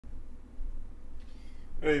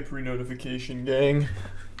Hey, pre-notification gang.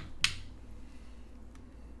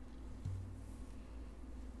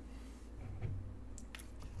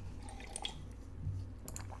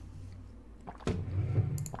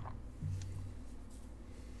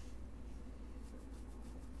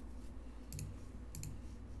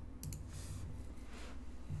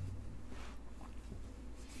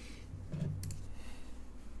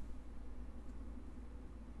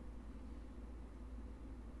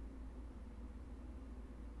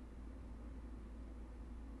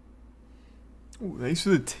 Ooh, thanks for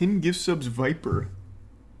the 10 gift subs, Viper.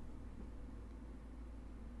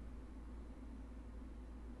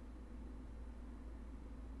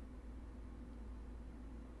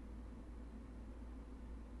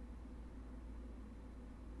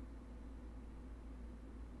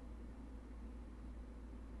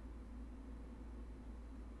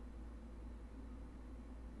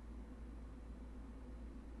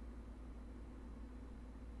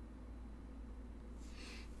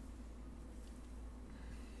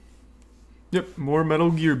 Yep, more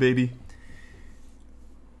Metal Gear, baby.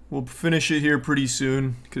 We'll finish it here pretty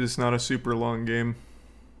soon, because it's not a super long game.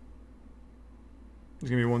 Just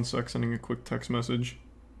give me 1 sec, sending a quick text message.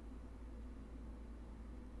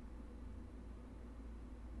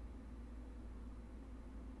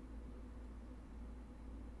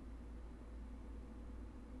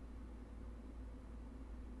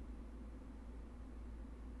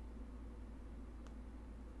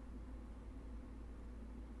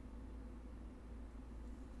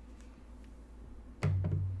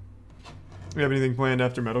 You have anything planned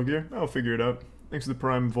after Metal Gear? I'll figure it out. Thanks to the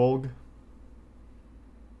Prime Volg.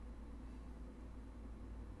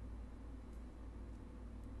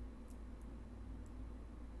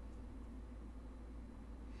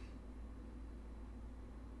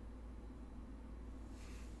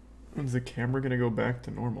 When's the camera gonna go back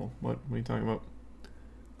to normal? What are you talking about?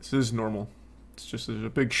 This is normal. It's just there's a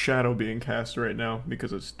big shadow being cast right now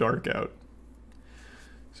because it's dark out.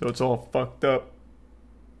 So it's all fucked up.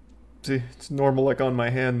 See, it's normal like on my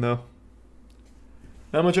hand though.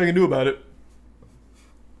 Not much I can do about it.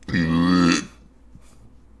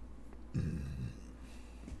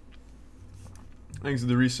 Thanks to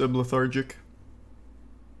the resub lethargic.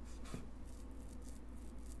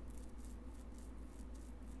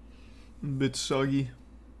 A bit soggy.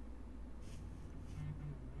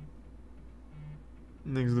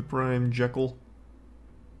 Thanks to the Prime Jekyll.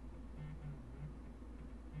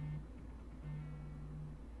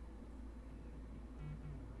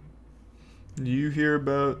 Do you hear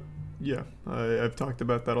about... Yeah, I've talked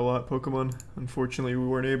about that a lot, Pokemon. Unfortunately, we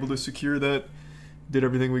weren't able to secure that. Did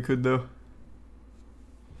everything we could, though.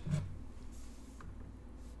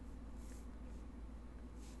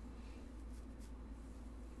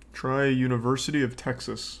 Try University of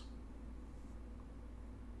Texas.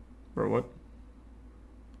 Bro, what?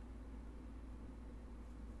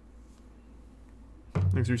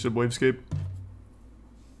 Thanks for your sub, Wavescape.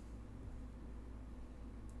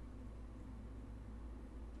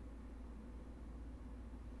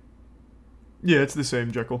 Yeah, it's the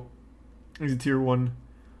same, Jekyll. He's a tier 1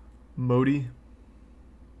 Modi.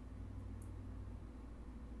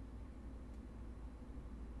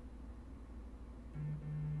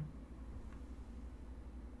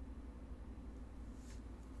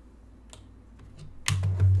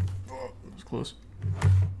 Oh, that was close.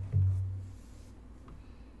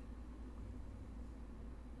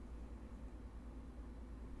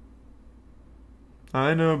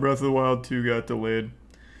 I know Breath of the Wild 2 got delayed.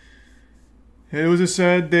 It was a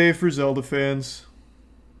sad day for Zelda fans.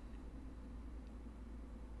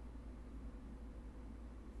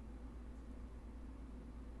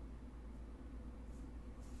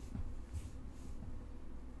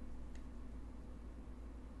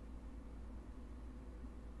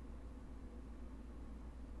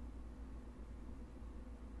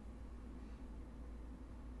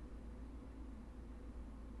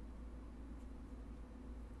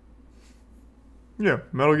 Yeah,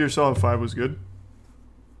 Metal Gear Solid 5 was good.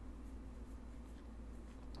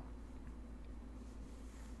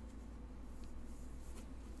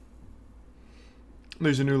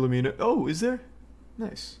 There's a new Lamina. Oh, is there?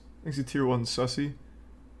 Nice. Thanks to tier 1 Sussy.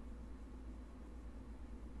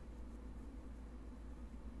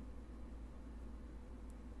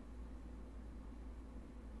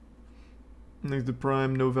 Thanks to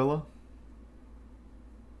Prime Novella.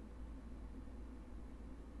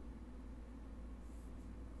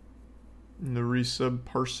 And the resub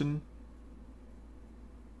Parson.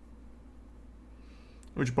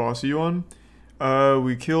 Which boss are you on?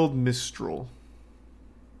 We killed Mistral.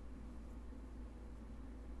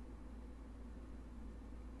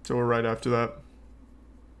 So we're right after that.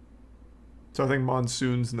 So I think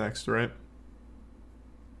Monsoon's next, right?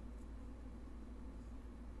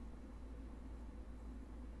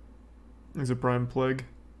 Is a Prime Plague.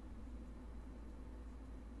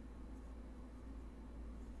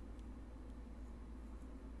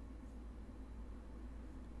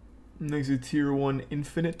 Next is Tier 1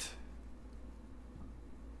 Infinite.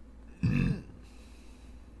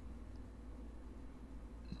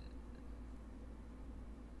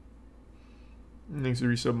 Next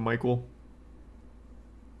is resub Michael.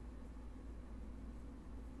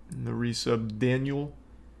 And the resub Daniel.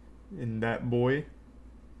 And that boy.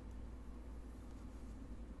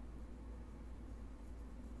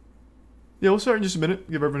 Yeah, we'll start in just a minute.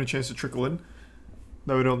 Give everyone a chance to trickle in.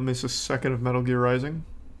 That we don't miss a second of Metal Gear Rising.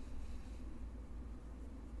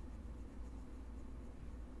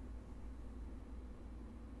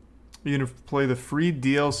 Are you gonna play the free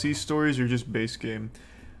DLC stories or just base game?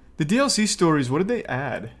 The DLC stories, what did they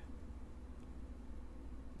add?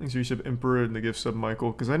 Thanks for your sub Emperor and the gift sub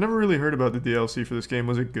Michael. Because I never really heard about the DLC for this game.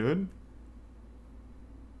 Was it good?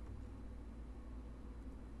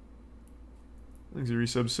 Thanks for your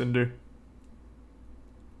resub Cinder.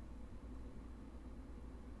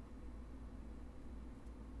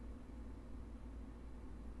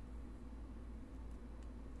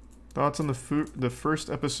 Thoughts on the first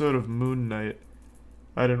episode of Moon Knight?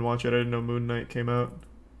 I didn't watch it. I didn't know Moon Knight came out.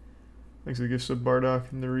 Thanks for the gift sub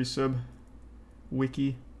Bardock and the resub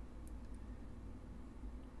Wiki.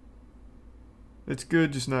 It's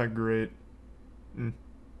good, just not great. Ooh,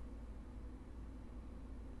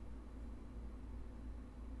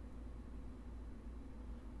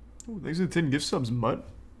 thanks for the 10 gift subs, Mutt.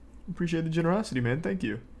 Appreciate the generosity, man. Thank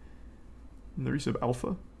you. And the resub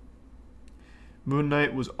Alpha. Moon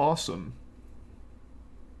Knight was awesome.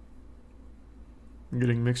 I'm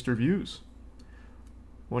getting mixed reviews.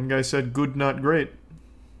 One guy said good, not great.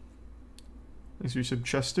 Thanks for your sub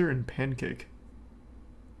Chester and Pancake.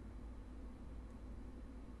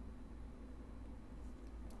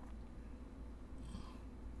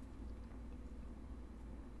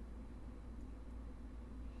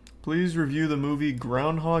 Please review the movie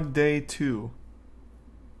Groundhog Day 2.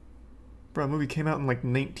 Bro, that movie came out in like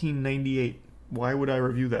 1998. Why would I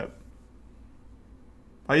review that?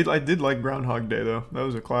 I did like Groundhog Day though. That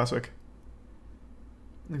was a classic.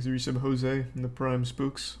 Thanks for your sub Jose and the Prime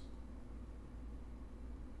Spooks.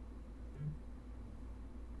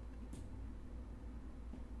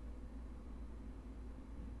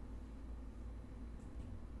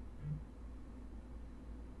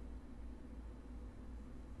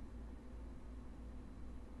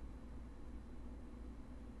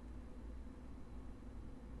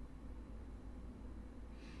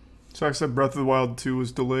 Sucks that Breath of the Wild 2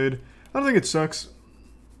 was delayed. I don't think it sucks.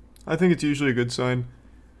 I think it's usually a good sign.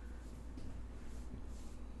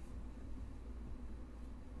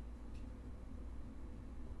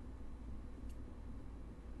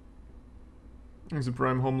 Thanks to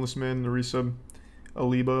Prime Homeless Man, the resub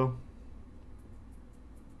Alibo.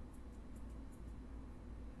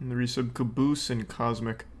 And the resub Caboose and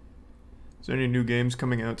Cosmic. Is there any new games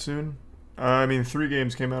coming out soon? I mean, 3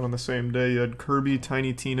 games came out on the same day. You had Kirby,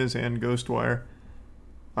 Tiny Tina's, and Ghostwire.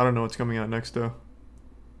 I don't know what's coming out next, though.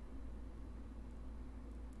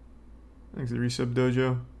 Thanks to the resub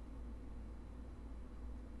Dojo.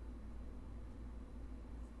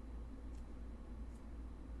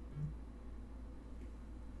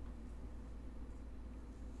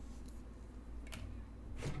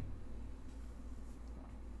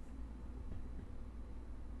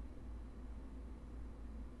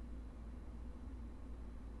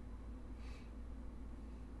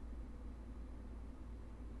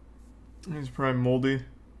 He's Prime Moldy.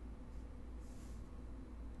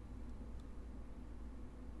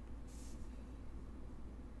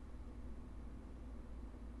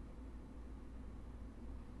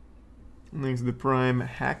 And thanks to the Prime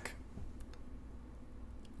Hack.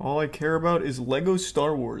 All I care about is Lego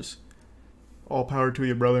Star Wars. All power to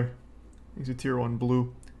you, brother. He's a tier 1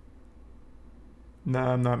 blue.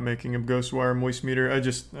 Nah, I'm not making a Ghostwire Moist Meter. I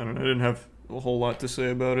don't know, I didn't have a whole lot to say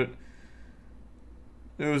about it.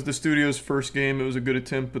 It was the studio's first game. It was a good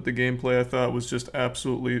attempt, but the gameplay I thought was just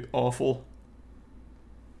absolutely awful.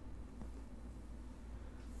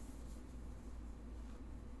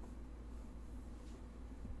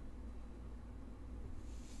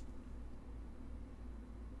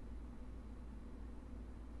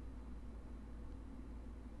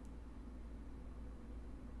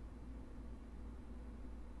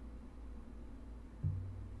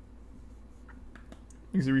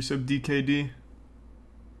 Thanks to resub DKD.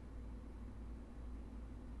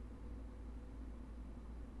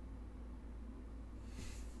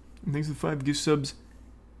 And thanks for the 5 gift subs.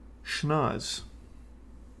 Schnoz.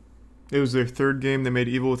 It was their 3rd game. They made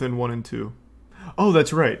Evil Within 1 and 2. Oh,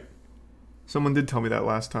 that's right. Someone did tell me that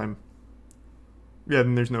last time. Yeah,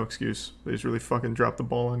 then there's no excuse. They just really fucking dropped the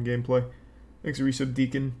ball on gameplay. Thanks for resub,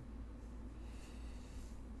 Deacon.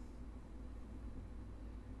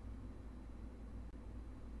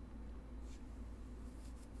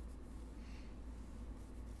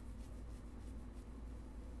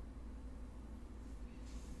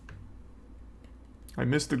 I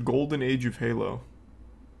missed the golden age of Halo.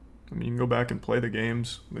 I mean, you can go back and play the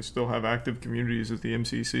games. They still have active communities at the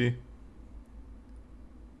MCC.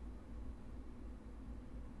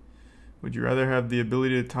 Would you rather have the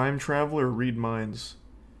ability to time travel or read minds?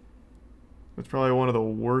 That's probably one of the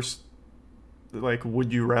worst, like,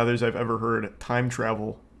 would you rathers I've ever heard. Time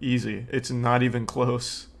travel. Easy. It's not even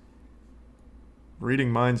close. Reading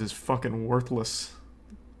minds is fucking worthless.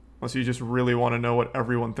 Unless you just really want to know what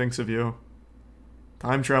everyone thinks of you.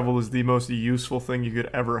 Time travel is the most useful thing you could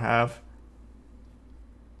ever have.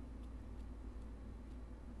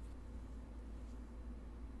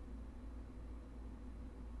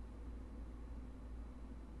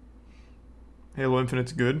 Halo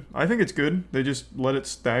Infinite's good. I think it's good. They just let it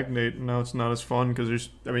stagnate, and now it's not as fun because there's,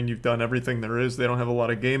 I mean, you've done everything there is. They don't have a lot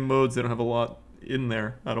of game modes. They don't have a lot in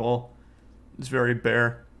there at all. It's very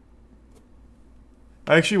bare.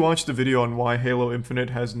 I actually watched a video on why Halo Infinite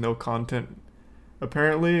has no content.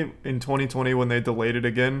 Apparently, in 2020, when they delayed it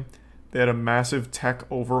again, they had a massive tech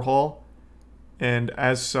overhaul, and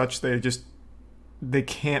as such, they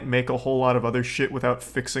can't make a whole lot of other shit without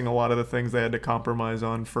fixing a lot of the things they had to compromise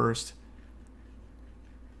on first.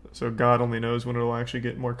 So God only knows when it'll actually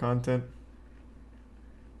get more content.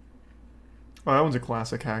 Oh, that one's a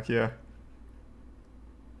classic hack, yeah.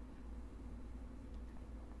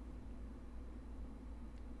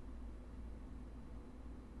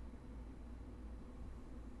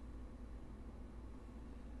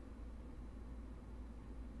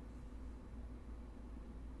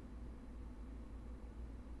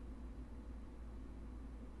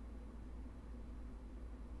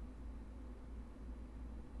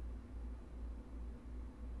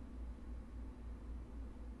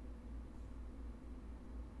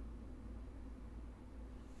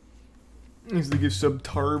 Thanks to give sub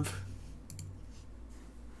Tarv.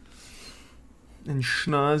 And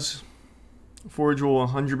Schnoz. Forge will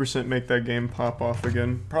 100% make that game pop off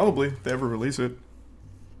again. Probably, if they ever release it.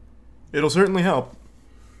 It'll certainly help.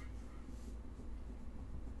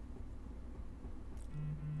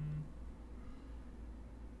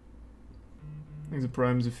 Thanks to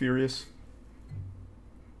Prime Zephyrus.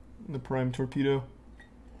 The Prime Torpedo.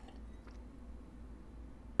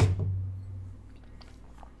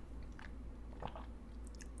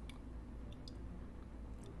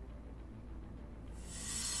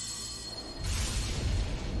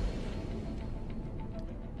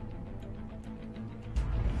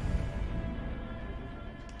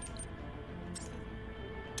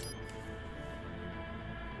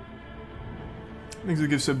 Thanks for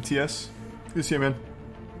the give sub TS. Good to see you, man.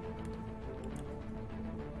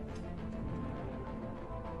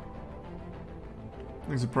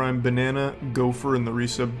 Thanks to Prime Banana, Gopher, and the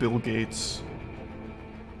resub Bill Gates.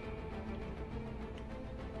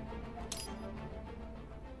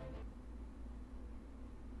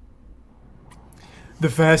 The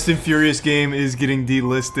Fast and Furious game is getting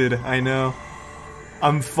delisted, I know.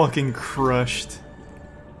 I'm fucking crushed.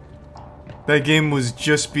 That game was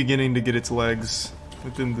just beginning to get its legs.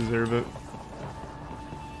 It didn't deserve it.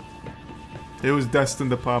 It was destined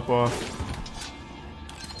to pop off.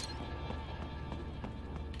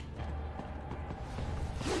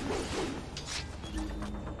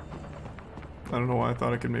 I don't know why I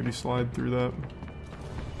thought I could maybe slide through that.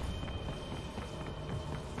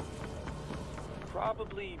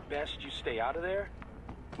 Probably best you stay out of there.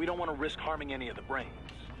 We don't want to risk harming any of the brains.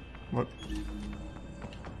 What?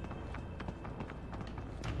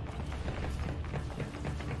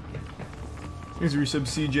 Here's a resub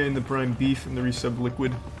CJ and the Prime Beef and the resub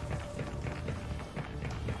Liquid.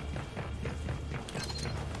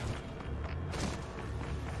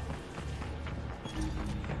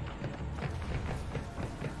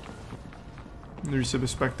 And the resub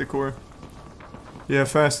is Spectacor. Yeah,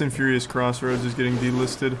 Fast and Furious Crossroads is getting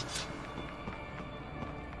delisted.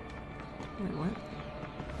 Wait, what?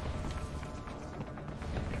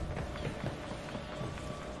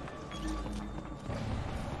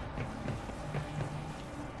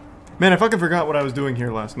 Man, I fucking forgot what I was doing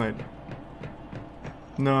here last night.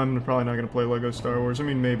 No, I'm probably not gonna play Lego Star Wars. I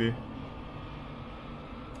mean, maybe.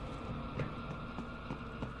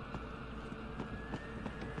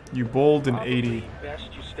 You bowled an Probably 80.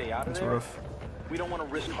 best you stay out of That's there. rough. We don't want to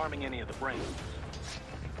risk harming any of the brains.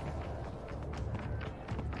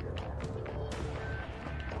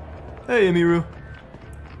 Hey, Amiru.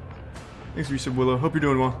 Thanks for your sub, Willow. Hope you're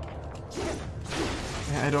doing well.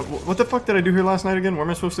 Yeah, I don't. What the fuck did I do here last night again? Where am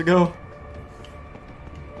I supposed to go?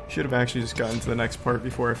 Should have actually just gotten to the next part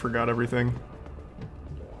before I forgot everything.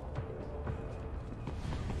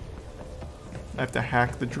 I have to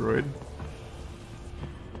hack the droid.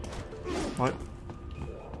 What?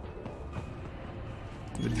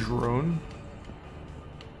 The drone?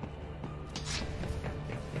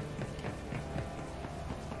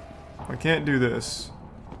 I can't do this.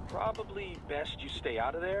 Probably best you stay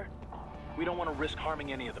out of there. We don't want to risk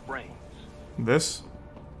harming any of the brains. This?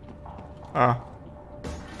 Ah.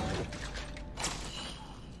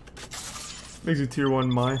 Makes it tier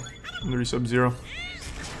 1 Mai and the resub 0.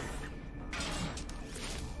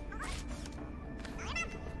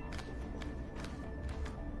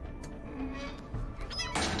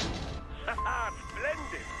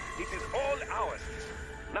 Splendid! It is all ours.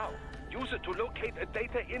 Now, use it to locate a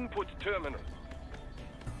data input terminal.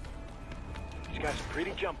 These guys are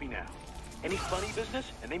pretty jumpy now. Any funny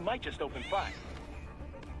business, and they might just open fire.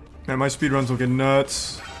 Man, my speedruns looking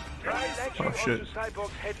nuts. Try latching Oh, shit. onto cyborgs'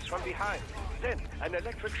 heads from behind. Then, an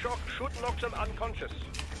electric shock should knock them unconscious.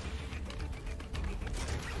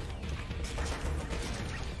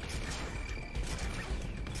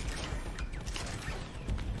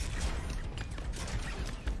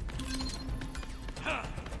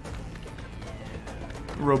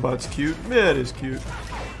 Robot's cute. Yeah, it is cute.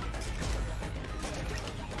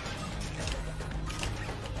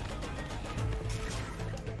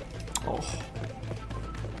 Oh.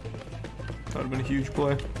 That would have been a huge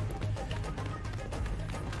play.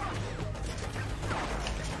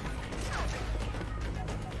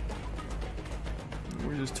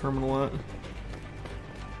 Where's this terminal at?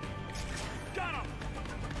 Oh,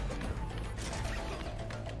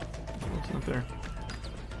 it's not there.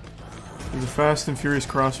 Is the Fast and Furious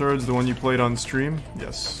Crossroads the one you played on stream?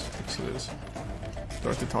 Yes, yes it is. Do I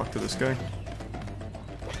have to talk to this guy?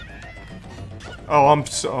 Oh,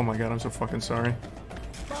 oh my god, I'm so fucking sorry.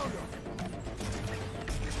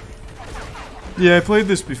 Yeah, I played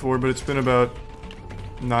this before, but it's been about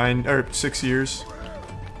 6 years.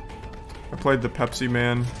 I played the Pepsi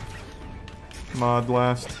Man mod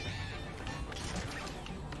last.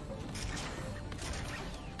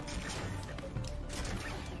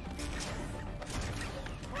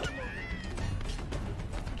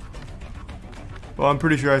 Well, I'm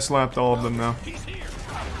pretty sure I slapped all of them now.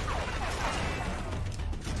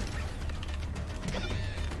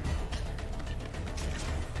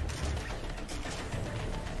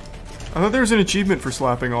 I thought there was an achievement for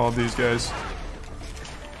slapping all of these guys.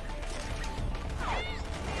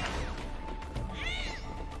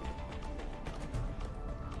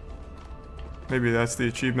 Maybe that's the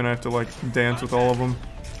achievement, I have to like dance with all of them.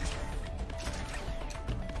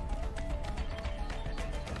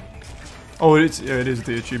 Oh, yeah, it is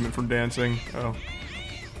the achievement for dancing. Oh.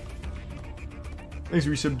 Thanks for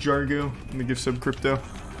your sub, Jargo, and the gift sub, Crypto.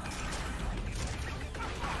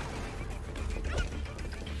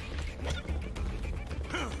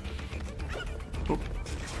 Oh.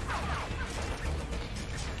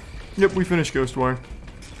 Yep, we finished Ghostwire.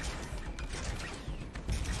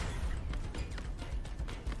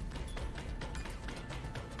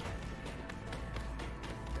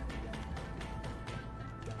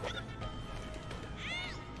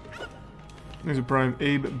 There's a Prime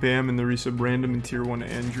Abe, Bam, and the resub random in tier 1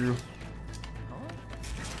 Andrew.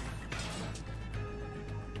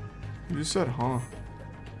 You just said, huh?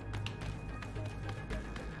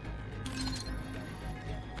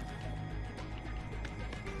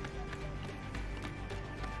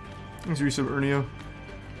 There's a resub Ernio.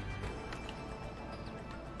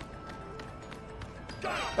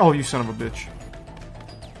 Oh, you son of a bitch.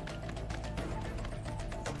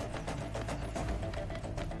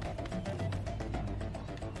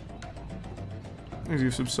 There's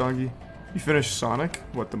your Subsagi. You finished Sonic?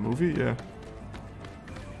 What, the movie? Yeah.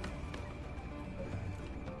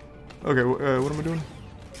 Okay, what am I doing?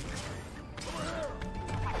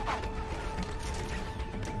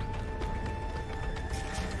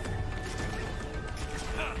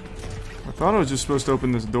 I thought I was just supposed to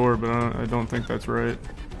open this door, but I don't think that's right.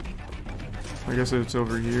 I guess it's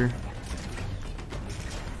over here.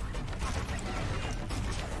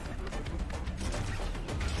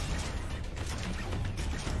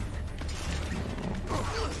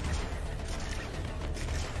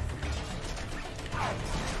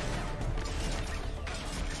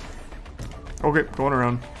 Okay, going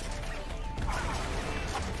around.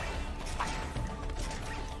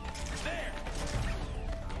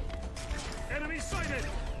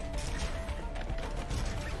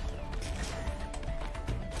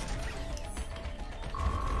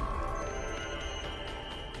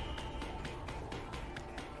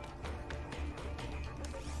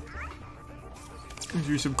 Give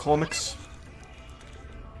you some comics.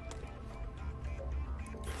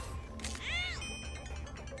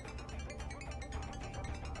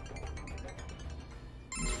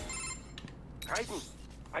 Raiden,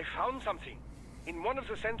 I found something. In one of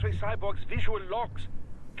the Sentry Cyborg's visual logs.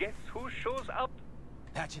 Guess who shows up?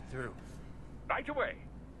 Patch it through. Right away.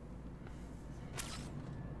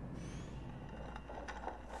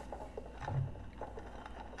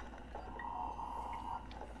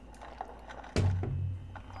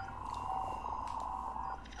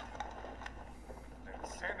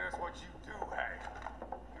 Send us what you do, Hank.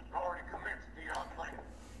 You've already commenced beyond money.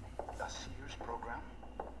 The Sears program?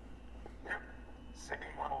 Yep.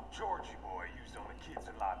 Same one old Georgie boy used on the kids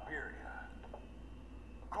in Liberia.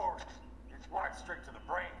 Of course, it's right straight to the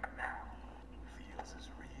brain now. Feels as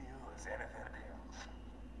real as anything else.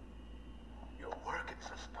 Your work is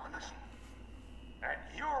astonishing. And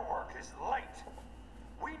your work is late.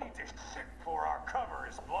 We need to sit before our cover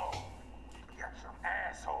is blown. Got some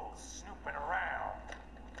assholes snooping around.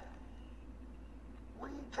 We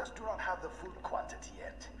just do not have the full quantity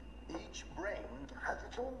yet. Each brain has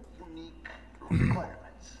its own unique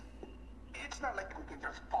requirements. It's not like we can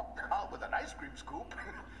just pop them out with an ice cream scoop.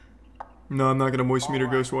 No, I'm not gonna moist meter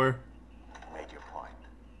Ghostwire. Make your point.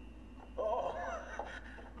 Oh,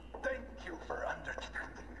 thank you for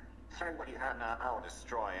understanding. Send what you have now. I'll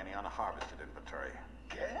destroy any unharvested inventory.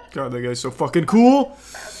 Yeah? God, that guy's so fucking cool.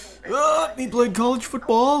 He played college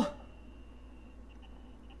football.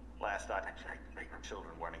 Last I checked,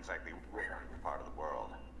 children weren't exactly rare in part of the world.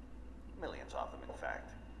 Millions of them, in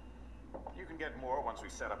fact. You can get more once we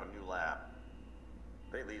set up a new lab.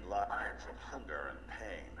 They lead lives of hunger and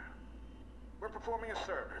pain. We're performing a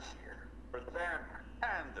service here for them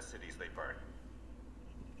and the cities they burn.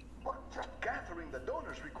 But just gathering the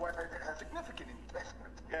donors requires a significant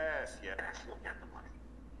investment. Yes, you'll get the money.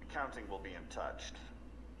 Accounting will be in touch.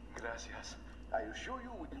 Gracias. I assure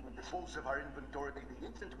you we will dispose of our inventory the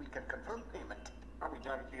instant we can confirm payment. Are we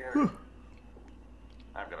done here?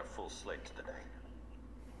 I've got a full slate today.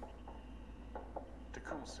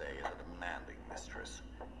 Tecumseh is a demanding mistress,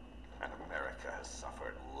 and America has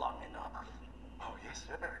suffered long enough. Oh, yes,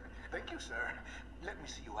 sir. Thank you, sir. Let me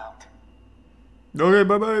see you out. Okay,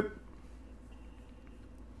 bye-bye.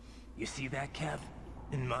 You see that, Kev?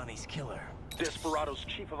 Inmani's killer. Desperado's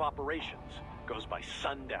chief of operations goes by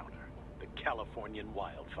Sundowner, the Californian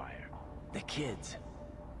wildfire. The kids.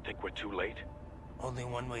 Think we're too late? Only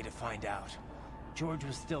one way to find out. George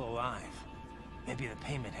was still alive. Maybe the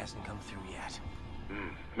payment hasn't come through yet.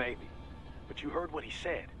 Maybe. But you heard what he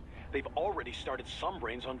said. They've already started some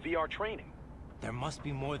brains on VR training. There must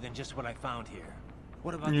be more than just what I found here.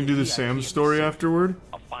 What about Can you do the VIP Sam in story city? afterward?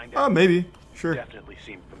 I'll find Oh, out. maybe. Sure. Definitely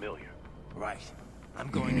seemed familiar. Right. I'm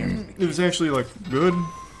going after the It kids. was actually, like, good.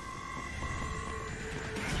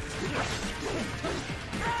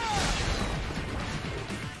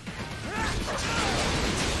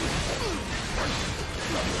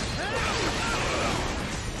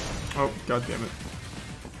 Oh, god damn it.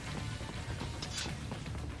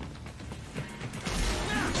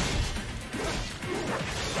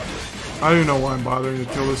 I don't even know why I'm bothering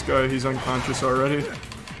to kill this guy. He's unconscious already.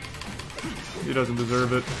 He doesn't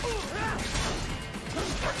deserve it.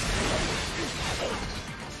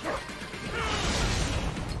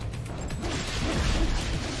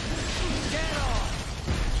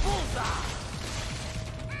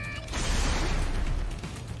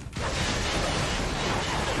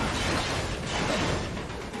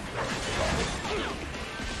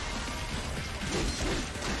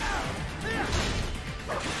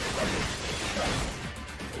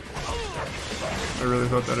 I really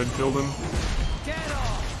thought that had killed him.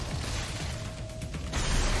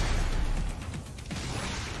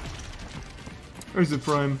 Where's the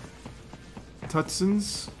Prime?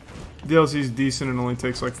 Tutsons? DLC's decent and only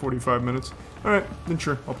takes like 45 minutes. Alright, then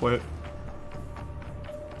sure, I'll play it.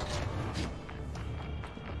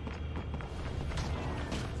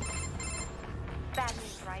 Bad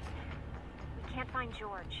news, right? We can't find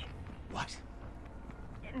George. What?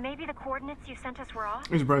 Maybe the coordinates you sent us were off?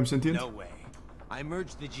 Where's Prime Sentient? No way. I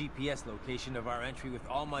merged the GPS location of our entry with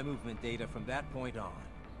all my movement data from that point on.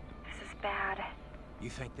 This is bad. You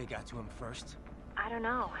think they got to him first? I don't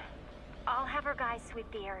know. I'll have our guys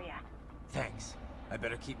sweep the area. Thanks. I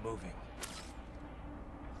better keep moving.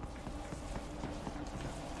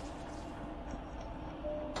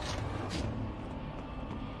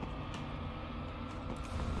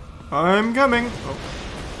 I'm coming. Oh.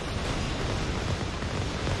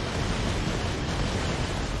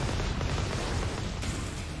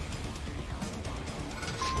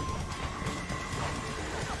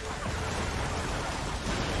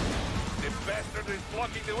 This bastard Sensor is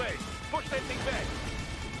blocking the way. Push that thing back.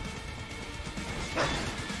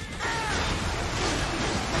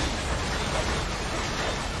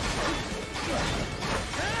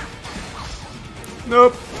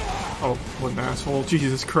 Nope. Oh, what an asshole.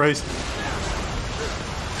 Jesus Christ.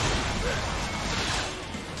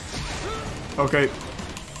 Okay.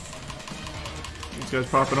 These guys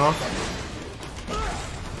popping off.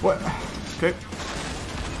 What? Okay.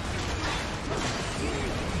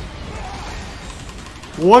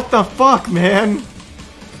 What the fuck, man?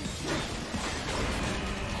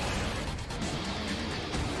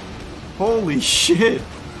 Holy shit.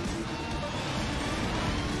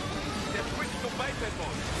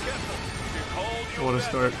 What a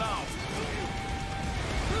start.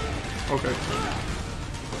 Okay.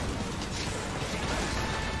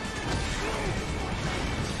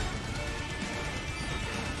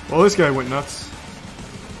 Well, this guy went nuts.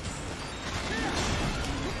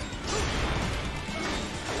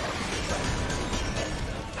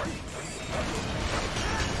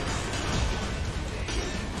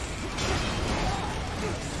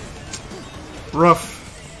 Rough.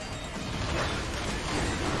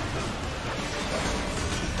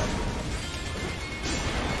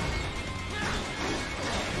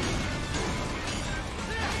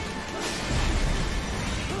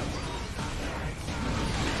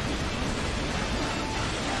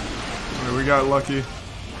 We got lucky.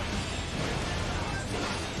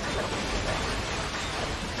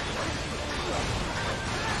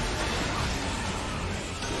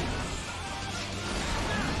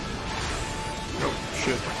 Oh,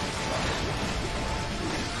 shit.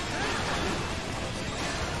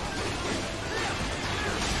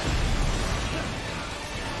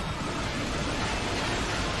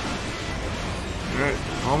 Alright,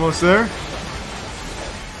 almost there.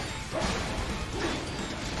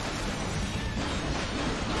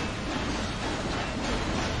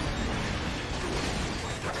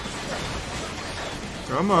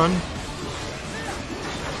 Come on.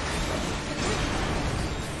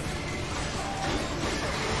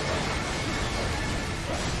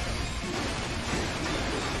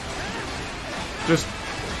 Just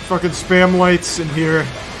fucking spam lights in here.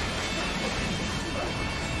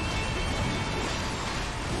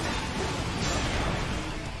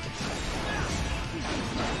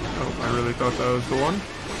 Oh, I really thought that was the one.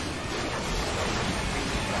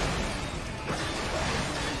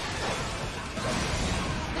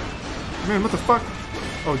 Man, what the fuck?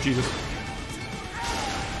 Oh, Jesus.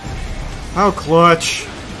 How clutch.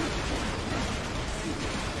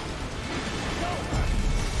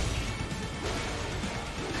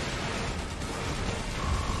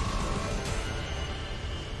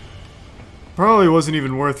 Probably wasn't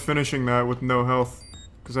even worth finishing that with no health,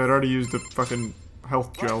 because I'd already used the fucking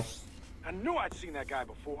health gel. I knew I'd seen that guy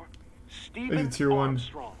before. Maybe Stephen tier 1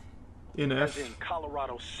 Armstrong. in As F. in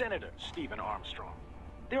Colorado Senator Stephen Armstrong.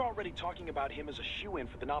 They're already talking about him as a shoo-in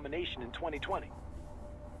for the nomination in 2020.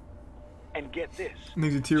 And get this.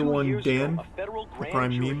 There's a tier 2 1 years Dan. ago, a federal grand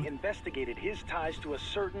Prime jury meme. investigated his ties to a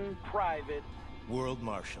certain private... World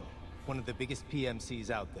Marshal. One of the biggest PMCs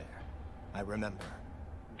out there. I remember.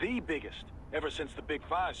 The biggest, ever since the Big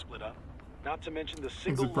Five split up. Not to mention the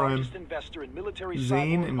single Prime. largest investor in military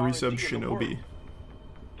Zane cyber and R&D resub in the Shinobi. world.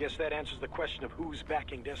 Guess that answers the question of who's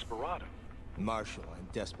backing Desperado. Marshall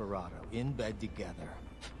and Desperado in bed together.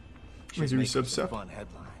 Where's Should your make resub for some stuff? fun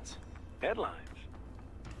headlines. Headlines.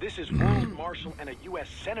 This is World Marshal and a U.S.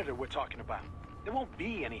 Senator we're talking about. There won't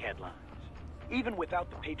be any headlines. Even without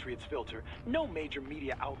the Patriots filter, no major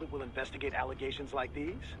media outlet will investigate allegations like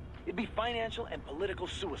these. It'd be financial and political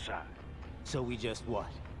suicide. So we just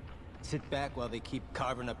what? Sit back while they keep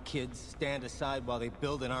carving up kids, stand aside while they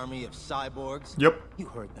build an army of cyborgs? Yep. You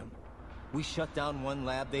heard them. We shut down one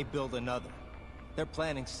lab, they build another. They're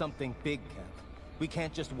planning something big, Kev. We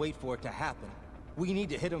can't just wait for it to happen. We need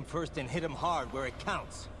to hit them first and hit them hard where it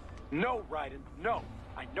counts. No, Raiden, no.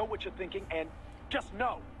 I know what you're thinking, and just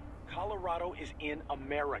know. Colorado is in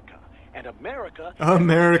America. And America...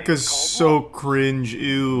 America's so cringe.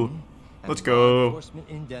 Ew. Let's And go. law enforcement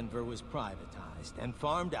in Denver was privatized and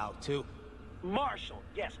farmed out to... Marshall,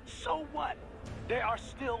 yes, so what? There are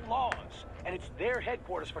still laws. And it's their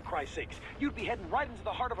headquarters, for Christ's sakes. You'd be heading right into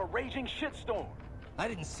the heart of a raging shitstorm. I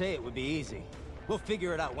didn't say it would be easy. We'll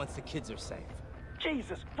figure it out once the kids are safe.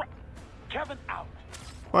 Jesus Christ. Kevin, out.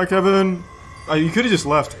 Bye, Kevin. You could have just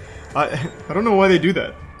left. I don't know why they do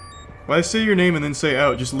that. Why say your name and then say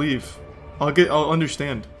out? Just leave. I'll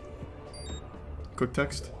understand. Quick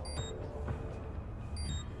text.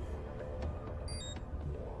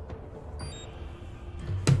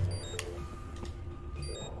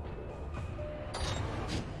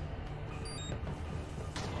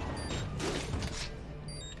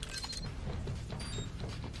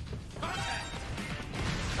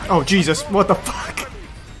 Oh, Jesus. What the fuck?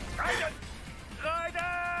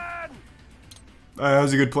 That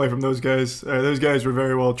was a good play from those guys. Those guys were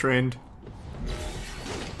very well trained.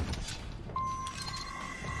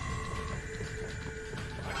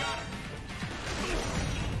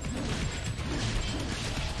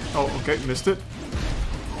 Oh, okay, missed it.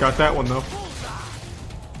 Got that one though.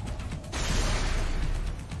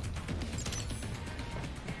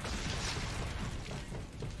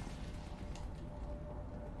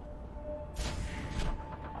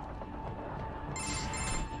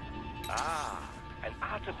 An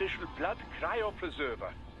artificial blood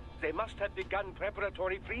cryopreserver. They must have begun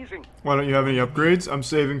preparatory freezing. Why don't you have any upgrades? I'm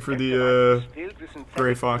saving for the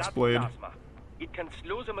Grey Fox blade. Plasma. It can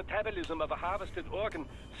slow the metabolism of a harvested organ,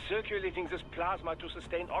 circulating this plasma to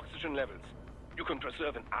sustain oxygen levels. You can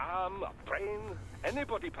preserve an arm, a brain, any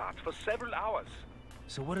body part for several hours.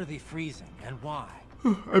 So what are they freezing, and why?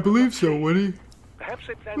 I believe so, Woody. Perhaps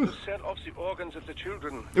they plan to sell off the organs of the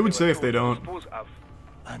children. It would say if they don't. Dispose of.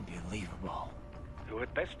 Unbelievable. You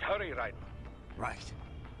had best hurry, Raiden. Right.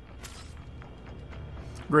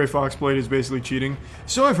 Grey Fox blade is basically cheating.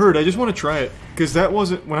 So I've heard. I just want to try it because that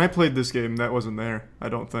wasn't when I played this game. That wasn't there. I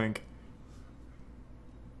don't think.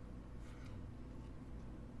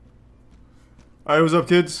 Alright, what's up,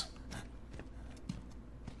 kids?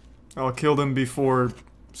 I'll kill them before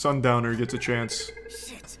Sundowner gets a chance.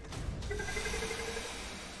 Shit.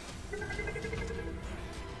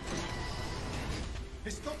 Hey,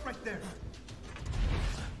 stop right there.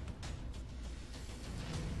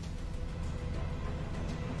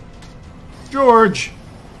 George!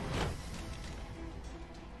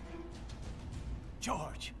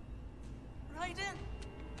 George. Raiden.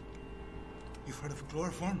 You've heard of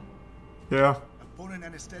chloroform? Yeah. A potent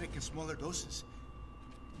anesthetic in smaller doses.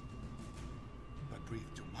 But breathe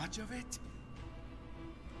too much of it.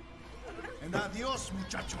 And adios,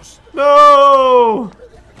 muchachos. No!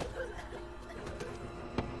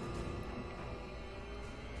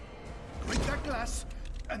 Break that glass,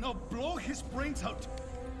 and I'll blow his brains out.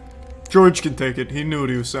 George can take it. He knew what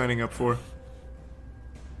he was signing up for.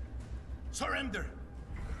 Surrender.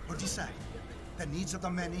 Or decide. The needs of the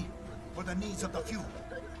many, or the needs of the few.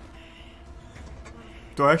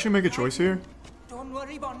 Do I actually make a choice here? Don't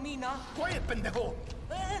worry about me now. Quiet, pendejo.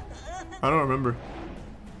 I don't remember.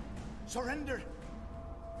 Surrender.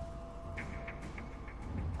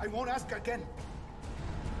 I won't ask again.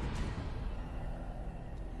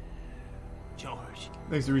 George,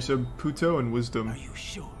 Thanks to resub Puto and Wisdom. are you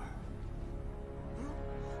sure?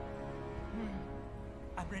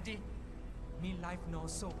 I'm ready. Me life now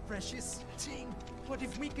so precious. Ting, what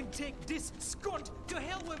if we can take this skunt to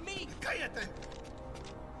hell with me? Cállate.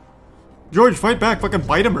 George, fight back. Fucking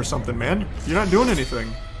bite him or something, man. You're not doing anything.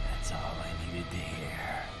 That's all I needed to hear.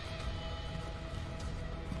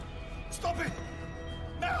 Stop it!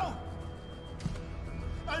 Now!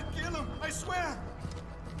 I'll kill him, I swear!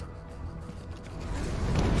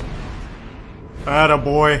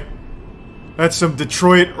 Attaboy. That's some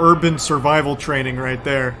Detroit urban survival training right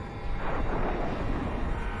there.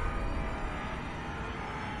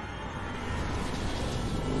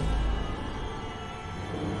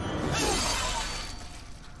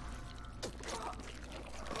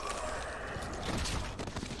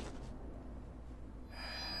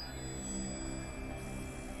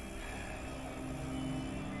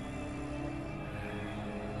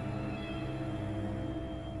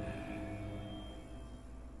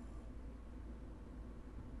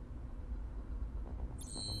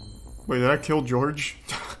 Wait, did I kill George?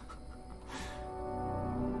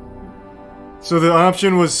 So the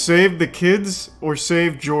option was save the kids or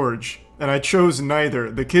save George. And I chose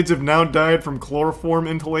neither. The kids have now died from chloroform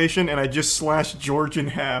inhalation and I just slashed George in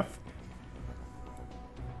half.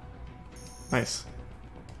 Nice.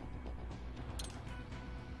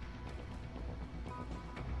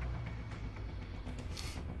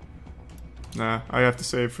 Nah, I have to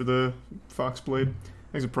save for the Fox Blade.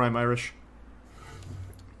 Thanks to Prime Irish.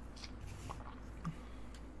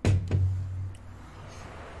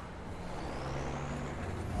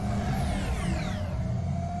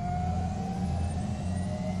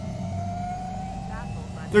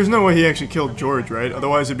 There's no way he actually killed George, right?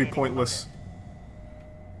 Otherwise it'd be pointless.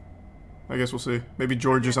 I guess we'll see. Maybe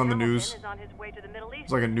George is on the news.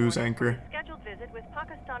 It's like a news anchor. Scheduled visit with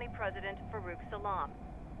Pakistani President Farouk Salam.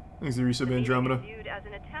 Thanks to Resub Andromeda. Viewed as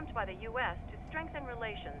an attempt by the U.S. to strengthen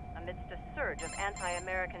relations amidst a surge of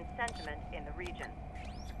anti-American sentiment in the region.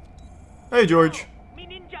 Hey, George. Me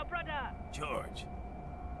ninja brother. George,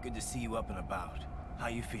 good to see you up and about. How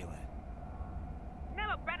you feeling?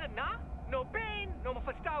 Never better, nah? No pain, no more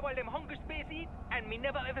for Star Wars them hunger space eat, and me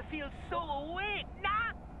never ever feel so awake,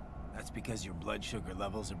 nah? That's because your blood sugar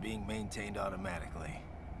levels are being maintained automatically.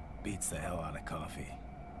 Beats the hell out of coffee.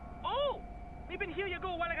 Oh! Even here you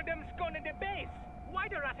go, one of them scone in the base. Why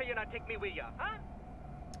the rat you not take me with you, huh?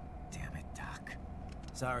 Damn it, Doc.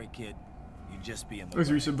 Sorry, kid. You'd just be in the Thanks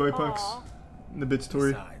for resub Vipox. In the bit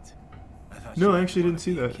story. Besides, I thought No, you I actually wanted didn't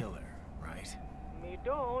see to be a that. Killer, right? Me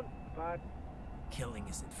don't, but... Killing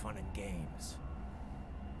isn't fun and games.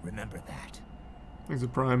 Remember that. Thanks for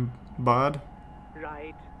Prime Bod.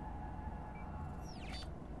 Right.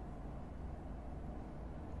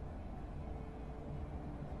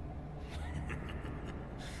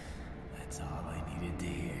 That's all I needed to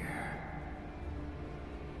hear.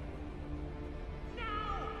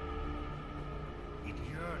 It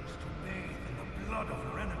yearns to bathe in the blood of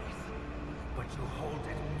your enemies, but you hold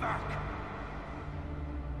it back.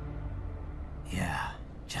 Yeah,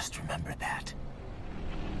 just remember that.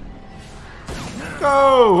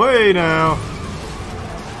 Go away now.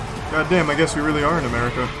 God damn, I guess we really are in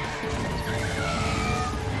America.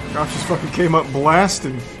 Gosh, just fucking came up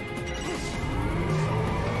blasting.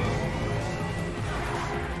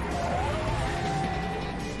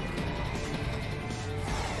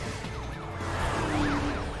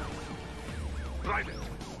 Raiden,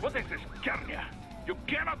 what is this, Garnia? You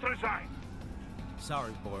cannot resign.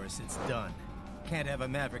 Sorry, Boris, it's done. Can't have a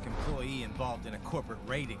Maverick employee involved in a corporate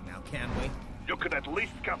raiding now, can we? You could at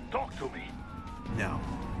least come talk to me. No.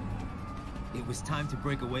 It was time to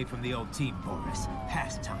break away from the old team, Boris.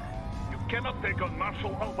 Past time. You cannot take on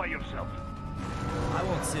Marshall all by yourself. I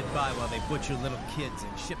won't sit by while they butcher little kids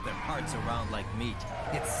and ship their parts around like meat.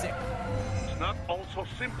 It's sick. It's not all so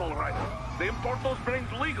simple, Raiden. They import those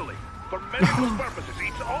brains legally. For medical purposes,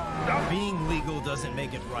 it's all done. Being legal doesn't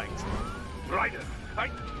make it right. Raiden,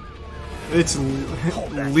 It's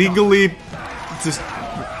legally just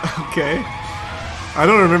okay. I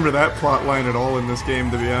don't remember that plot line at all in this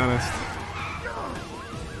game, to be honest.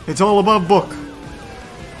 It's all above book.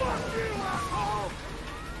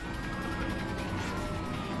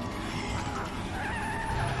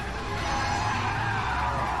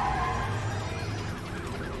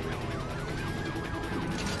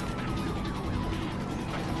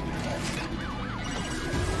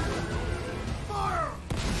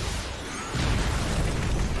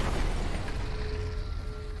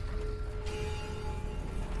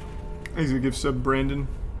 He's gonna give sub Brandon.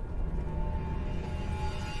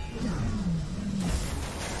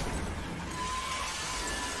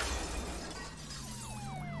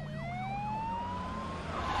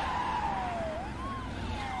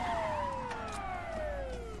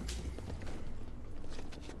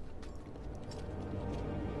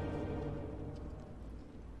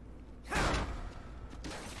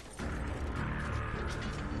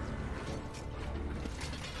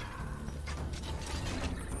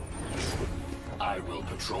 I will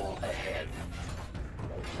patrol ahead.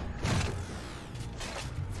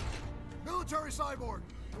 Military Cyborg,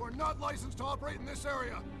 you are not licensed to operate in this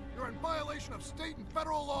area. You're in violation of state and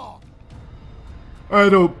federal law. I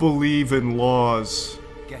don't believe in laws.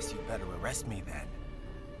 Guess you better arrest me then.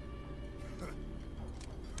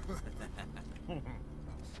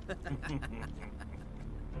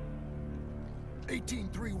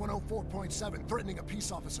 183-104.7, threatening a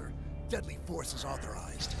peace officer. Deadly force is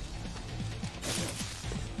authorized.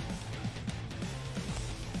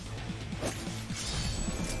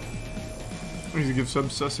 He's gonna give sub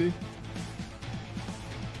Sussy.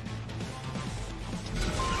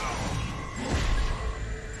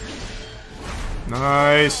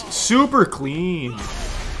 Nice. Super clean.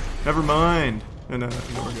 Never mind. No, we're good.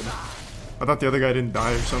 I thought the other guy didn't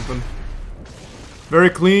die or something. Very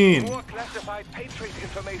clean. More classified Patriot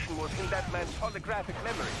information was in that man's holographic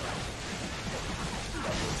memory.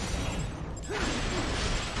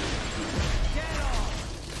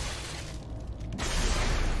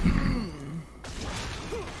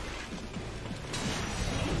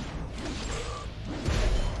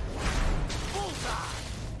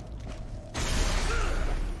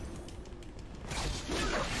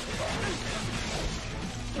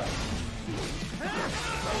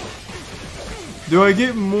 Do I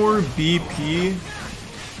get more BP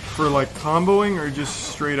for like comboing or just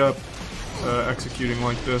straight up executing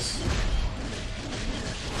like this?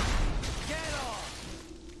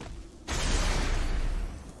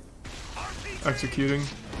 Executing.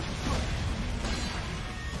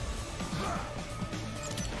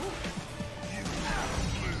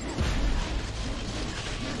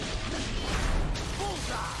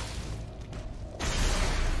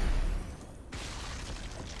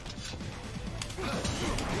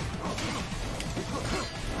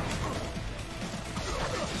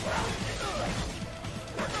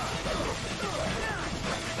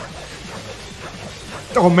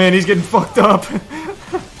 Oh man, he's getting fucked up.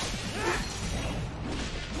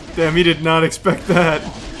 Damn, he did not expect that.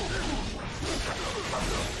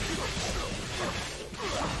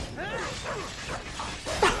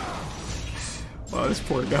 Wow, this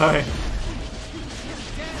poor guy.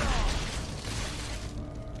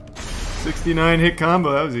 69 hit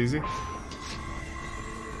combo, that was easy.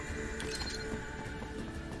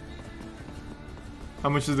 How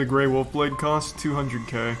much does the Grey Wolf Blade cost?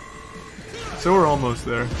 200k. So we're almost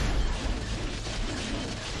there.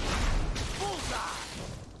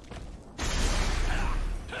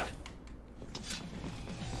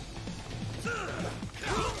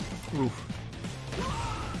 Oof.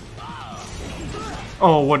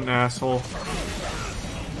 Oh, what an asshole.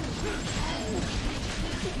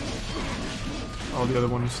 Oh, the other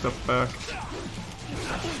one stepped back.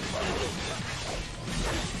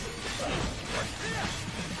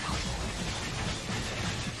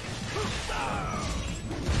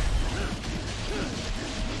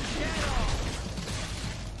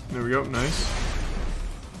 There we go, nice.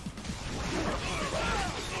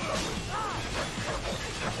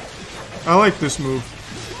 I like this move.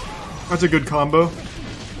 That's a good combo.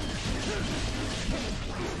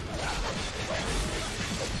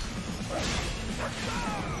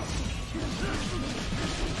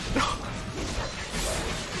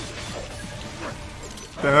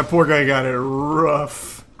 Damn, that poor guy got it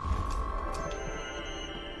rough.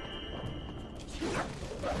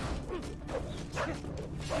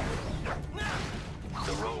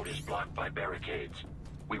 The road is blocked by barricades.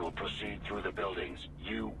 We will proceed through the buildings.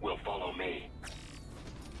 You will follow me.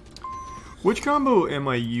 Which combo am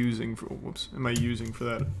I using for? Whoops, am I using for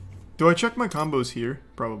that? Do I check my combos here?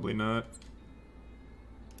 Probably not.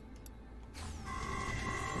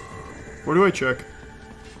 Where do I check?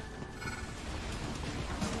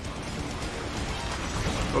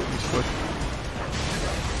 Oh, he's quick.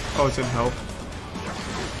 Oh, it's in help.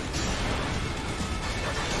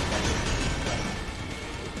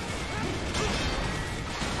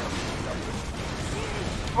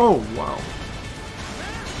 Oh, wow.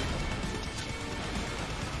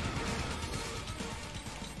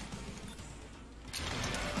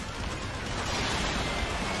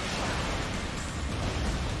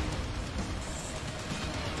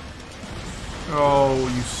 Oh,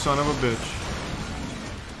 you son of a bitch.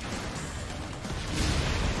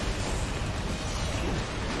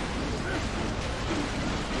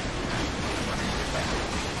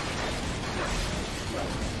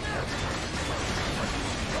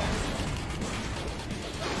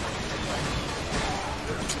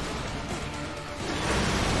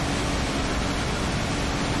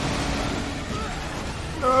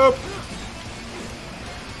 Nope.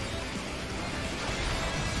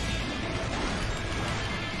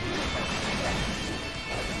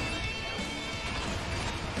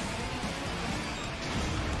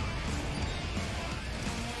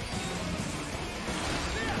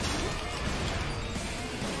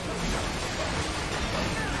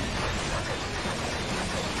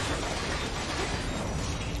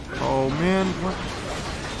 Oh man, what?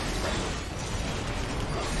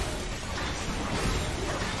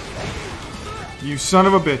 You son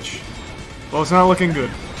of a bitch. Well, it's not looking good.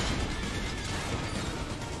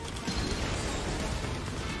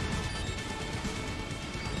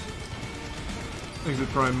 Exit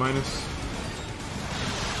Prime minus.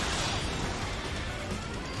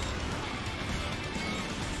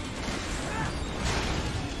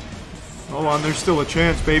 Hold on, there's still a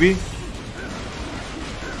chance, baby.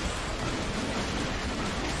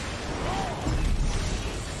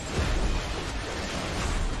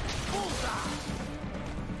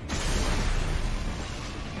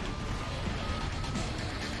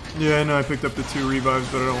 Yeah, I know I picked up the 2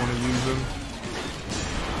 revives, but I don't want to use them.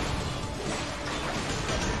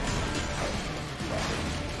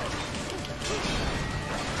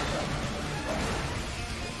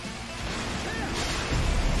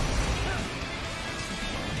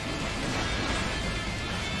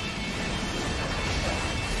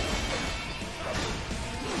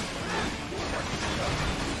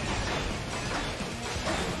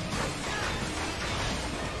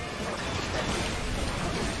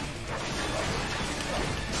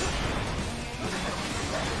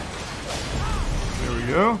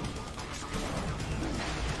 Go.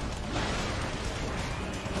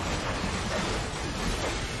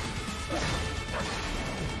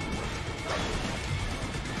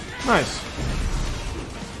 Nice.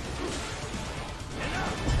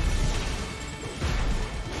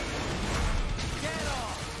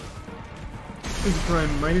 Exit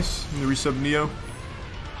Prime minus and the resub Neo.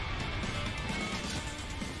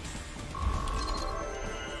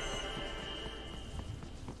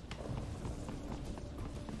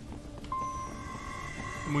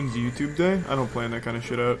 When's YouTube day? I don't plan that kind of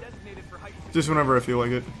shit out. Just whenever I feel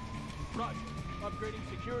like it. Roger. Upgrading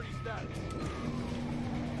security status.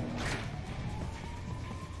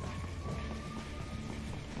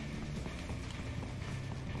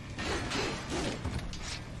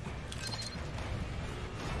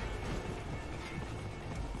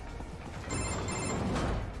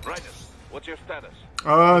 Ryder, what's your status?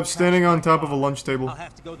 I'm standing on top of a lunch table. I'll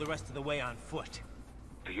have to go the rest of the way on foot.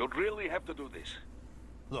 Do you really have to do this?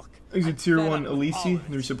 Look, Exit Tier 1 Elise.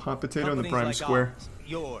 There's some hot potato in the Prime like Square. Ours,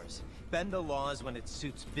 yours, bend the laws when it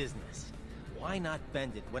suits business. Why not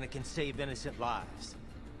bend it when it can save innocent lives?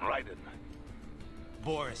 Raiden.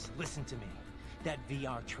 Boris, listen to me. That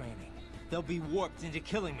VR training, they'll be warped into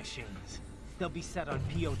killing machines. They'll be set on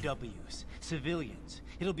POWs, civilians.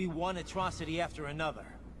 It'll be one atrocity after another.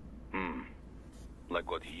 Like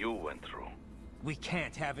what you went through. We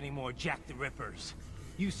can't have any more Jack the Rippers.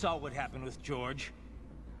 You saw what happened with George.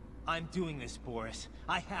 I'm doing this, Boris.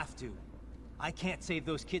 I have to. I can't save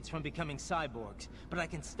those kids from becoming cyborgs, but I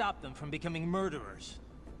can stop them from becoming murderers.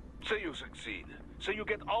 Say you succeed. Say you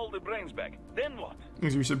get all the brains back. Then what?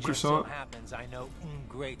 Is there some Just so croissant? happens I know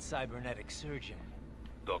great cybernetic surgeon.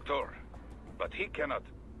 Doctor. But he cannot.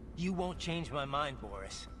 You won't change my mind,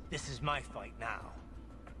 Boris. This is my fight now.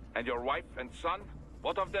 And your wife and son?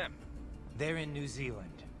 What of them? They're in New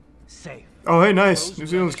Zealand. Safe. Oh, hey, nice. Those New who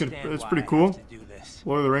Zealand's good. understand It's why pretty I cool. have to do this.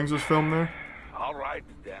 Lord of the Rings was filmed there. All right,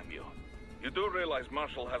 damn you. You do realize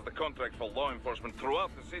Marshall has the contract for law enforcement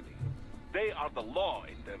throughout the city. They are the law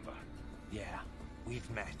in Denver. Yeah, we've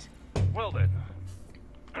met. Well then.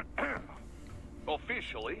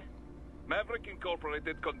 Officially, Maverick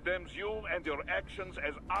Incorporated condemns you and your actions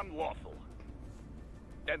as unlawful.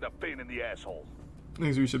 And a pain in the asshole.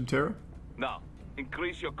 Is there some Terra? Now,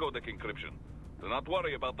 increase your codec encryption. Do not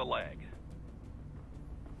worry about the lag.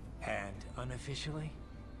 And unofficially?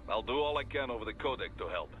 I'll do all I can over the codec to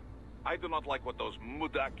help. I do not like what those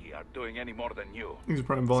Mudaki are doing any more than you. These are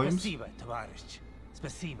Prime volumes. Spasiba, Tavarish.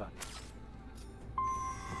 Spasiba.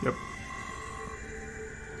 Yep.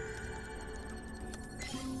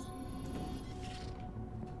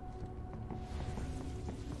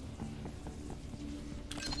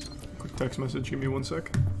 Quick text message, give me 1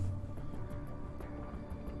 sec.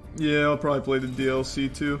 Yeah, I'll probably play the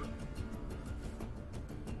DLC too.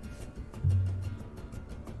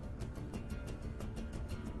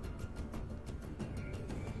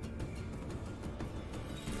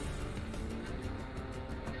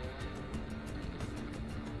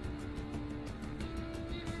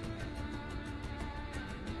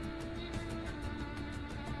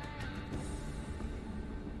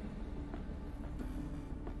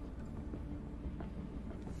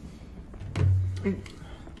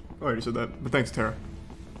 I already said that, but thanks, Tara.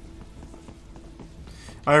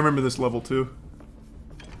 I remember this level too.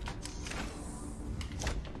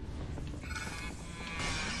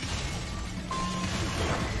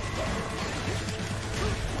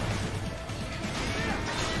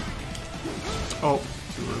 Oh,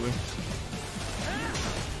 too early.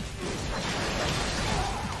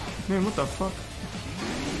 Man, what the fuck?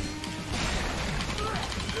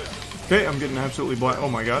 Okay, I'm getting absolutely blind. Oh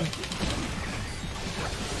my god.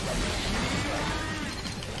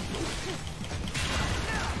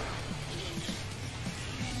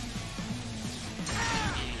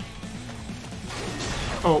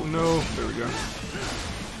 Oh no, there we go.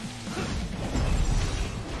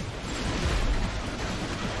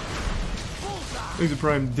 He's a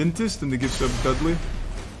Prime Dentist and the gift sub Dudley.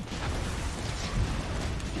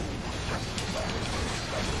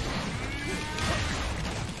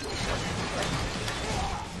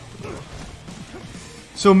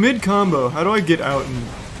 So mid combo, how do I get out and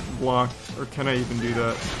block, or can I even do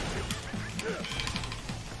that?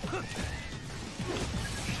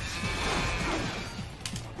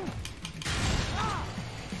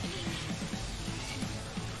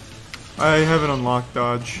 I haven't unlocked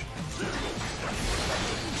dodge.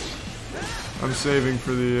 I'm saving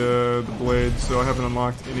for the blade, so I haven't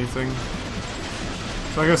unlocked anything.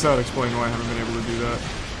 So I guess that would explain why I haven't been able to do that.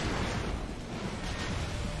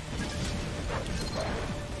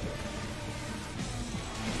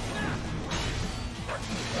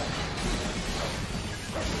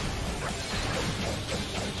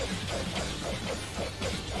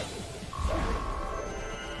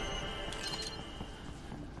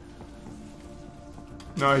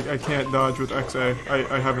 No, I can't dodge with XA.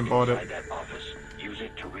 I haven't bought it. Inside that office, use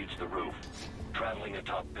it to reach the roof. Traveling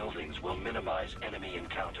atop buildings will minimize enemy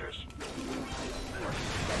encounters.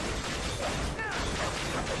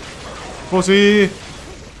 Pussy!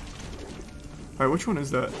 Alright, which one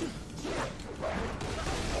is that?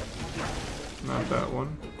 Not that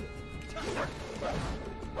one.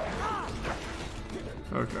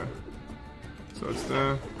 Okay. So it's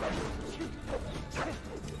there.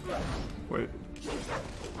 Wait.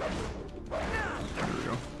 There we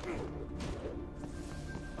go.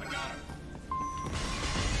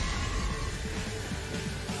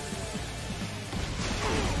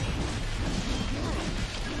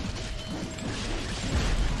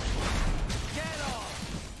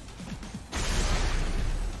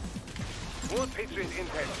 More Patriot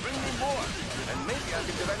intel. Bring me more. And maybe I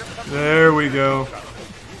can develop something. There we go.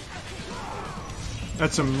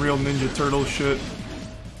 That's some real Ninja Turtle shit.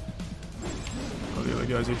 Oh, the other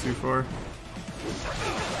guys are too far.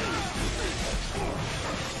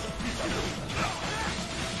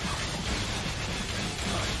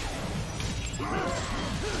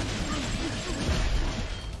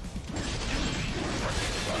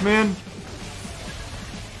 Man.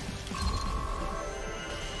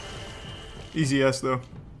 Easy S though.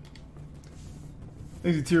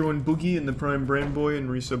 Thanks to Tier 1 Boogie and the Prime Brain Boy and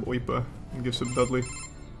resub Oipa. And give sub Dudley.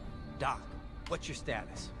 Doc, what's your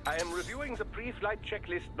status? I am reviewing the pre-flight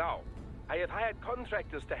checklist now. I have hired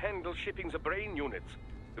contractors to handle shipping the brain units.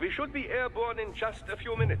 We should be airborne in just a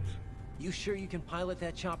few minutes. You sure you can pilot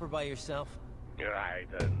that chopper by yourself? Right,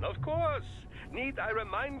 of course. Need I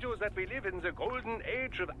remind you that we live in the golden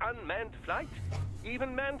age of unmanned flight?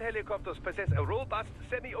 Even manned helicopters possess a robust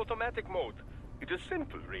semi-automatic mode. It is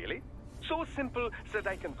simple, really. So simple that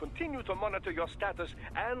I can continue to monitor your status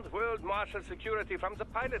and world marshal security from the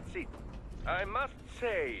pilot seat. I must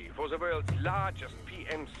say, for the world's largest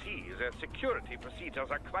PMC, their security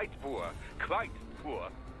procedures are quite poor. Quite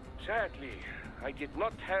poor. Sadly, I did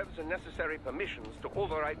not have the necessary permissions to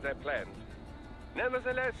override their plans.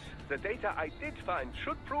 Nevertheless, the data I did find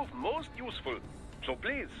should prove most useful. So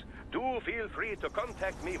please, do feel free to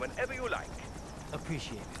contact me whenever you like.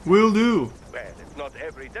 Appreciate it. Will do. Well, it's not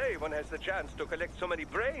every day one has the chance to collect so many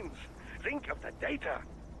brains. Think of the data,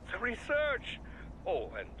 the research.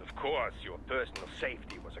 Oh, and of course, your personal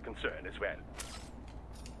safety was a concern as well.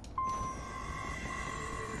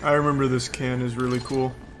 I remember this can is really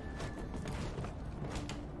cool.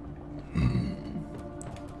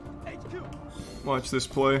 Watch this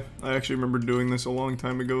play. I actually remember doing this a long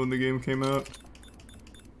time ago when the game came out.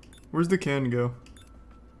 Where's the can go?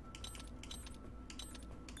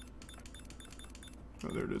 Oh,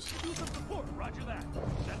 there it is. Roger that.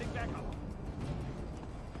 Sending back up.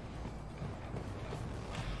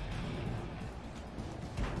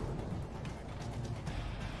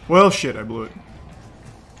 Well, shit, I blew it.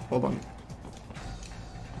 Hold on.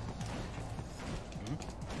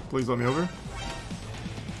 Please let me over.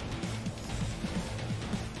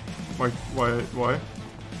 Why?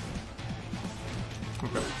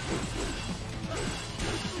 Okay.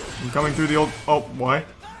 I'm coming through the old... Oh, why?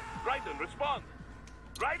 Raiden, respond!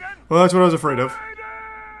 Raiden! Well, that's what I was afraid of.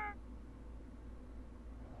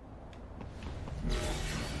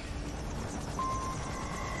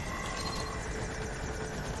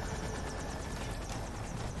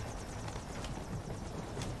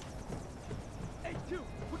 Hey, Q,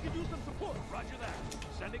 we could use some support. Roger that.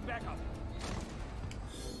 Sending back up.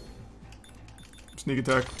 Sneak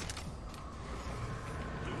attack.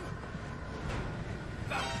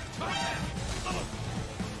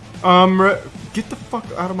 Get the fuck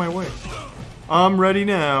out of my way. I'm ready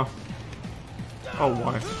now. Oh,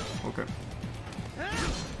 why? Okay.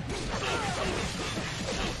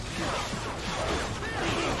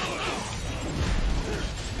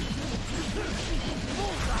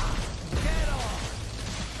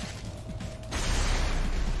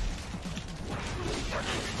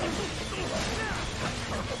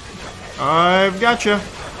 I've gotcha.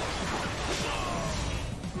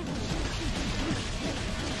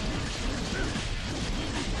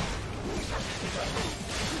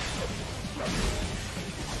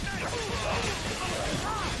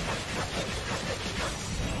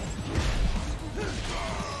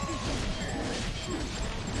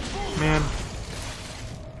 Man.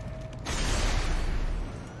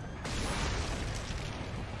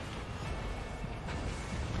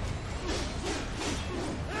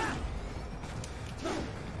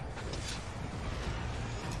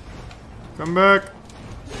 Come back.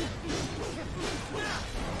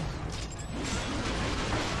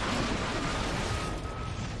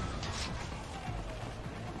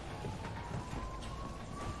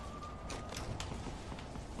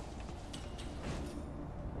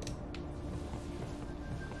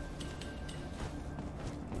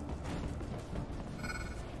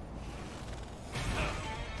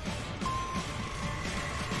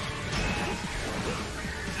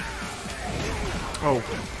 Oh,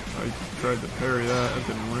 I tried to parry that. That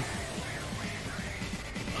didn't work.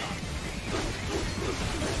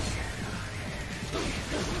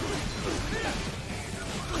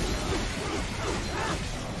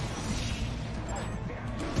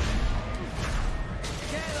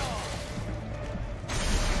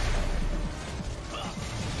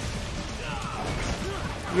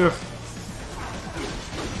 Ugh.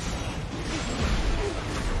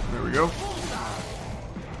 There we go.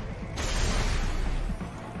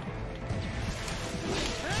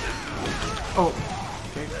 Oh,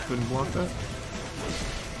 okay, didn't block that.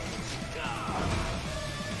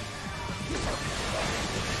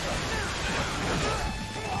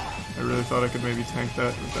 I really thought I could maybe tank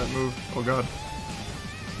that with that move. Oh god.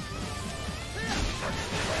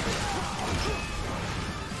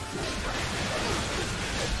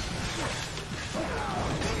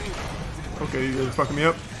 Okay, you guys are fucking me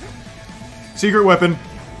up. Secret weapon.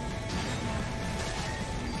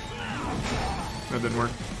 That didn't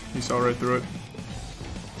work. He saw right through it.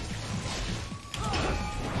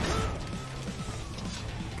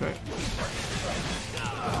 Okay.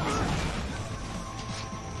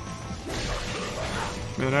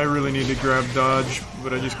 Man, I really need to grab dodge,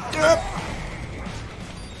 but I just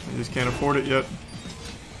can't afford it yet.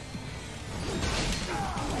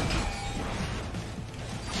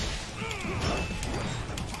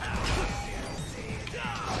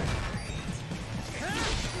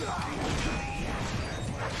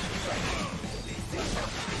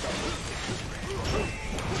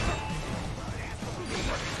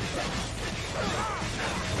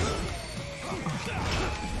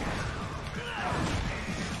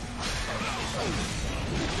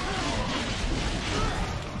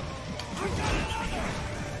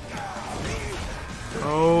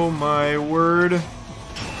 Oh my word.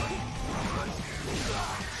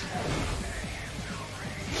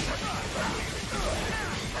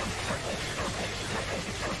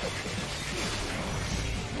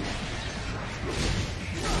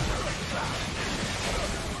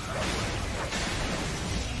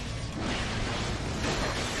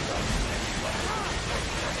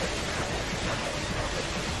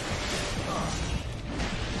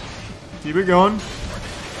 Keep it going.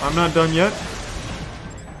 I'm not done yet.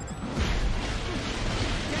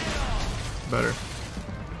 Better.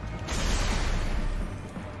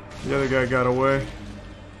 The other guy got away.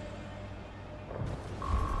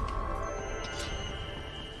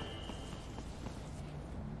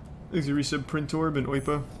 Thanks to resub Print Orb and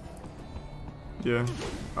Oipa. Yeah.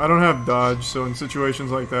 I don't have dodge, so in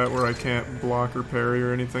situations like that where I can't block or parry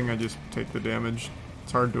or anything, I just take the damage.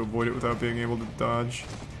 It's hard to avoid it without being able to dodge.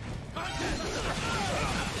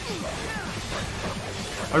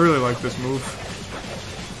 I really like this move.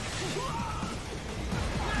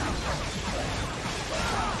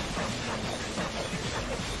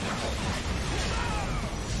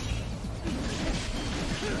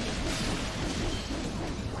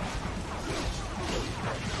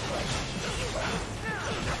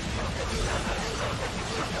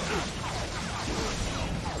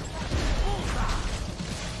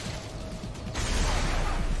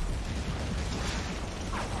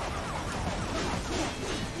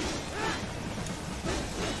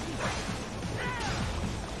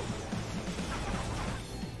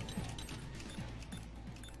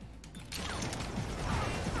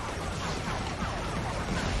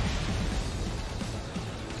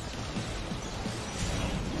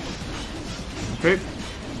 Okay.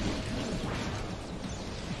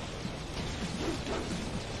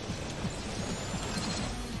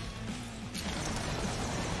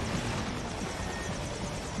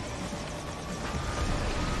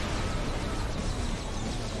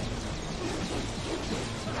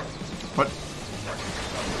 What?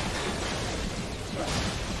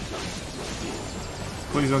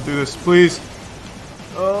 Please don't do this, please.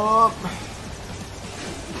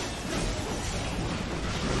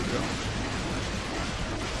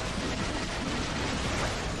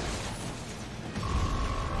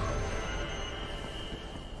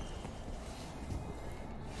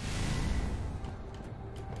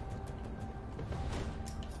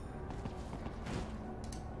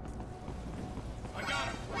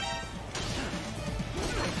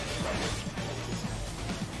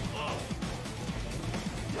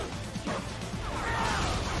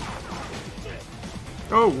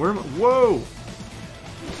 Oh, where am I? Whoa!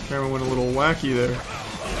 Camera went a little wacky there.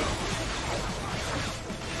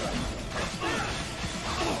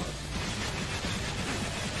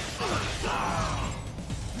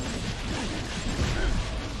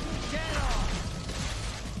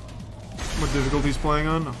 What difficulty he's playing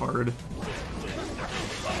on? Hard.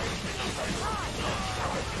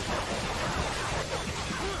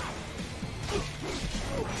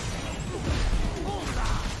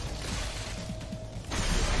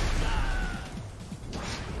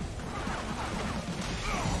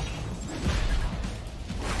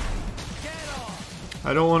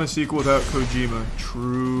 I don't want a sequel without Kojima.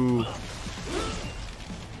 True.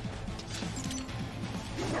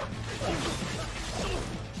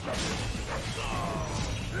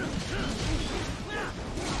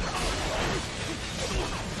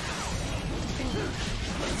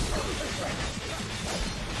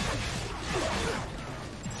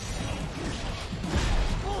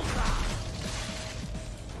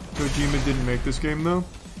 Kojima didn't make this game though.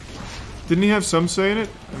 Didn't he have some say in it?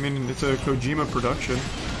 I mean, it's a Kojima production.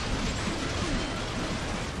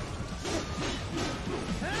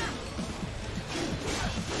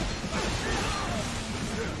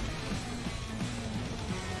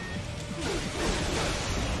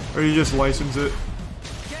 Or he just licensed it?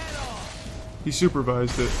 He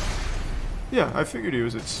supervised it. Yeah, I figured he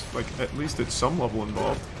was at least at some level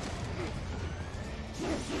involved.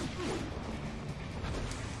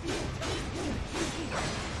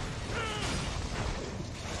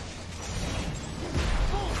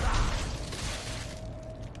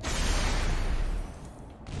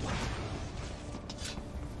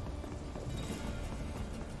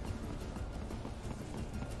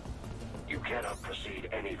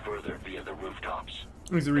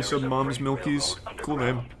 Three sub moms milkies. Cool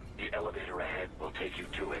name. The elevator ahead will take you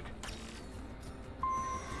to it.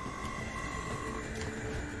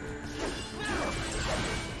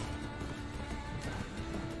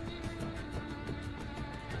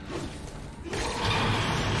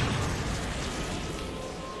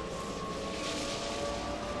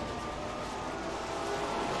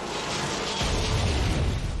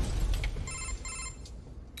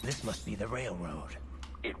 This must be the railroad.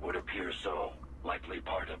 It would appear so. Likely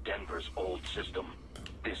part of Denver's old system.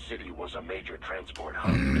 This city was a major transport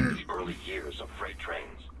hub in the early years of freight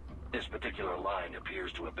trains. This particular line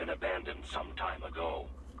appears to have been abandoned some time ago.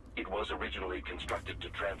 It was originally constructed to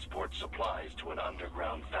transport supplies to an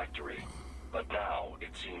underground factory. But now, it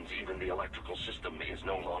seems even the electrical system is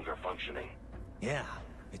no longer functioning. Yeah,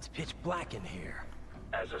 it's pitch black in here.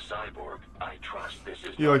 As a cyborg, I trust this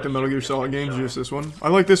is. You like the Metal Gear Solid games, or just this one? I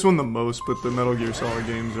like this one the most, but the Metal Gear Solid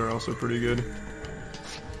games are also pretty good.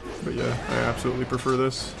 But yeah, I absolutely prefer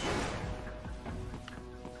this.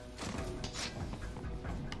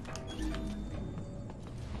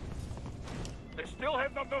 They still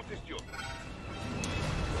have not noticed you.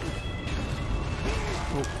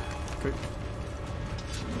 Oh, okay.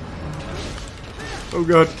 Oh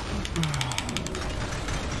god.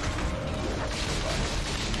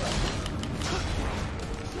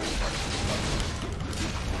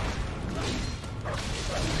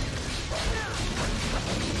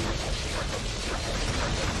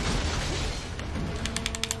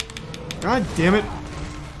 God damn it.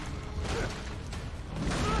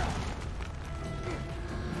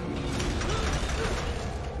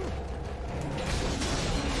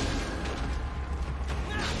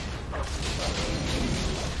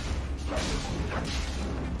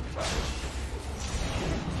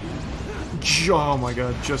 Oh my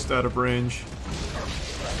god, just out of range.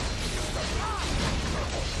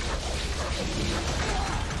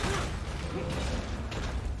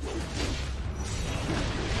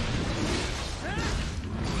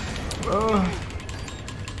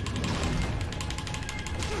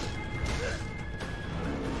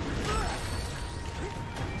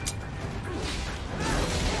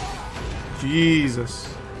 Jesus.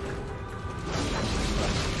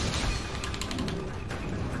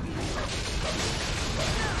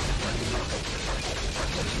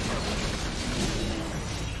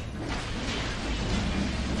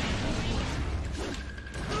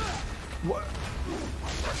 What?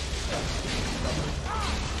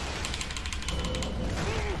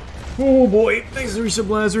 Oh boy, thanks to Reset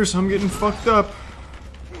Lazarus, I'm getting fucked up.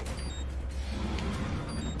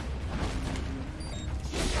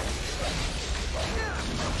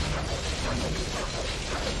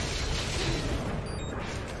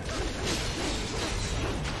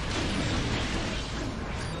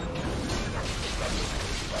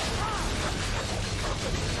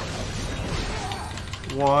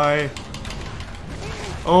 Why?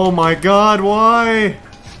 Oh my god, why?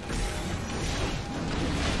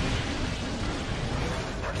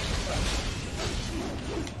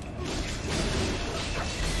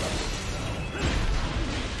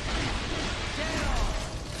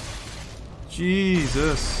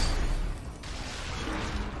 Jesus.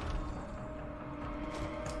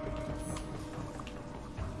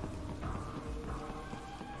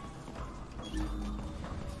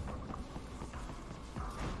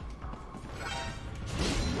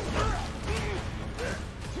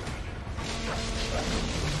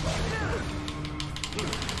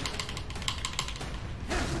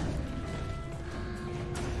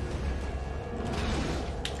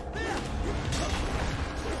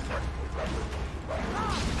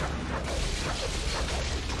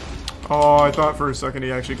 Oh, I thought for a second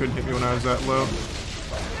he actually couldn't hit me when I was that low.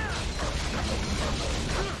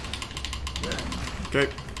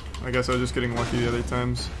 Okay. I guess I was just getting lucky the other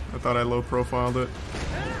times. I thought I low profiled it.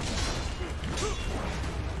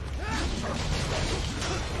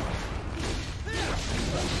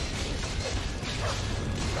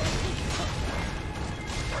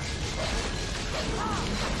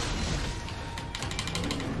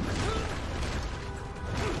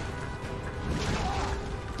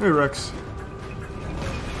 Hey, Rex.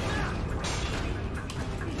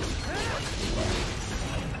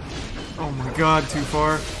 Oh my god, too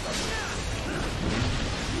far.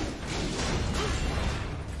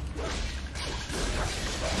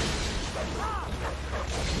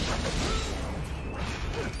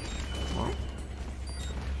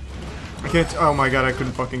 I can't. Oh my god, I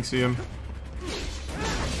couldn't fucking see him.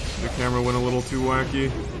 The camera went a little too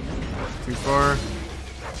wacky. Too far.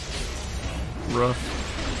 Rough.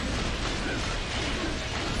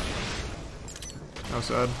 How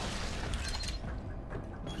sad.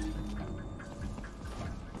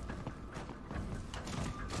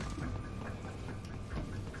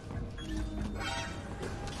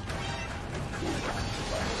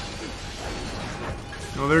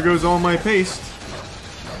 Well, there goes all my paste.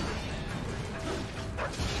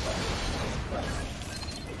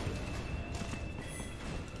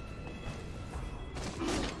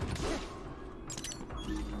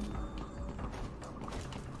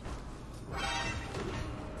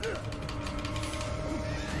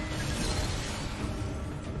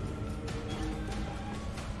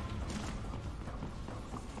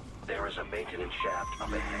 There is a maintenance shaft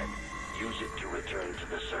up ahead. Use it to return to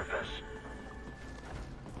the surface.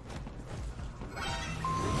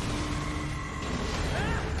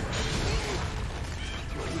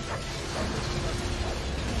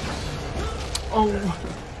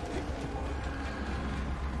 Oh.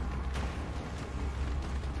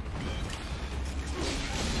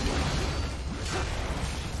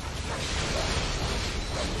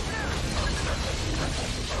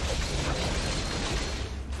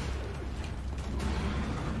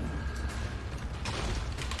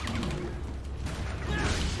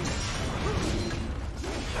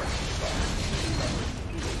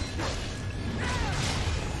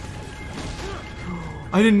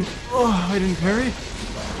 I didn't parry?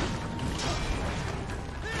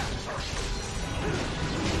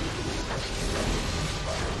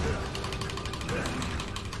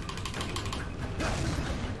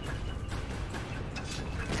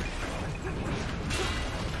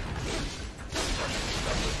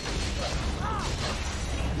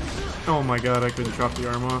 Oh my god, I couldn't chop the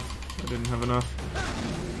arm off. I didn't have enough.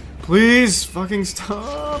 Please, fucking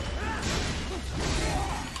stop!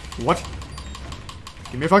 What?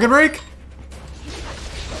 Give me a fucking break!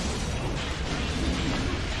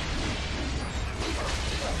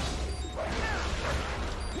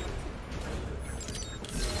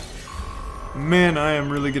 Man, I am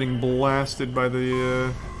really getting blasted by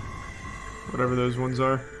the, whatever those ones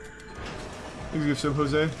are. Thanks for sub,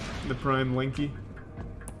 Jose. The Prime Lanky.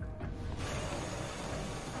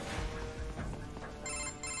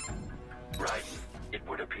 Right. It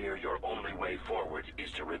would appear your only way forward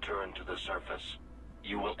is to return to the surface.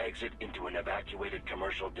 You will exit into an evacuated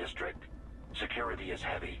commercial district. Security is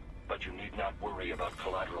heavy, but you need not worry about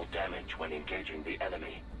collateral damage when engaging the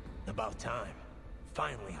enemy. About time.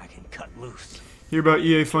 Finally, I can cut loose. Hear about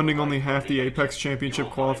EA funding only half the Apex Championship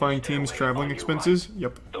qualifying team's traveling expenses?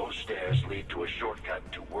 Yep. Those stairs lead to a shortcut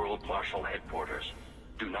to World Marshal headquarters.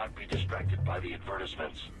 Do not be distracted by the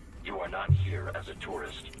advertisements. You are not here as a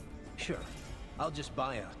tourist. Sure. I'll just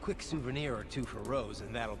buy a quick souvenir or two for Rose,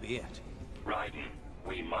 and that'll be it. Raiden,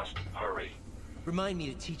 we must hurry. Remind me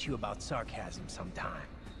to teach you about sarcasm sometime.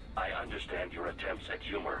 I understand your attempts at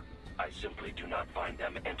humor. I simply do not find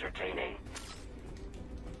them entertaining.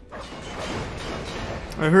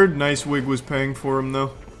 I heard Nice Wig was paying for him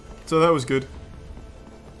though, so that was good.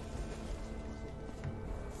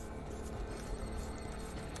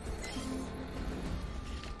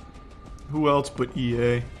 Who else but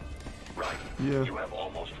EA? Right. Yeah. You have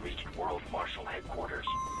almost reached World Marshal headquarters.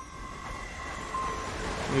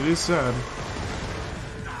 It is sad.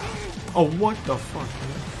 Oh, what the fuck,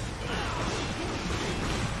 man?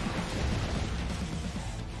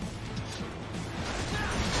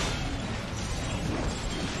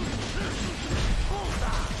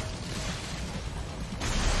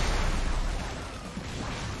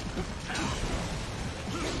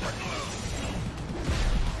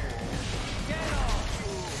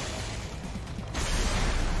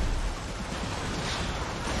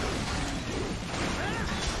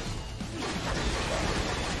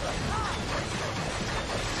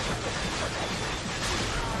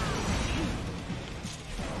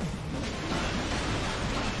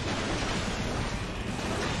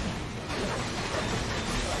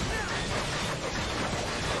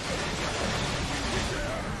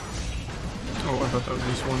 thought that was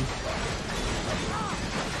this one.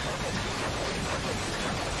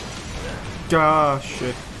 Ah,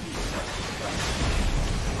 shit.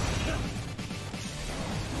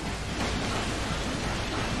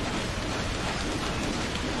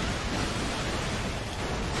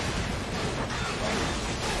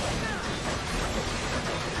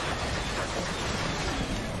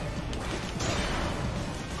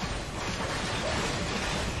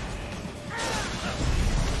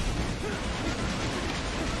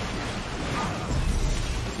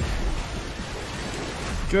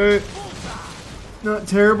 Okay. Not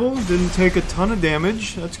terrible. Didn't take a ton of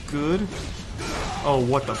damage. That's good. Oh,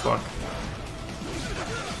 what the fuck?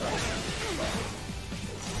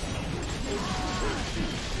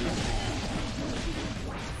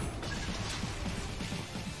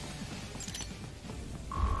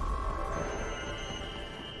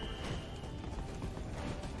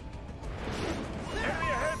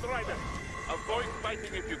 Carry ahead, Ryder. Avoid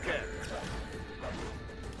fighting if you can.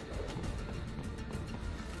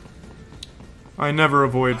 I never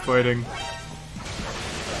avoid fighting.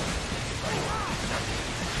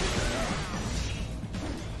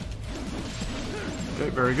 Okay,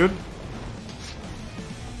 very good.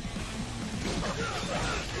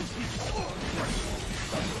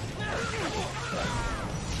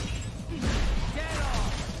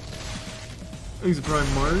 He's a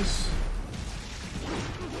Prime Mars.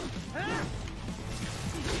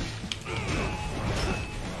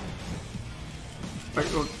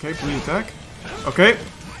 Okay, please attack. Okay.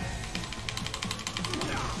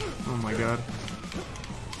 Oh my god.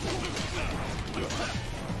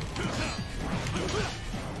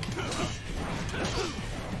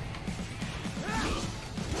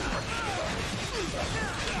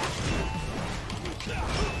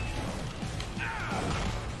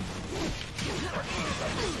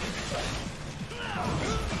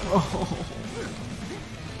 Oh.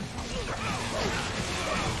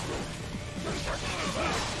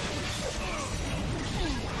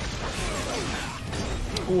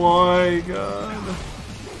 My god.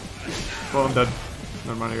 Well, I'm dead.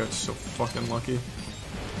 Never mind, I got so fucking lucky.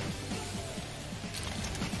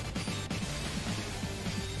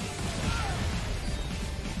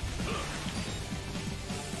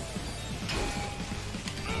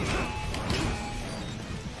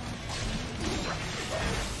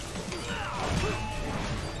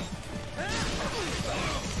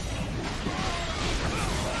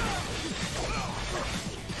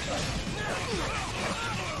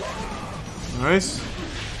 Nice.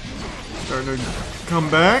 Starting to come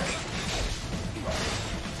back.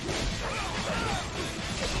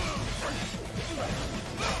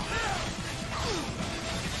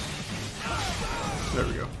 There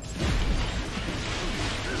we go.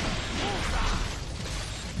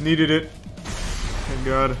 Needed it. Thank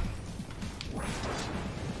God.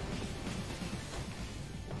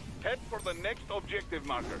 Head for the next objective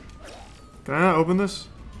marker. Can I not open this?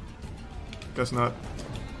 Guess not.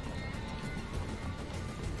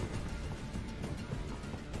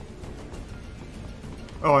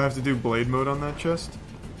 Oh, I have to do blade mode on that chest?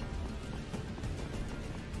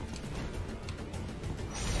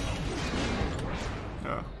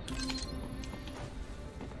 Oh.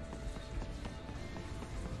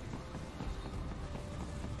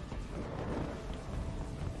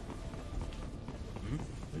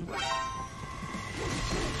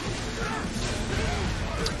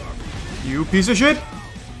 You piece of shit!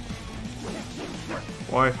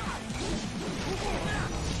 Why?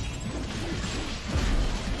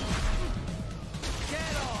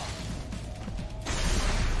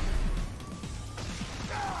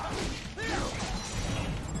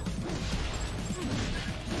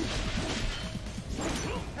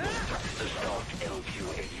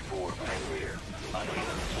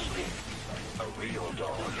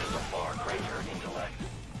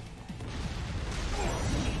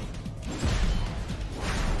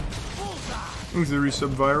 Is the resub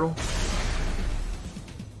viral?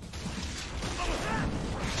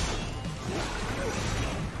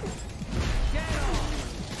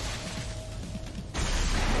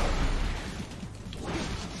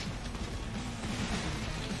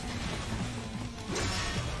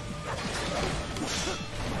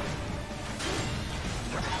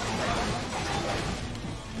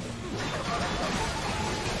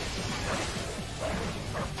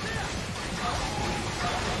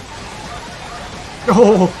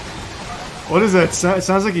 Oh, what is that? It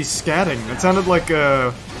sounds like he's scatting. It sounded like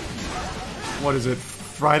what is it?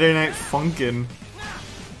 Friday Night Funkin'.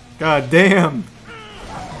 God damn.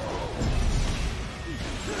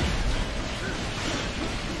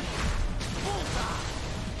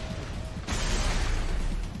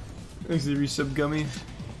 Thanks to resub gummy.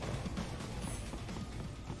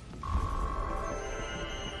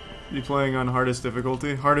 You playing on hardest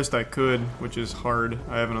difficulty? Hardest I could, which is hard.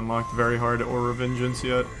 I haven't unlocked very hard or Revengeance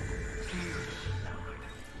yet.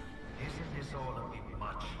 Isn't this all a bit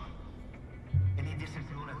much? Any decent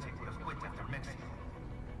lunatic would have quit after Mexico.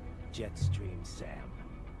 Jetstream, Sam.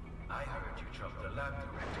 I heard you chopped the lab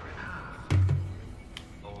director in half.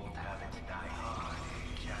 Old habits die hard,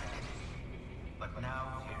 Jack. But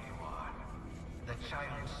now here you are. The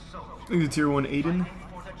child's soul. I think the tier 1 Aiden.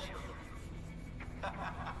 For the children.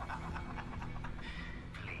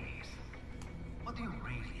 Please. What do you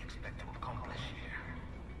really expect to accomplish here?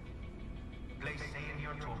 Play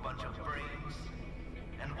savior to a bunch of brains?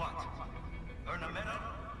 And what? Earn a medal?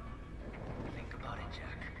 Think about it,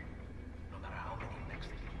 Jack. No matter how many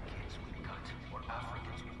Mexican kids we cut or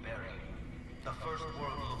Africans we bury, the first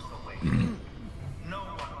world looks away. No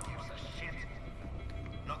one gives a shit.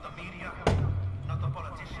 Not the media, not the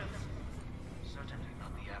politicians, certainly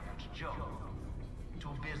not the average Joe.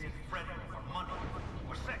 Too busy fretting for money,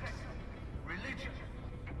 or sex, religion,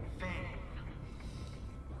 fame.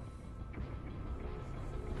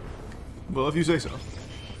 Well, if you say so.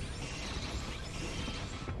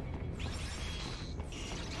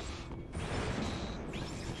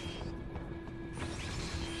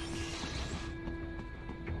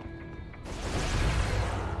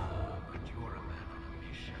 But you're a man on a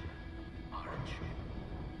mission, aren't you?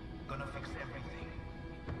 Gonna fix everything.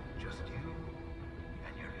 Just you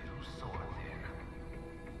and your little sword there.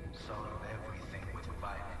 Solve everything with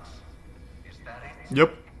violence. Is that it? Yep.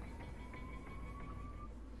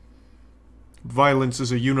 Violence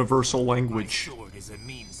is a universal language. My sword is a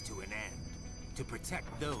means to an end. To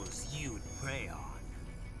protect those you'd prey on.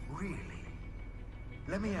 Really?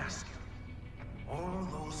 Let me ask you. All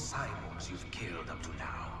those cyborgs you've killed up to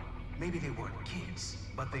now, maybe they weren't kids,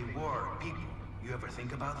 but they were people. You ever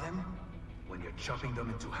think about them? When you're chopping them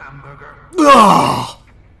into hamburger? Ugh!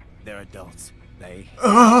 They're adults. They...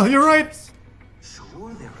 You're right.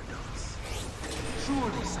 Sure they're adults. Sure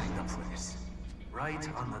they signed up for this. Right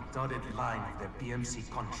on the dotted line of their BMC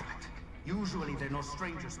contract. Usually they're no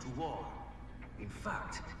strangers to war. In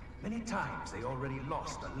fact, many times they already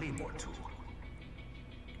lost a limb or two.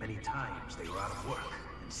 Many times they were out of work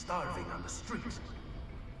and starving on the street.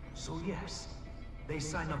 So yes, they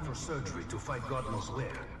signed up for surgery to fight God knows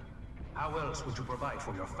where. How else would you provide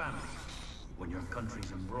for your family when your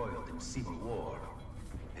country's embroiled in civil war?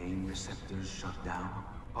 Pain receptors shut down,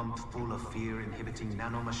 pumped full of fear-inhibiting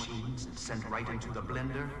nanomachines and sent right into the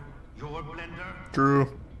blender? Your blender? True.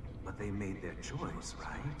 But they made their choice,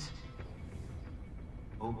 right?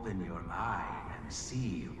 Open your eye and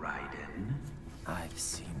see, Raiden. I've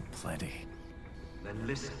seen plenty. Then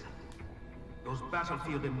listen. Those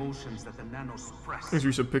battlefield emotions that the nano suppress. Thanks,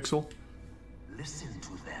 Resub Pixel. Listen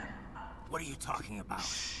to them. What are you talking about?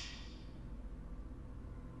 Shh.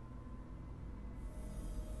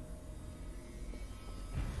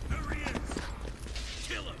 There he is!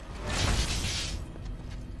 Kill him!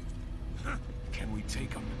 Can we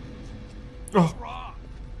take him? Oh. Raw.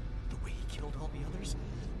 The way he killed all the others?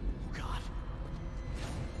 Oh god.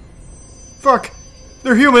 Fuck!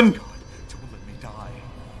 They're human! Don't let me die.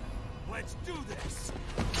 Let's do this!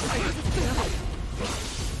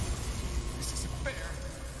 This isn't fair.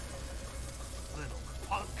 Little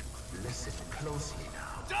punk. Listen closely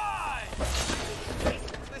now. Die!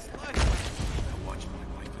 This life. I watched my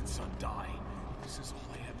wife and son die. This is all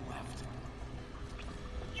I had left.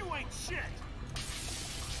 You ain't shit!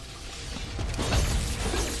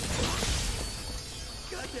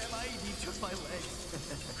 Goddamn IED took my leg.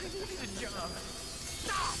 I needed a job.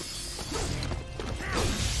 Stop!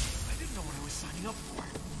 I didn't know what I was signing up for.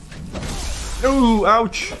 Ooh,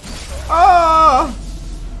 ouch! Ah!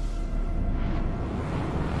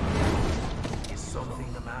 Is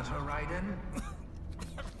something the matter, Raiden?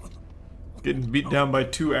 Getting beat down by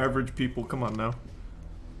 2 average people. Come on now.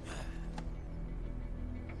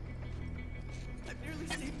 I barely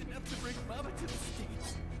saved enough to bring Mama to the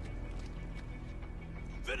States.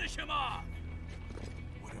 Finish him off!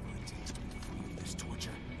 Whatever it takes to be free of this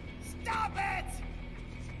torture. Stop it!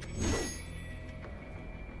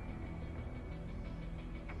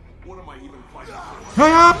 What am I even fighting for?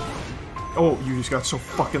 Hiya! Oh, you just got so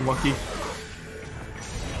fucking lucky.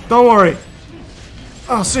 Don't worry.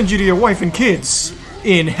 I'll send you to your wife and kids.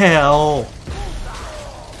 In hell.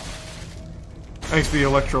 Thanks for the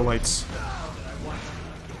electrolytes.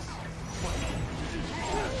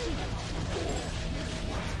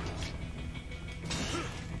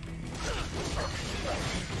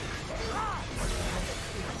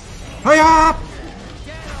 Hiya!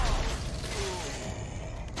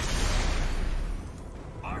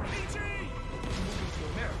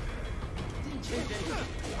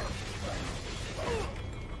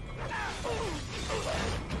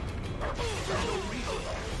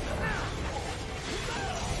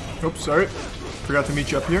 Oops, sorry. Forgot to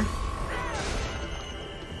meet you up here.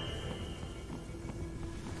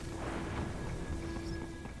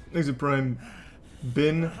 Exit Prime,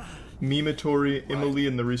 Bin, Mimatory, Emily,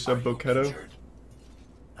 and the resub Bochetto.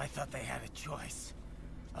 I thought they had a choice.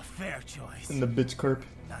 A fair choice. And the Bits Carp.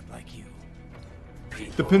 Not like you.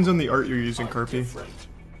 Depends on the art you're using, Carpy.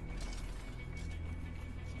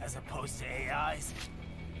 As opposed to AIs?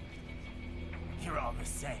 You're all the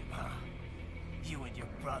same, huh? You and your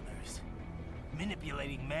brothers.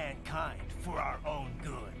 Manipulating mankind for our own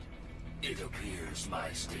good. It appears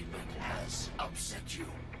my statement has upset you.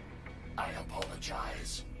 I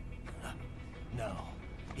apologize. No,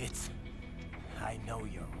 it's... I know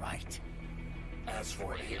you're right. As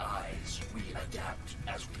for AIs, we adapt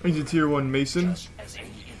as we He's a tier 1 Mason. just as any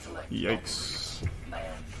intellect Yikes.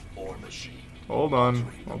 man or machine Hold on.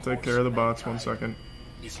 I'll take care of the bots 1 second.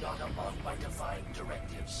 is not among my defined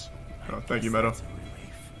directives. Oh, thank you, Meadow.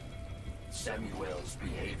 Samuel's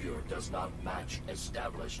behavior does not match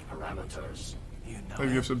established parameters. You know.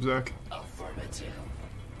 Thank you, Subzac. Affirmative.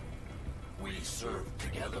 We served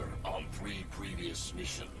together on 3 previous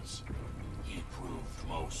missions. He proved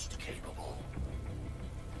most capable.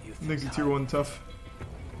 Makes it tier 1 tough.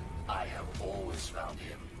 I have always found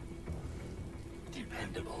him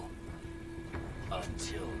dependable.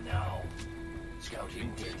 Until now.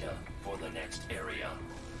 Scouting data for the next area.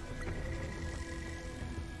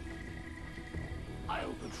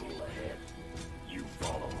 I'll patrol ahead. You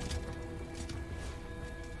follow.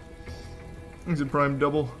 Exit Prime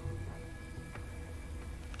double.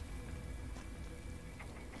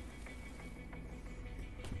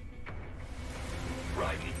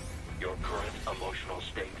 Right. Your current emotional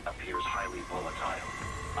state appears highly volatile.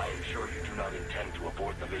 I am sure you do not intend to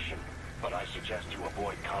abort the mission, but I suggest you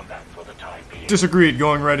avoid combat for the time being. Disagreed,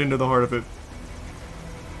 going right into the heart of it.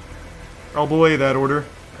 I'll belay that order.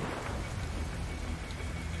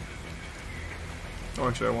 Oh,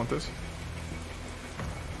 actually, I want this.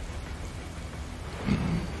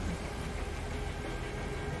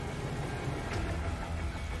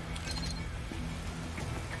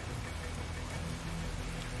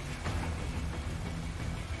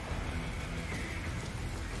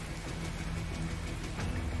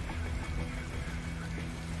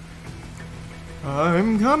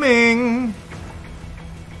 I'm coming!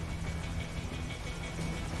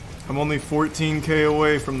 I'm only 14k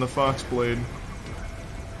away from the Foxblade.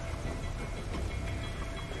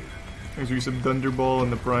 There's use of Thunderball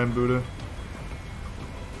and the Prime Buddha.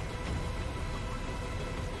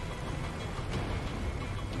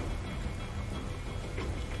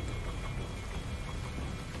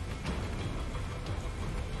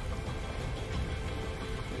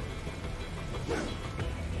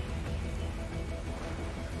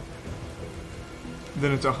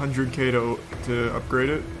 Then it's 100k to upgrade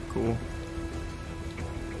it? Cool.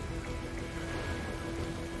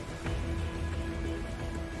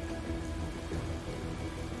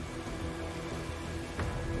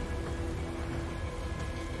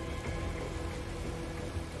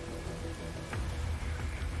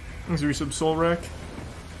 Is there some soul rack?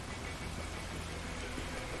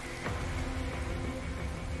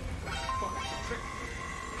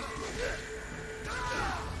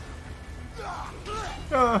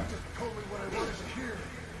 Ah.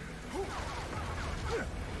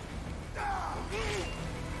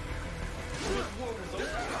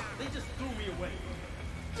 They just threw me away.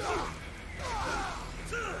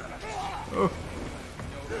 Oh.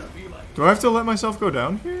 Do I have to let myself go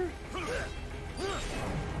down here?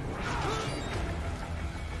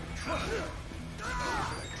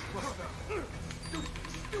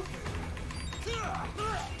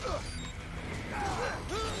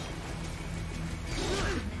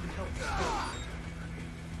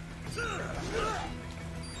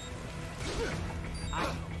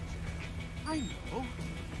 I know.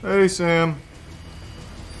 Hey, Sam.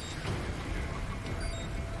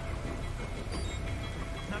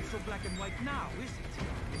 Not so black and white now, is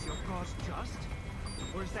it? Is your cause just?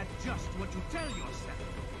 Or is that just what you tell yourself?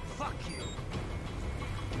 Fuck you.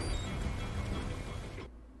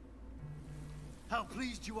 How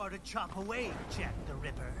pleased you are to chop away, Jack the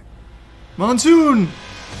Ripper. Monsoon!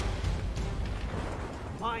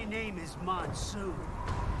 My name is Monsoon,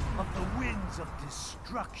 of the Winds of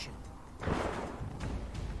Destruction.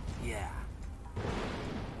 Yeah.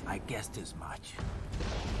 I guessed as much.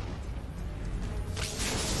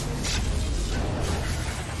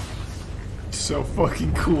 So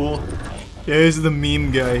fucking cool. Yeah, he's the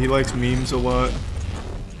meme guy. He likes memes a lot.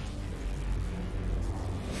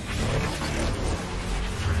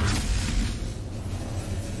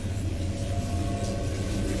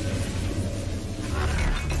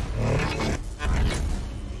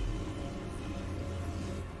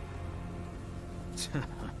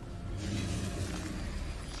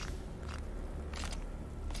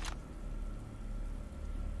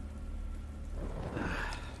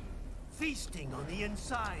 feasting on the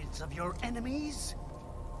insides of your enemies?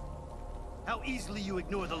 How easily you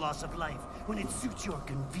ignore the loss of life when it suits your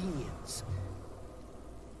convenience.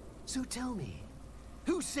 So tell me,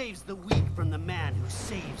 who saves the weak from the man who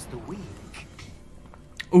saves the weak?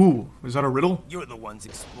 Ooh, is that a riddle? You're the ones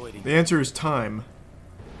exploiting. The answer is time.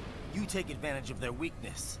 You take advantage of their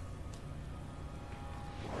weakness.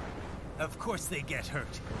 Of course they get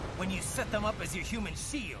hurt when you set them up as your human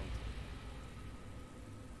shield.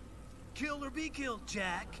 Kill or be killed,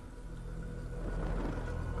 Jack.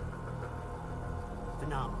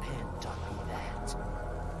 Phnom Penh taught me that.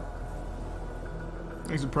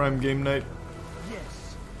 Thanks for Prime Game Night.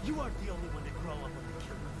 Yes, you aren't the only one to grow up on the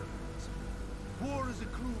killing fields. War is a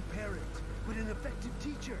cruel parent, but an effective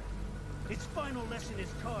teacher. Its final lesson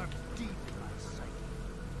is carved deep in my psyche.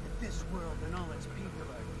 That this world and all its people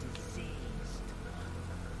are diseased.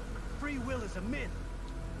 Free will is a myth.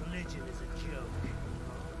 Religion is a joke.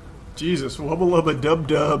 Jesus, wubba lubba dub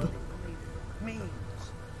dub. Memes.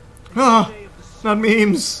 Ah, not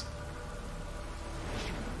memes.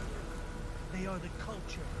 They are the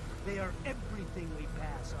culture. They are everything we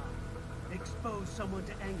pass on. Expose someone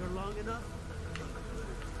to anger long enough, they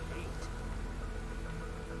learn hate.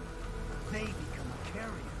 They become a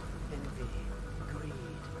carrier. Envy,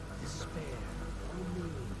 greed, despair, all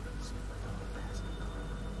memes. All that.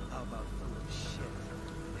 How about full of shit?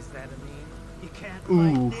 Is that a meme? You can't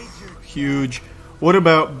Ooh, fight nature. huge. What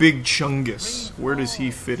about Big Chungus? Where does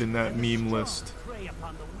he fit in that meme list? Prey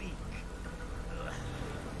upon the weak.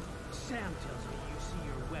 Sam tells me you see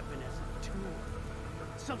your weapon as a tool.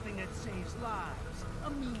 Something that saves lives.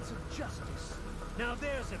 A means of justice. Now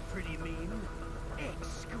there's a pretty meme.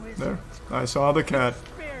 Exquisite. There, I saw the cat.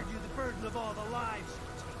 Spared you the burden of all the lives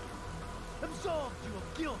you've taken. Absolved you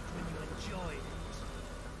of guilt when you enjoyed it.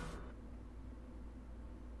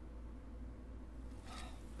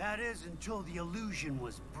 That is until the illusion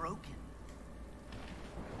was broken.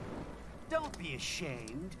 Don't be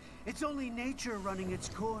ashamed. It's only nature running its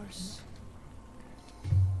course.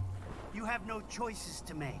 You have no choices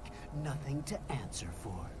to make, nothing to answer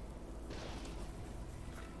for.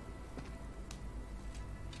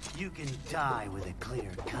 You can die with a clear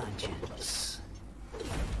conscience.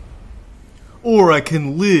 Or I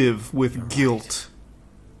can live with guilt.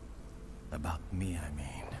 About me, I mean.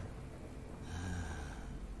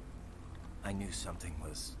 I knew something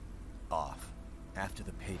was off. After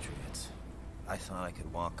the Patriots, I thought I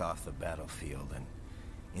could walk off the battlefield and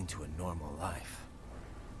into a normal life.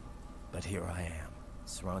 But here I am,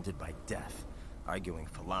 surrounded by death, arguing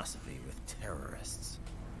philosophy with terrorists.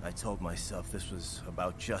 I told myself this was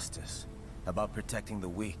about justice, about protecting the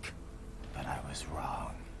weak. But I was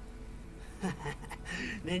wrong.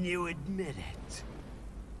 Then you admit it.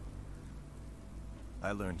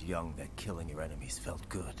 I learned young that killing your enemies felt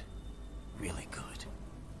good. Really good.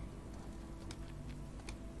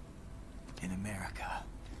 In America,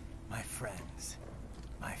 my friends,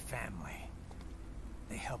 my family,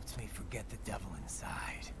 they helped me forget the devil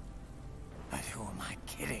inside. But who am I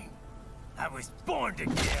kidding? I was born to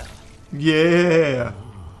kill! Yeah!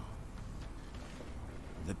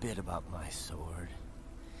 The bit about my sword,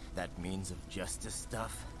 that means of justice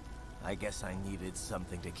stuff, I guess I needed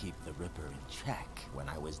something to keep the Ripper in check when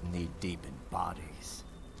I was knee-deep in bodies.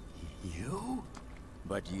 You?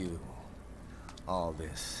 But you. All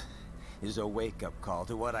this is a wake-up call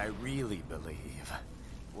to what I really believe.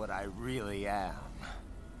 What I really am.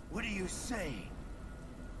 What are you saying?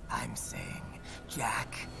 I'm saying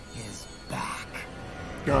Jack is back.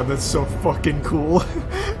 God, that's so fucking cool.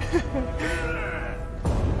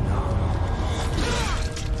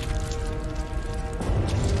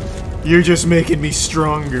 You're just making me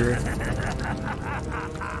stronger.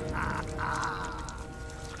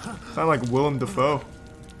 Sound like Willem Dafoe.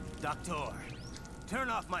 Doctor, turn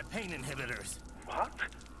off my pain inhibitors. What?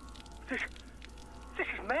 This is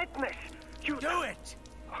madness. You do it.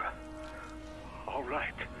 All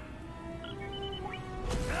right.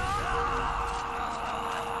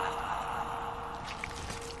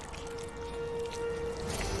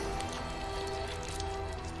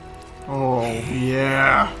 Oh,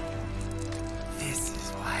 yeah. This is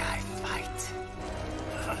why I fight.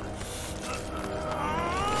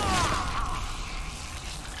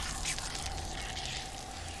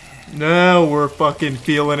 Now we're fucking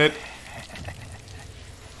feeling it.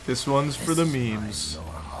 This one's for the memes.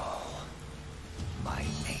 My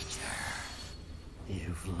nature.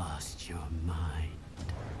 You've lost your mind.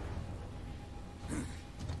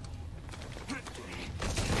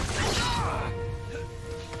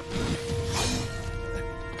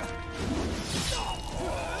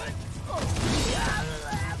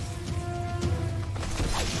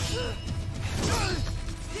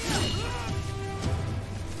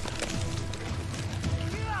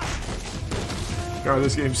 God,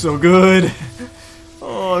 this game's so good.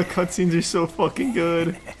 Oh, the cutscenes are so fucking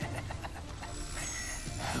good.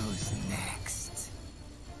 Who's next?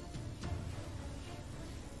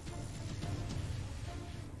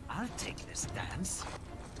 I'll take this dance.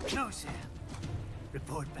 Closer.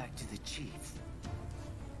 Report back to the chief.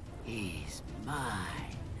 He's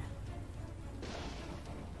mine.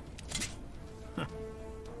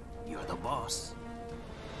 You're the boss.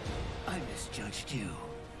 I misjudged you.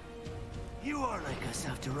 You are like us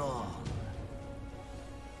after all.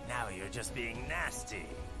 Now you're just being nasty.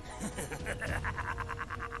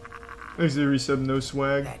 There's the resub no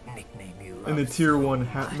swag. That nickname you And the love tier so 1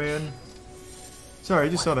 Hatman. Sorry, I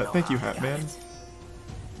just saw that. Thank you, Hatman.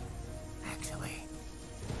 Actually,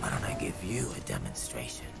 why don't I give you a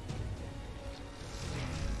demonstration?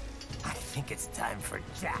 I think it's time for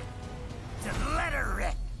Jack to let her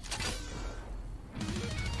rip.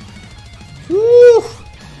 Woo!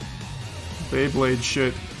 Beyblade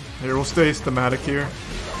shit. Here, we'll stay thematic here.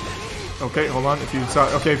 Okay, hold on. If you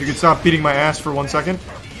stop, okay, if you could stop beating my ass for 1 second.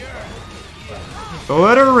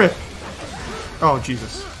 Let her rip. Oh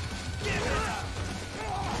Jesus.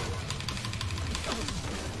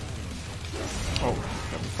 Oh,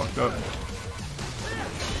 got me fucked up.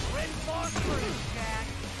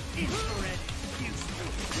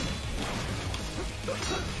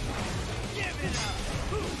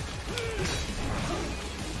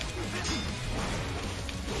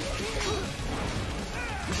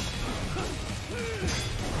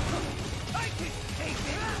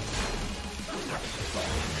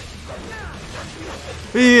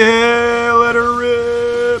 Yeah, let her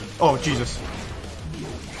rip. Oh Jesus.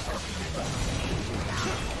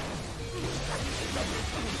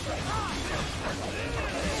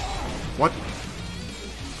 What?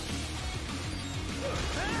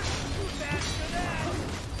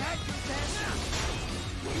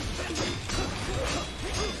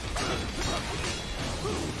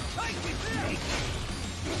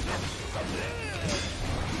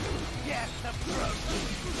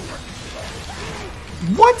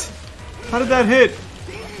 What? How did that hit?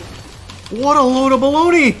 What a load of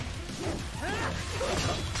baloney!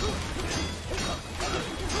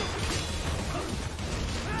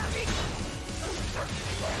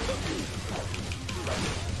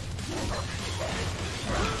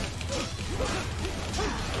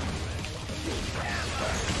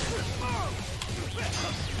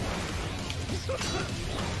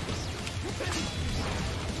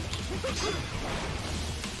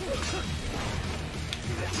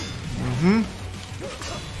 Mm-hmm.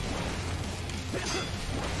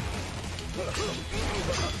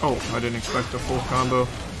 Oh, I didn't expect a full combo.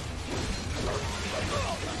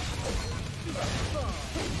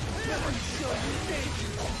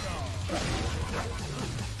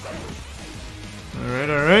 Alright,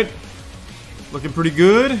 alright. Looking pretty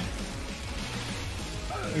good.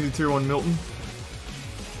 Maybe tier 1 Milton.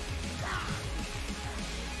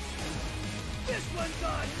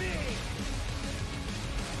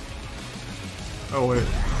 Oh wait,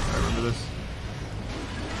 I remember this.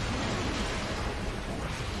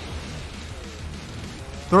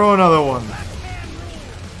 Throw another one.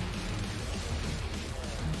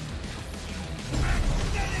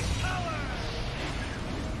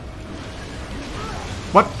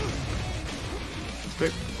 What?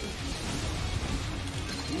 Okay.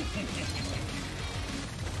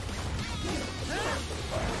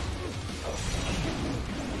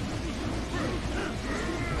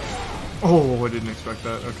 Oh, I didn't expect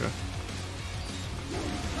that. Okay.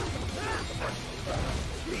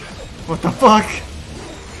 What the fuck?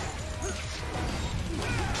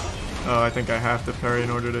 Oh, I think I have to parry in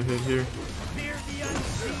order to hit here.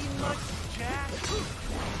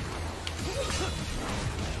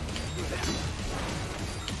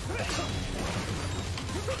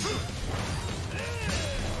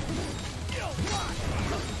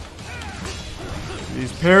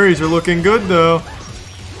 These parries are looking good though.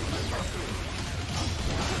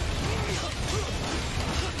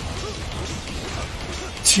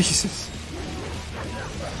 Jesus.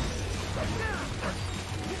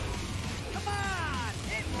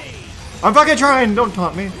 I'm fucking trying! Don't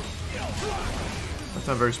taunt me. That's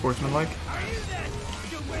not very sportsmanlike.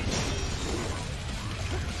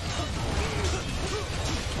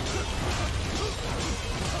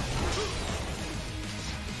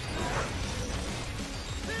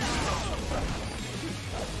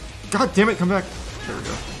 God damn it, come back. There we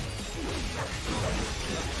go.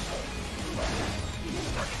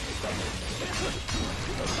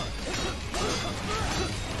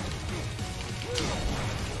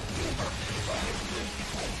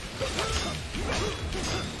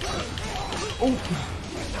 Oh.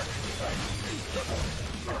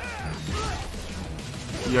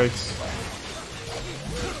 Yikes.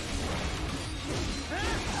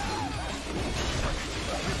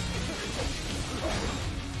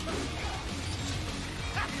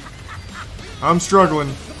 I'm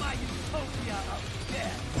struggling.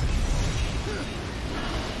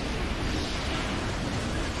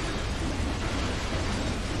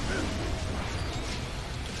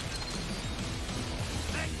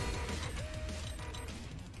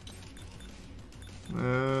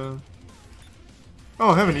 Oh,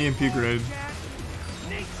 I have an EMP grenade.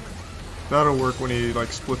 That'll work when he,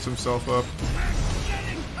 like, splits himself up.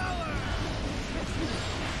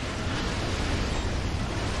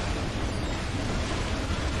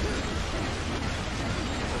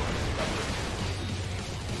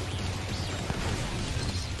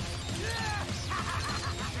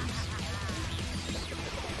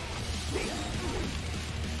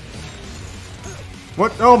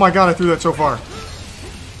 What? Oh my god, I threw that so far.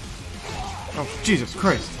 Oh, Jesus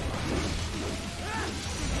Christ.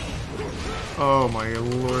 Oh my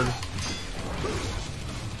lord.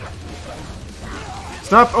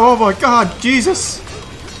 Stop! Oh my god, Jesus!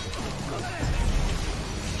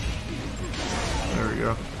 There we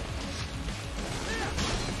go.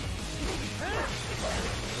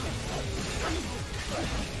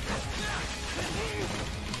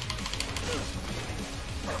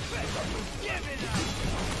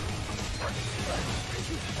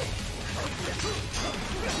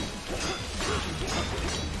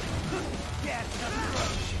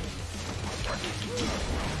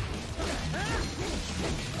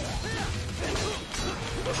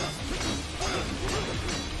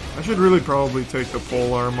 I should really probably take the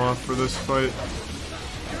pole arm off for this fight.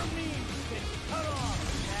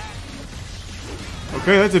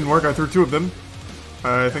 Okay, that didn't work. I threw two of them.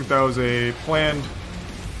 I think that was a planned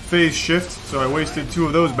phase shift, so I wasted two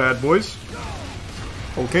of those bad boys.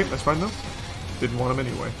 Okay, that's fine though. Didn't want them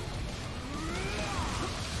anyway.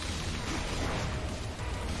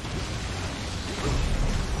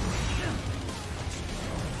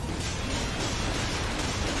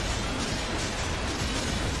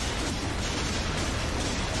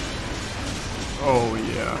 Oh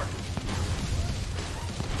yeah.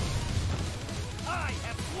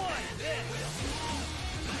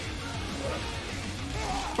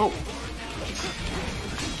 Oh.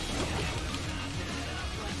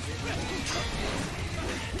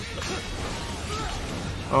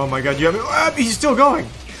 Oh my god, you have ah, he's still going.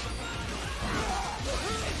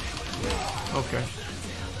 Okay.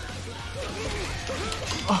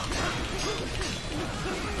 Oh.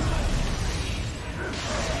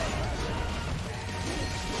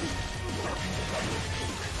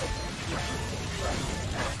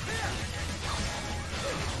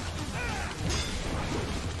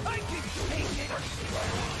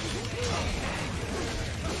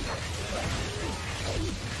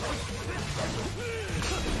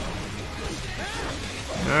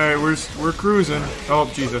 Alright, we're cruising. Oh,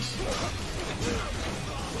 Jesus.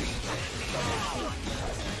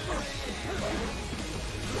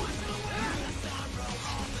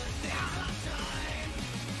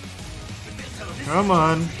 Come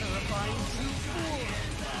on.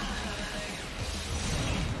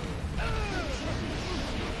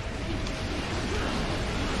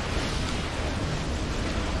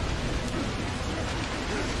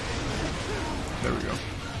 There we go.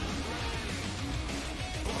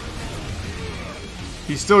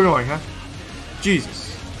 He's still going, huh?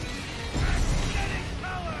 Jesus.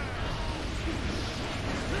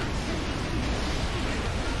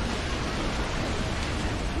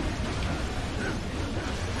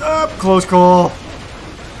 Up, close call.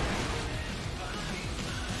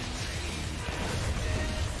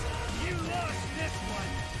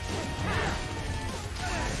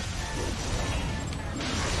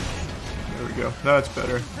 There we go. That's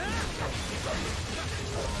better.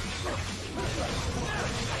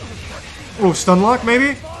 Oh, stun lock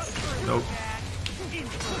maybe? Nope.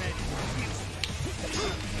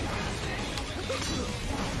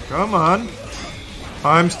 Come on.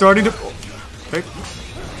 I'm starting to... Okay.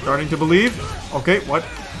 Starting to believe. Okay, what?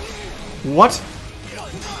 What?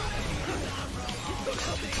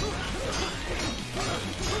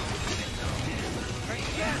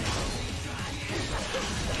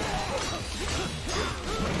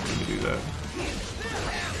 Let me do that.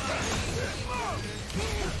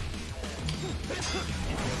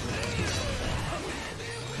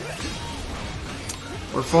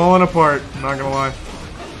 We're falling apart, I'm not gonna lie.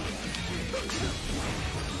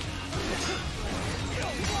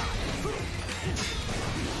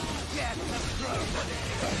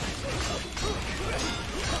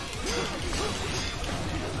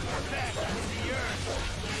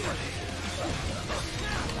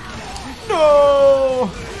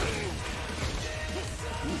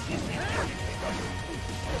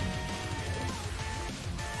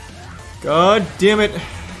 God damn it.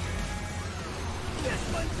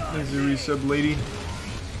 There's a resub lady.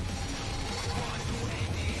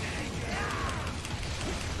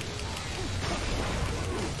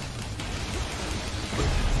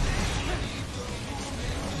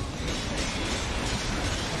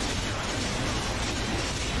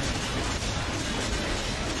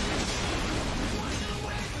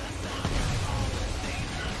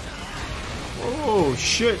 Oh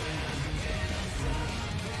shit.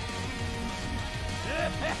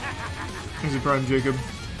 Here's a Prime Jacob.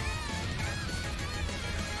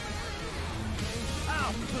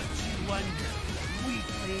 I'll put you under,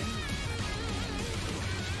 weakling.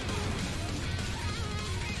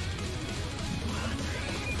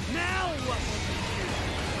 Now what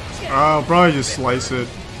will you do? I'll probably just slice it.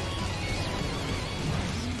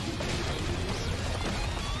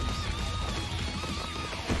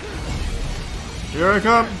 Here I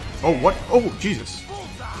come. Oh, what? Oh, Jesus.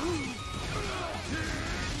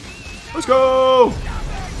 Let's go!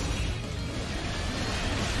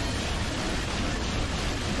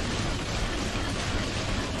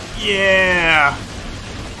 Yeah!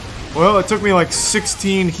 Well, it took me like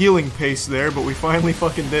 16 healing pace there, but we finally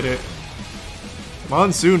fucking did it.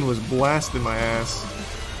 Monsoon was blasting my ass.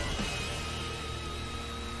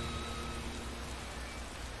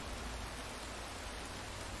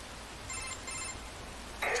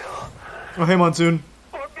 Oh, hey, Monsoon.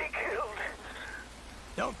 Or be killed.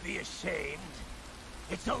 Don't be ashamed.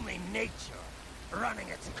 It's only nature running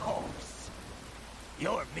its course.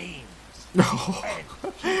 Your memes. No. I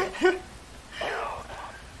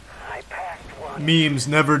passed one. Memes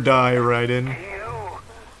never die, Raiden. You.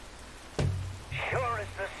 Sure as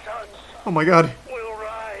the sun Oh my god. will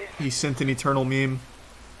rise. He sent an eternal meme.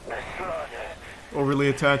 The slaughter Overly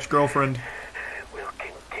attached girlfriend. will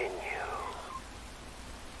continue.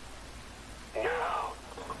 Now,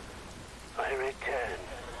 I return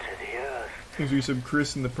to the earth. Thanks resub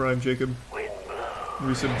Chris in the Prime Jacob.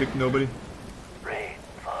 Resub Dick Nobody. Rain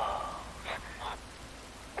falls.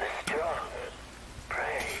 The strong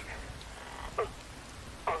prey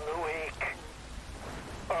on the weak.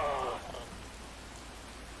 All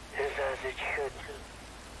is as it should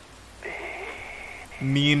be.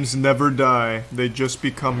 Memes never die. They just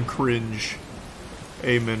become cringe.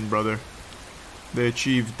 Amen, brother. They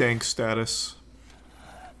achieve dank status.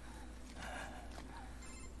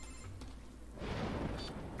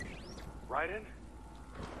 Raiden?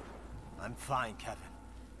 I'm fine, Kevin.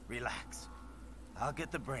 Relax. I'll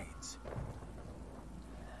get the brains.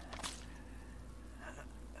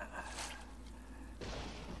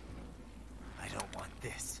 I don't want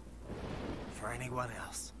this for anyone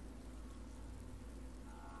else.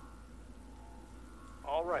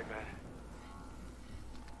 All right, man.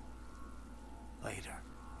 Later.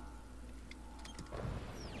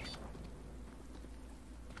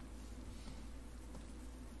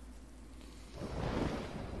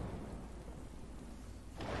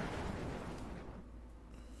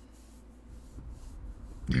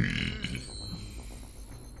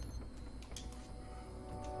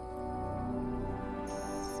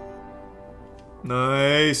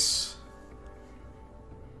 Nice.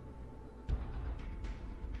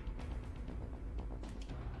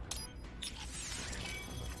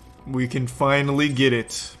 We can finally get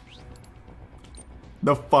it.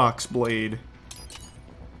 The Fox Blade.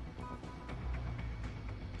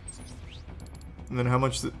 And then how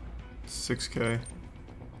much? 6k.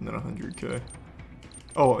 And then 100k.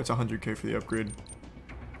 Oh, it's 100k for the upgrade.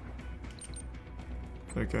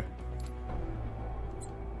 Okay.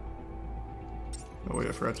 Oh wait,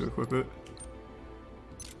 I forgot to equip it.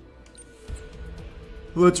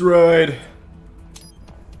 Let's ride.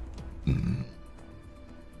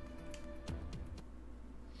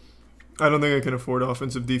 I don't think I can afford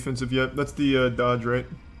offensive, defensive yet. That's the dodge, right?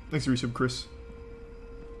 Thanks for resub, Chris.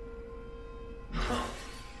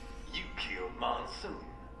 You killed Monsoon.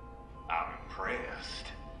 I'm impressed.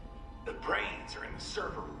 The brains are in the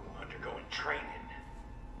server room undergoing training.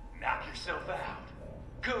 Knock yourself out.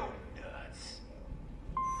 Go nuts.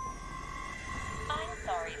 I'm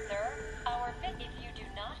sorry, sir. If you do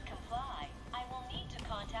not comply, I will need to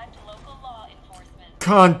contact local law enforcement.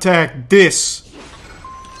 Contact this.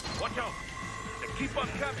 Watch out! They keep on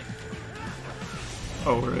coming.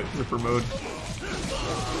 Oh, we're at Ripper mode.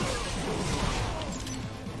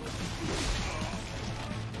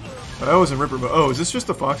 That wasn't Ripper mode. Oh, is this just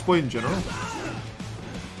the Fox Blade in general?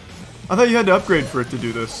 I thought you had to upgrade for it to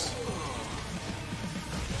do this.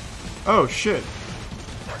 Oh, shit.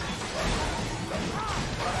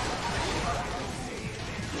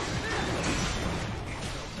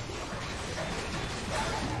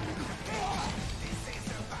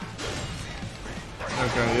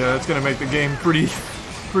 Okay, yeah, that's gonna make the game pretty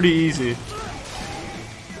easy.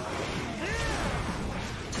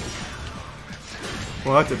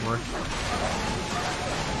 Well, that didn't work.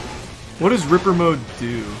 What does Ripper mode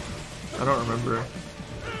do? I don't remember.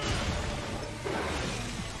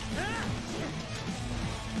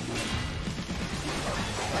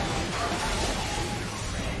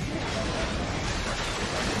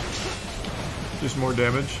 Just more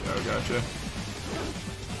damage? Oh, gotcha.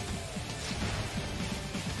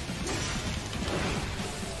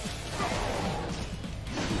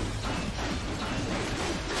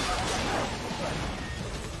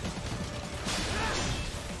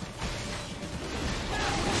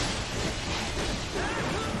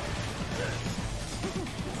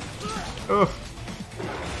 Oh.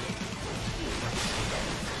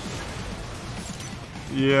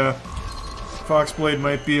 Yeah. Foxblade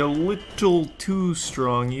might be a little too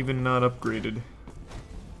strong, even not upgraded.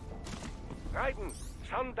 Raiden,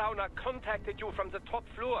 Sundowner contacted you from the top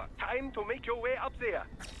floor. Time to make your way up there.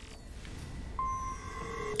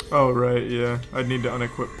 Oh, right, yeah. I'd need to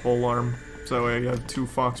unequip Polearm, so that way I have 2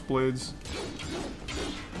 Foxblades.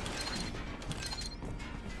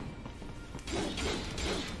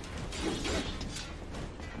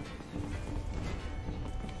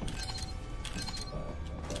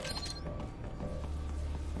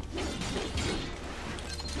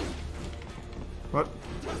 What?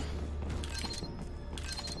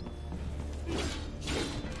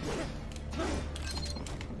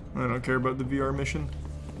 I don't care about the VR mission.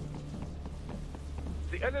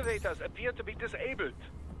 The elevators appear to be disabled,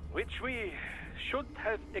 which we should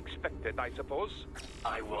have expected, I suppose.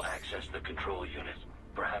 I will access the control unit.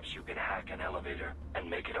 Perhaps you can hack an elevator and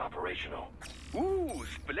make it operational. Ooh,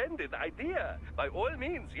 splendid idea. By all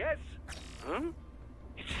means, yes. Hmm?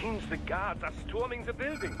 It seems the guards are storming the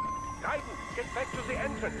building. Raiden, get back to the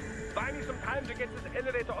entrance. Buy me some time to get this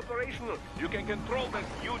elevator operational. You can control that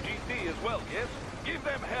UGT as well, yes? Give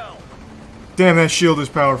them hell! Damn, that shield is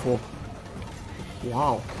powerful.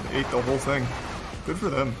 Wow, they ate the whole thing. Good for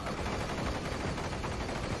them.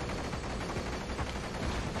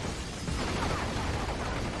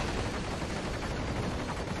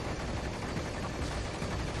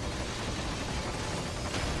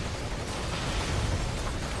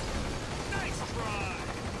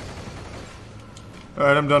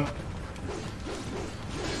 Alright, I'm done.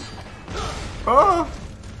 Oh!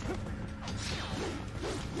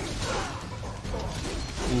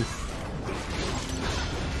 Oof.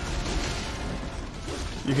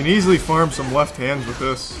 You can easily farm some left hands with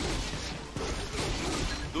this.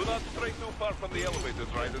 Do not stray too far from the elevators,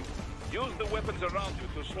 Raiden. Use the weapons around you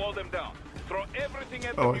to slow them down. Throw everything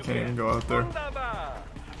at them. Oh, I can't even go out there. Wunderbar!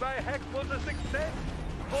 My hack was a success.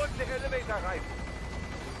 Board the elevator, Raiden.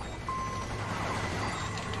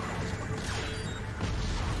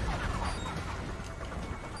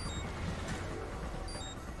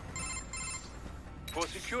 For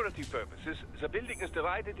security purposes, the building is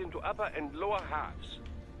divided into upper and lower halves.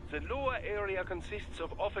 The lower area consists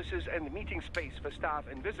of offices and meeting space for staff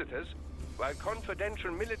and visitors, while confidential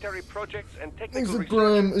military projects and technical research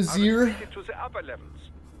are restricted to the upper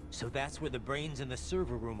levels. So that's where the brains in the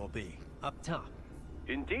server room will be, up top.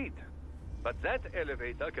 Indeed. But that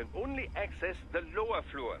elevator can only access the lower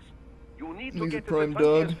floors. You need to get to the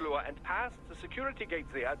 20th floor and pass the security gate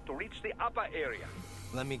there to reach the upper area.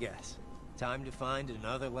 Let me guess. Time to find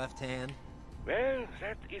another left hand? Well,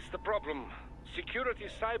 that is the problem. Security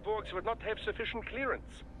cyborgs would not have sufficient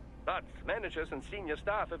clearance. But managers and senior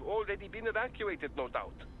staff have already been evacuated, no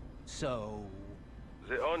doubt. So...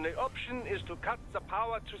 The only option is to cut the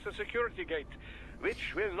power to the security gate,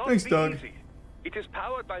 which will not Thanks, be Doug. easy. It is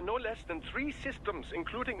powered by no less than 3 systems,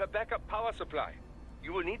 including a backup power supply.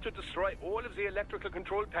 You will need to destroy all of the electrical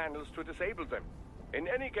control panels to disable them. In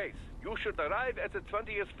any case, you should arrive at the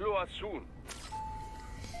 20th floor soon.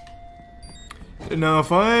 Now,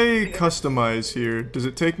 if I customize here, does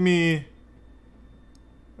it take me...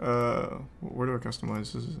 where do I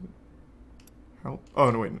customize? Is it... How? Oh,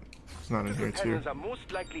 no, wait. It's not in here, it's here. Panels are most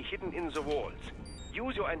likely hidden in the walls.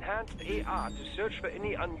 Use your enhanced AR to search for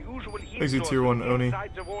any unusual heat Exit tier 1, Oni.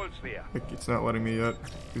 inside the walls there. It's not letting me yet,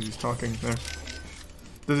 because he's talking there.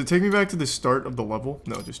 Does it take me back to the start of the level?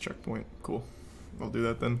 No, just checkpoint. Cool. I'll do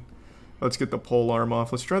that then. Let's get the Polearm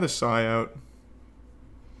off. Let's try the Psy out.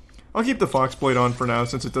 I'll keep the Foxblade on for now,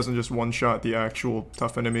 since it doesn't just one-shot the actual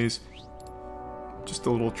tough enemies. Just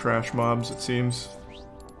the little trash mobs, it seems.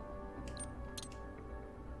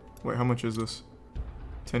 Wait, how much is this?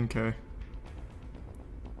 10k.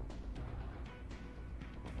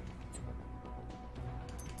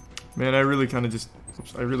 Man, I really kind of just...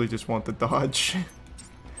 I really just want the dodge.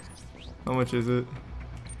 How much is it?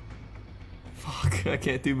 I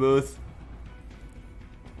can't do both.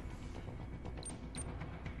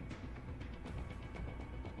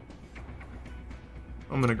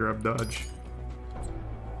 I'm gonna grab dodge.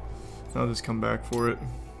 I'll just come back for it.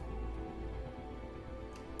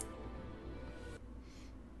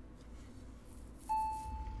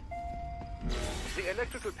 The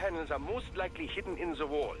electrical panels are most likely hidden in the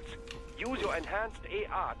walls. Use your enhanced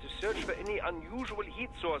AR to search for any unusual heat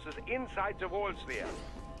sources inside the walls there.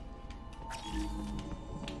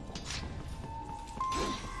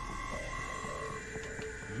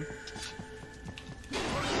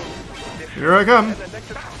 Here I come.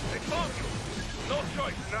 No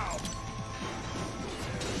choice now.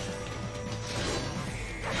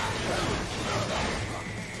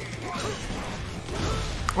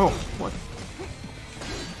 Oh, what?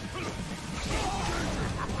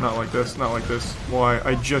 Not like this, not like this. Why?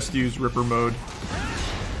 I just used Ripper mode.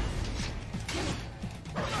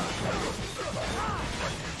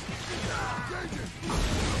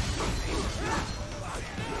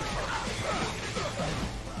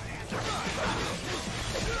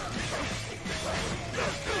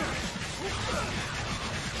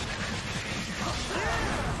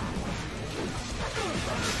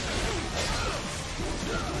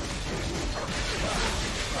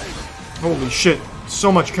 Holy shit,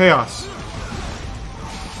 so much chaos.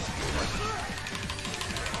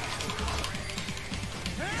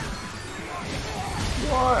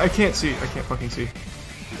 What? I can't see. I can't fucking see.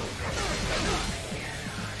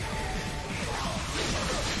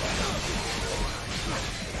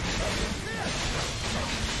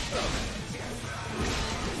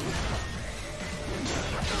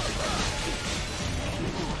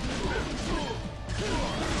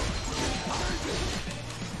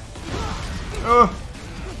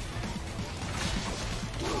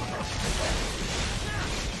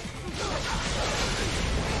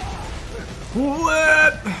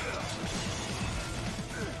 What?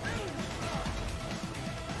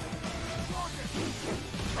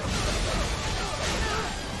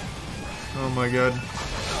 Oh my god.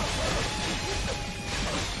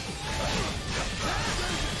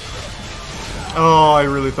 Oh, I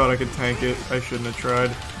really thought I could tank it. I shouldn't have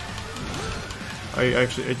tried. I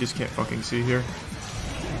just can't fucking see here.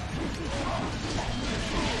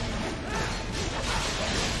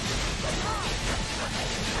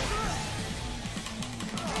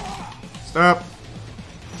 Stop.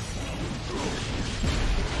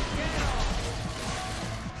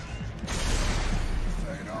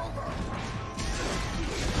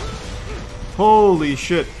 Holy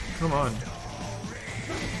shit. Come on.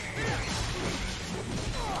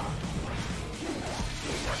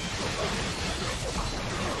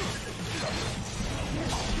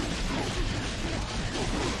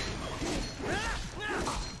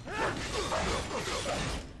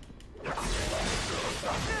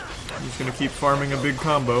 I'm just gonna keep farming a big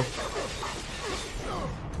combo.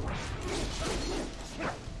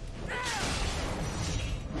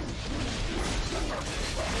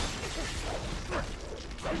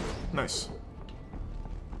 Nice.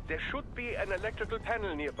 There should be an electrical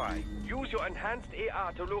panel nearby. Use your enhanced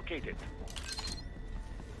AR to locate it.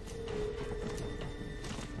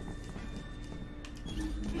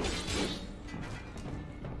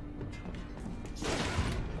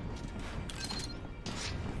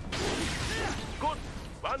 Good.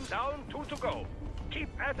 One down, two to go. Keep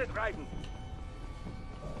at it, Raiden.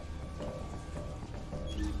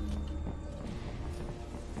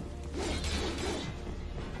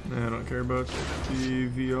 I don't care about the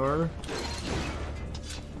VR.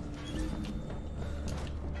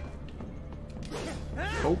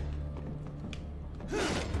 Oh.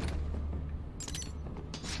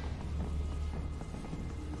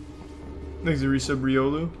 Thanks to resub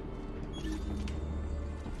Riolu.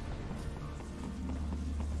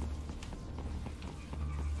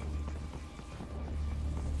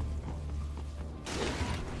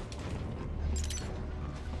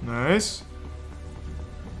 Nice.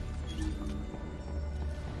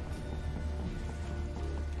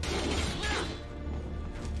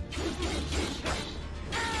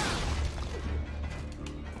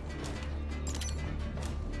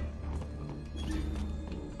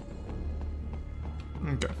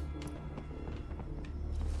 Okay.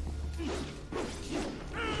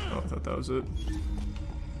 Oh, I thought that was it.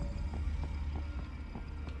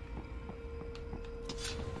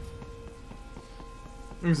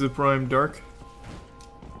 Here's the Prime Dark.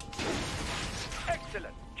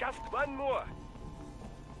 Excellent. Just one more.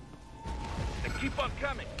 And keep on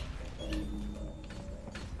coming.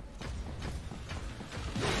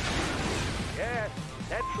 Yes,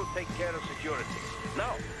 that should take care of security.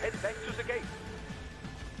 Now, head back to the gate.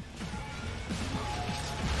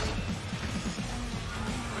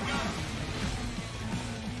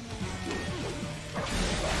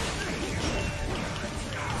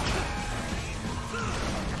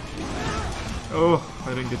 Oh,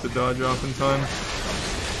 I didn't get the dodge off in time.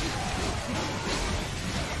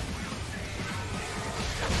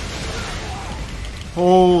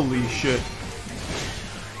 Holy shit.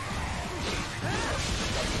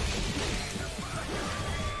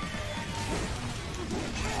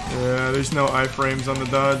 Yeah, there's no iframes on the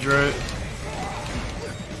dodge, right?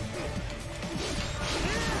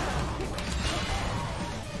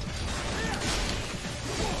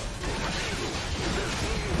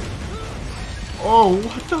 Oh,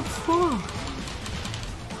 what the fuck?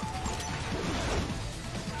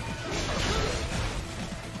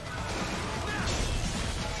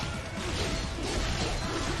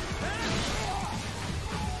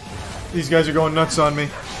 These guys are going nuts on me.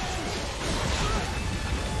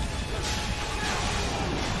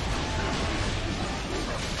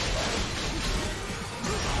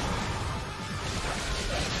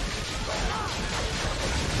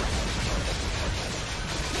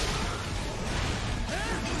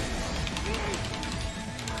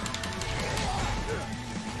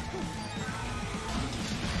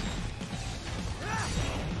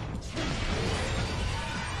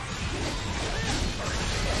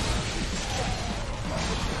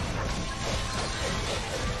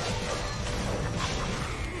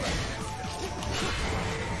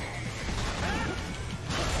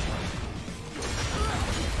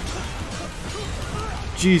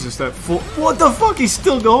 Jesus, that full— what the fuck? He's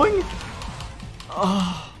still going?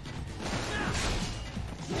 Oh.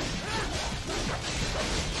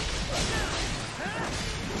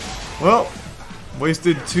 Well,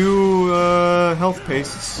 wasted 2 health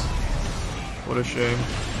pastes. What a shame.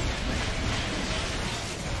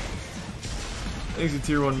 Thanks to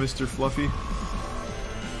tier 1 Mr. Fluffy.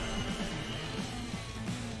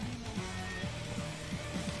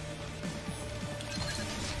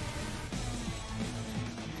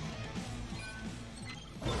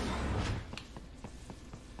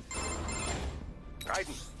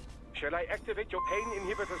 Shall I activate your pain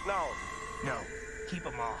inhibitors now? No, keep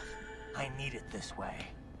them off. I need it this way.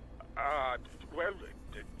 Well,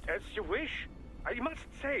 as you wish. I must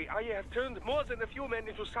say, I have turned more than a few men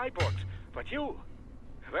into cyborgs. But you,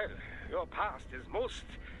 well, your past is most,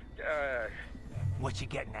 What you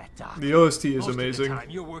getting at, Doc? The OST is Most amazing. Of the time,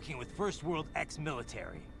 you're working with first world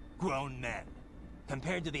ex-military, grown men.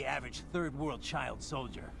 Compared to the average third world child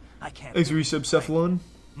soldier, I can't. Thanks, Resub Cephalon.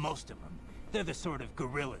 Most of them. They're the sort of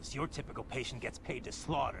gorillas your typical patient gets paid to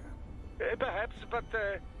slaughter. Perhaps, but,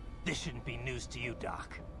 This shouldn't be news to you,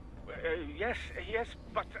 Doc. Yes,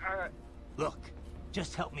 but, Look,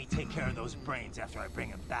 just help me take care of those brains after I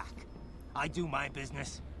bring them back. I do my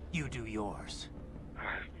business, you do yours.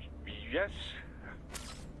 Yes.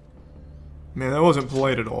 Man, that wasn't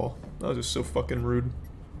polite at all. That was just so fucking rude.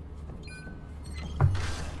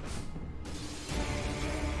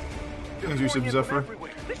 Thanks, Resub Zephyr.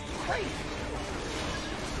 This is crazy.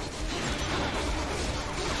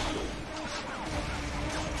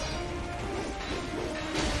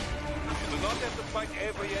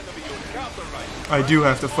 I do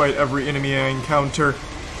have to fight every enemy I encounter.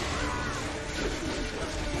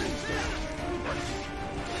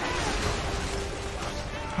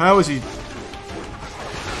 How is he?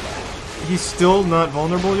 He's still not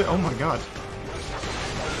vulnerable yet? Oh my god.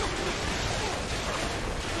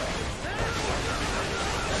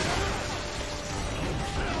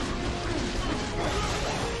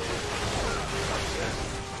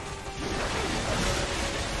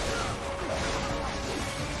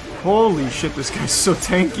 Holy shit, this guy's so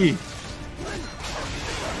tanky.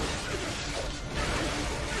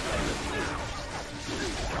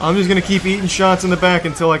 I'm just gonna keep eating shots in the back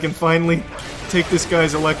until I can finally take this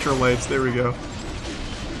guy's electrolytes. There we go.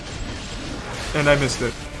 And I missed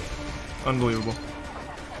it. Unbelievable.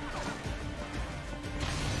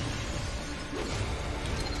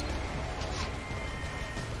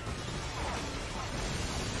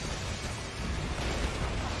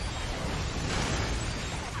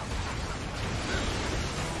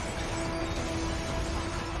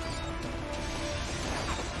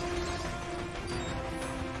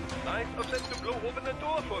 Nice of them to blow open the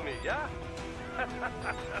door for me, yeah?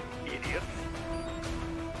 Idiot.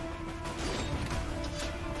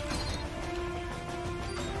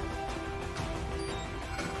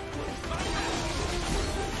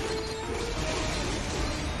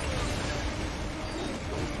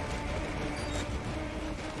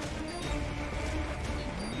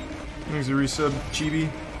 There's a resub, Chibi.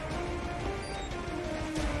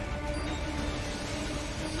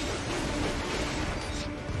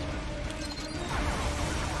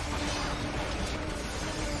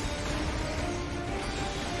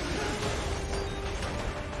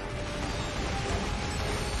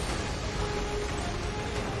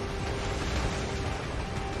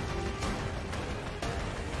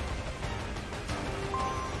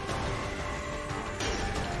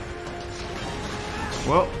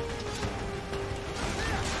 Well.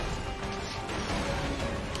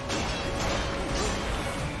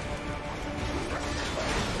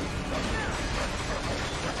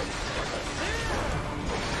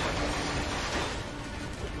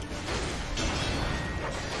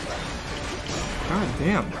 God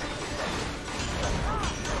damn.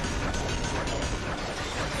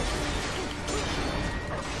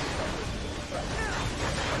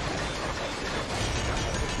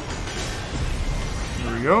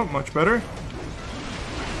 There we go, much better.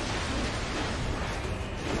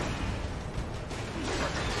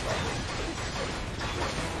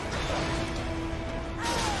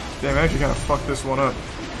 Damn, I actually kind of fucked this one up.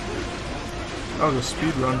 That was a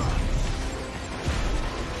speed run.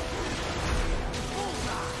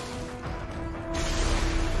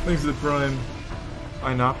 Thanks to the Prime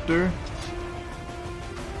Inopter.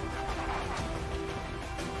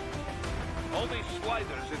 All these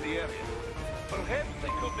sliders in the area. Perhaps they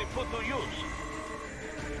could be put to use.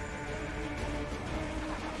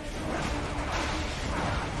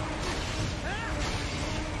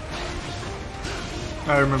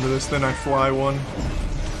 I remember this, then I fly one.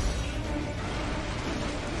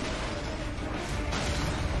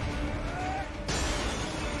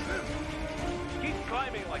 Keep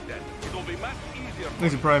climbing like that. It'll be much easier.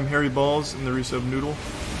 Thanks to Prime Harry Balls and the resub Noodle.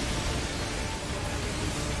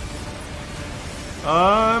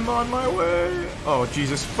 I'm on my way. Oh,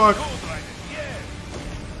 Jesus, fuck.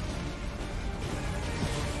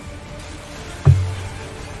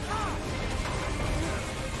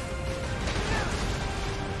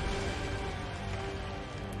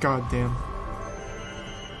 God damn.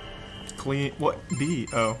 Clean. What? B?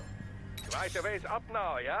 Oh. Right away's up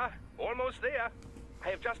now, yeah? Almost there. I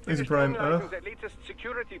have just Easy finished Prime, analyzing the latest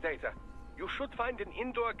security data. You should find an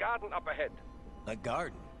indoor garden up ahead. A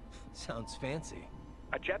garden? Sounds fancy.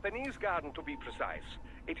 A Japanese garden, to be precise.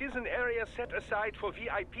 It is an area set aside for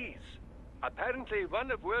VIPs. Apparently, one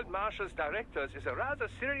of World Marshal's directors is a rather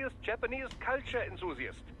serious Japanese culture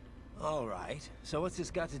enthusiast. All right. So what's this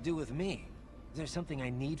got to do with me? Is there something I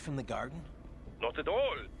need from the garden? Not at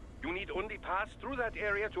all. You need only pass through that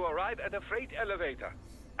area to arrive at a freight elevator.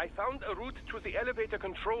 I found a route to the elevator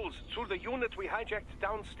controls through the unit we hijacked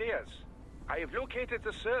downstairs. I have located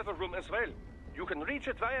the server room as well. You can reach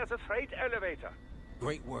it via the freight elevator.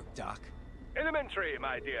 Great work, Doc. Elementary,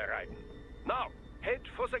 my dear Raiden. Now, head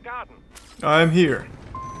for the garden. I'm here.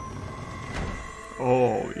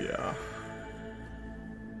 Oh, yeah.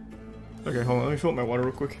 Okay, hold on. Let me fill up my water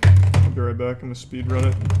real quick. I'll be right back. I'm gonna speed run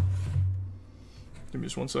it. Give me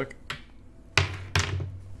just one sec.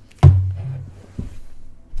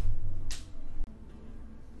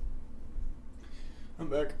 I'm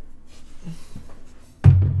back.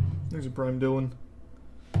 There's a Prime Dylan.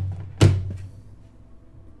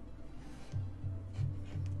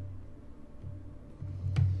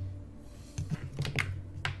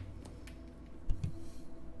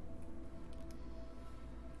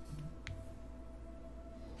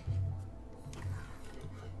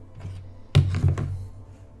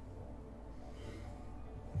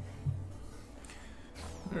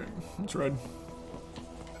 Alright, let's ride.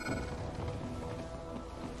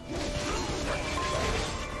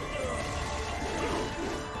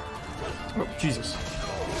 Oh, Jesus.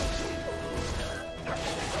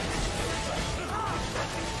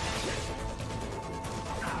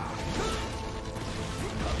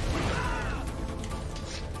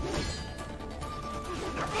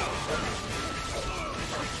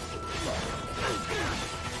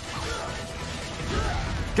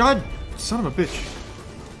 God, son of a bitch.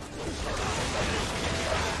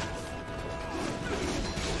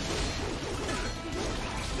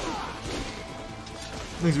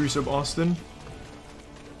 Thanks for resub, Austin.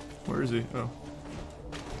 Where is he? Oh.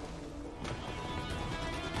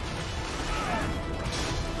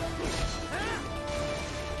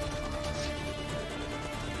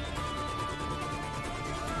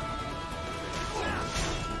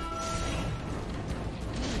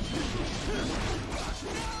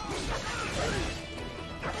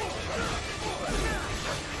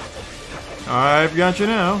 I've got you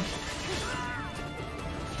now.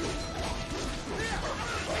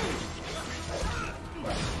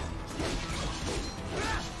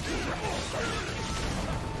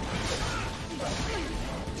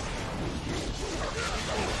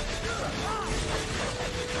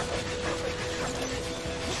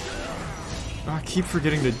 I keep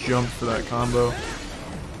forgetting to jump for that combo.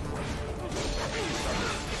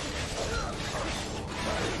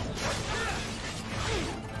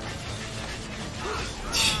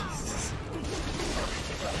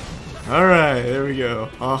 Alright, there we go.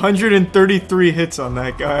 133 hits on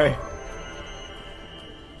that guy.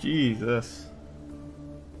 Jesus.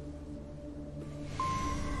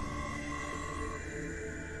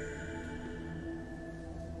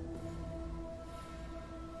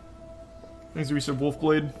 Thanks, Reset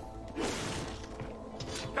Wolfblade.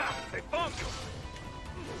 They found you!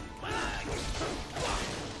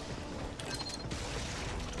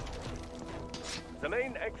 The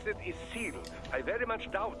main exit is sealed. I very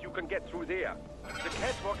much doubt you can get through there. The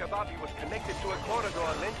catwalk above you was connected to a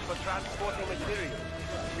corridor meant for transporting materials.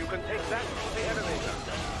 You can take that to the elevator.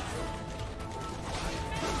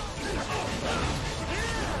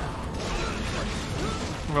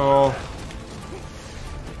 Oh.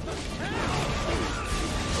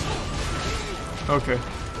 Okay.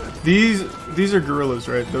 These are gorillas,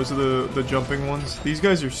 right? Those are the jumping ones. These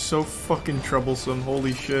guys are so fucking troublesome.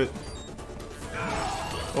 Holy shit.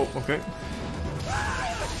 Oh, okay.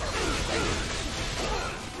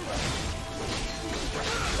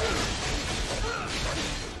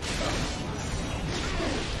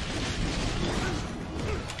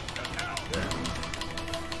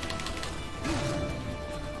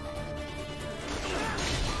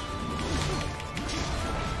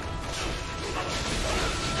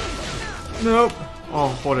 Nope.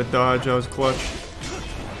 Oh, what a dodge. I was clutch.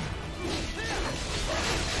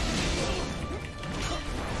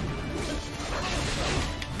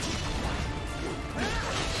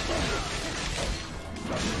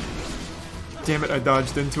 Damn it, I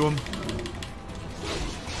dodged into him.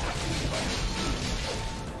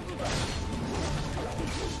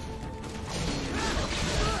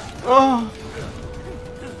 Oh!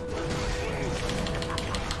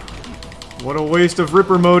 What a waste of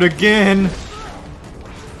Ripper mode again!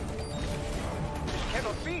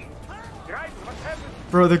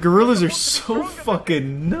 Bro, the gorillas are so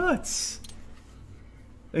fucking nuts!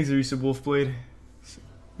 Thanks, Reset Wolfblade.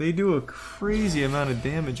 They do a crazy amount of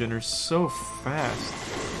damage and are so fast.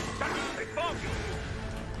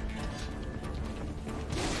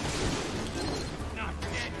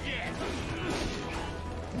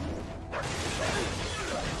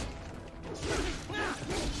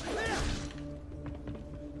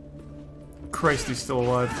 Christ, he's still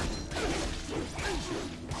alive.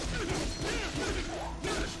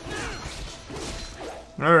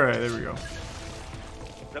 Alright, there we go.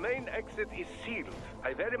 The main exit is sealed.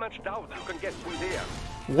 I very much doubt you can get through there.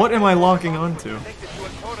 What am I locking onto? Connected to a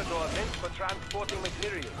corridor meant for transporting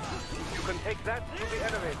materials. You can take that to the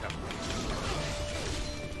elevator.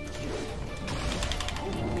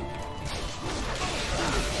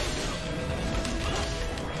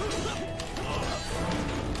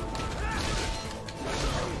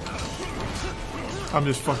 I'm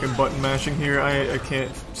just fucking button mashing here. I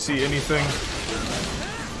can't see anything.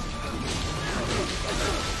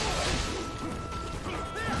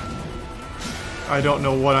 I don't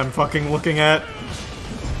know what I'm fucking looking at.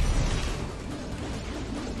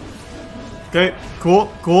 Okay,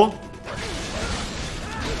 cool, cool.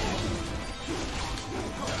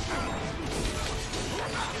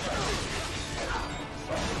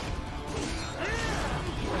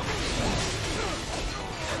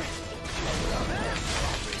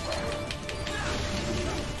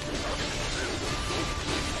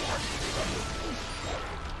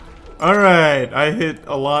 Alright, I hit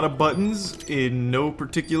a lot of buttons in no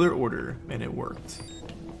particular order, and it worked.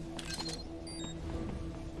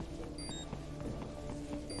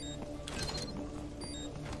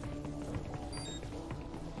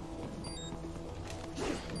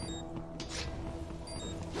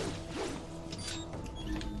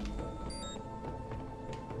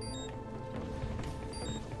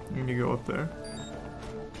 I'm gonna go up there.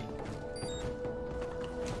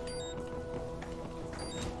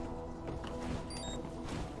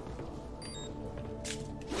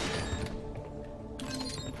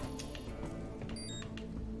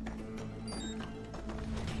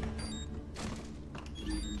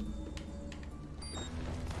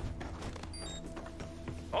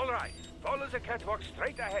 Follow the catwalk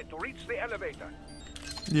straight ahead to reach the elevator.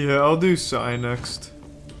 Yeah, I'll do Psy next.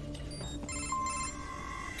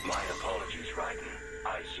 My apologies, Raiden.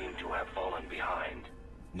 I seem to have fallen behind.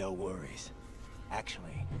 No worries.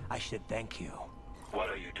 Actually, I should thank you. What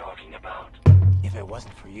are you talking about? If it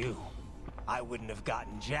wasn't for you, I wouldn't have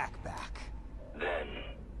gotten Jack back. Then,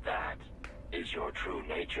 that is your true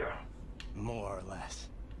nature. More or less.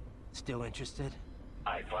 Still interested?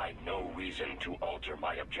 I find no reason to alter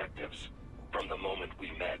my objectives. From the moment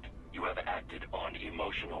we met, you have acted on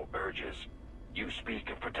emotional urges. You speak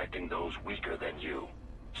of protecting those weaker than you.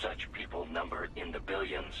 Such people number in the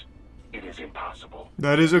billions. It is impossible.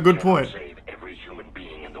 That is a good You point. cannot save every human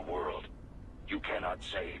being in the world. You cannot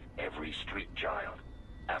save every street child.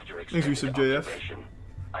 After Thanks, Yusuf extended JF. observation,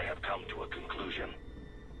 I have come to a conclusion.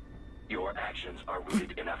 Your actions are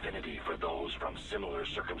rooted in affinity for those from similar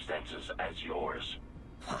circumstances as yours.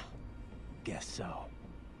 Huh. Guess so.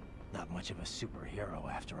 Not much of a superhero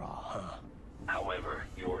after all, huh? However,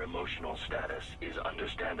 your emotional status is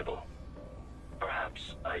understandable.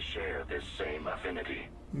 Perhaps I share this same affinity.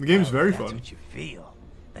 The game's very That's fun. what you feel.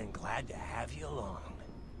 Then glad to have you along.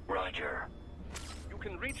 Roger. You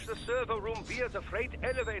can reach the server room via the freight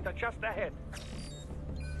elevator just ahead.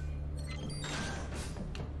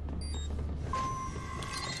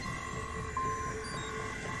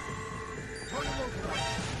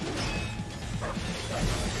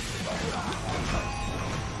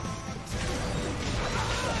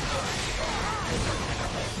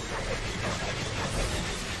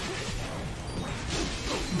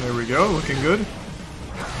 There we go, looking good.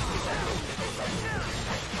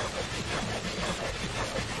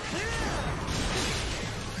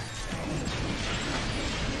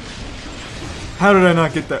 How did I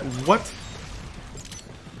not get that? What?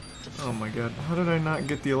 Oh my god, how did I not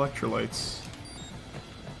get the electrolytes?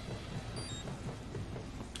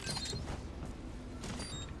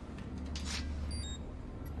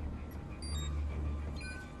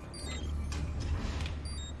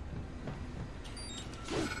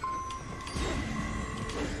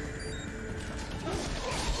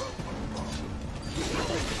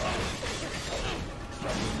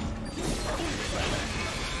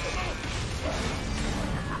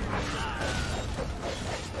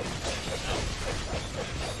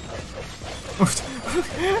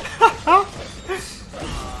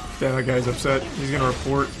 Damn, that guy's upset. He's gonna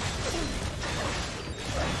report.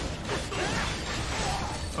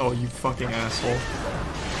 Oh, you fucking asshole.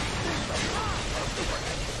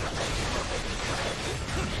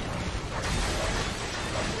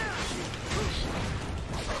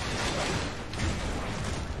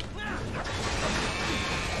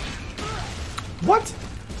 What?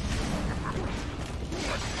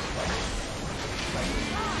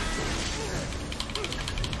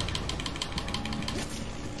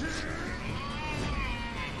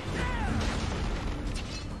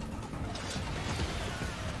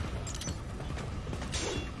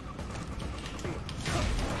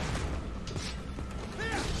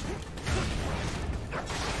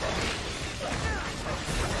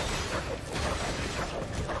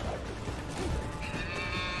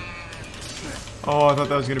 Oh, I thought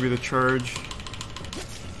that was gonna be the charge.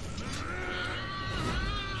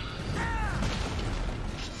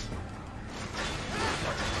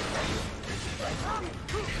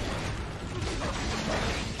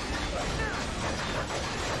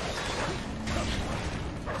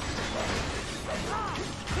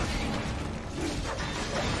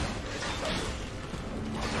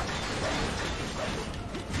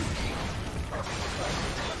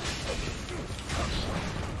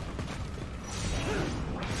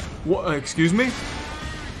 What? Excuse me?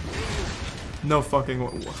 No fucking.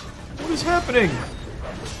 What is happening?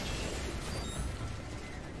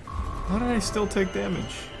 How did I still take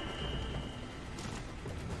damage?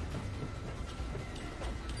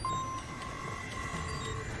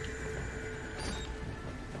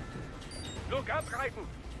 Look up, Raiden!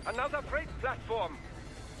 Another freight platform!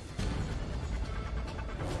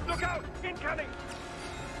 Look out! Incoming!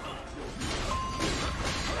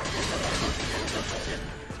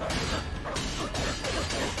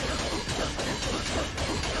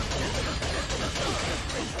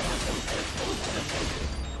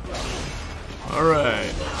 All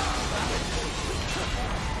right.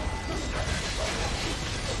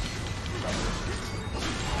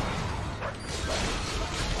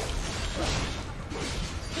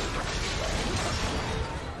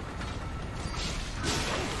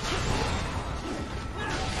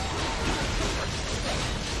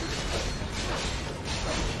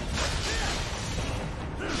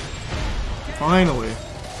 Finally.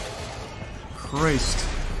 Christ.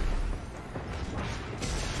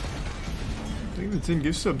 I think the 10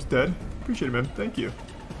 gift sub's dead. Appreciate it, man. Thank you.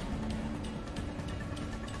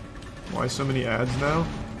 Why so many ads now?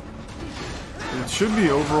 It should be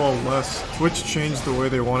overall less. Twitch changed the way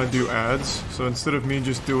they want to do ads, so instead of me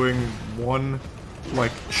just doing one,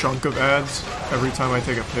 like, chunk of ads every time I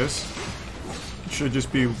take a piss, it should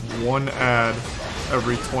just be one ad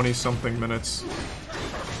every 20-something minutes.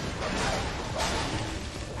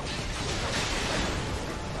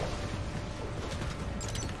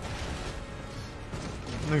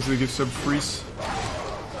 Thanks for the gift sub, Freeze.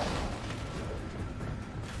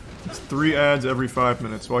 It's 3 ads every 5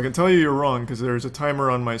 minutes. Well, I can tell you you're wrong, because there's a timer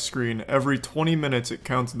on my screen. Every 20 minutes it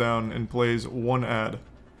counts down and plays 1 ad.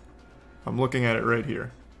 I'm looking at it right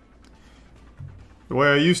here. The way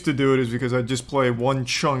I used to do it is because I'd just play one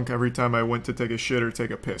chunk every time I went to take a shit or take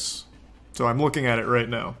a piss. So I'm looking at it right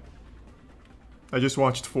now. I just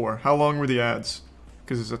watched 4. How long were the ads?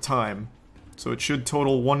 Because it's a time. So it should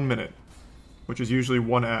total 1 minute, which is usually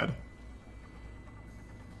 1 ad.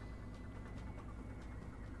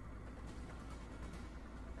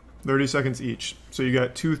 $30 seconds each. So you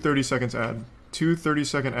got 2 30-second ads. 2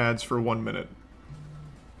 30-second ads for 1 minute.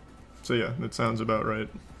 So yeah, that sounds about right.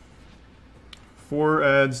 4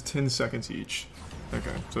 ads, 10 seconds each.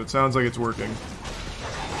 Okay, so it sounds like it's working.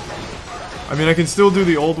 I mean, I can still do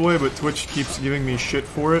the old way, but Twitch keeps giving me shit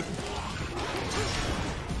for it.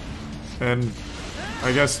 And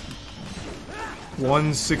I guess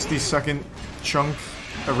 1 60-second chunk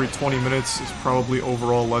every 20 minutes is probably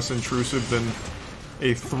overall less intrusive than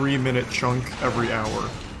a 3-minute chunk every hour.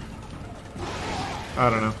 I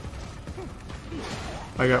don't know.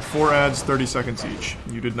 I got 4 ads, 30 seconds each.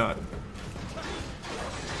 You did not.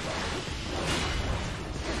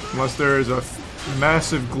 Unless there is a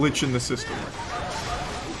massive glitch in the system.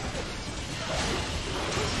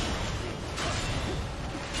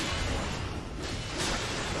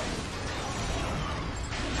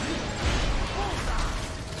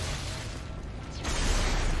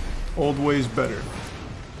 Old way's better.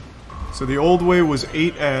 So the old way was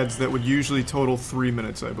 8 ads that would usually total 3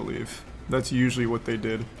 minutes, I believe. That's usually what they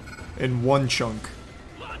did. In 1 chunk.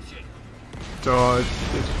 So,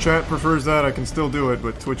 if chat prefers that, I can still do it,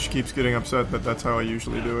 but Twitch keeps getting upset that that's how I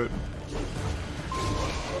usually do it.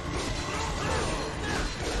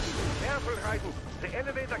 Careful, Raiden. The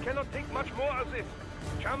elevator cannot take much more of this.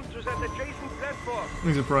 Jump to that adjacent platform.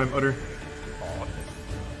 He's a prime udder.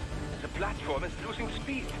 The platform is losing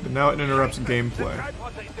speed. But now it interrupts gameplay.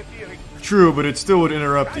 True, but it still would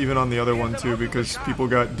interrupt even on the other one too, because people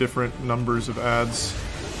got different numbers of ads.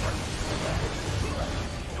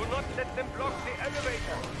 Do not let them block the elevator.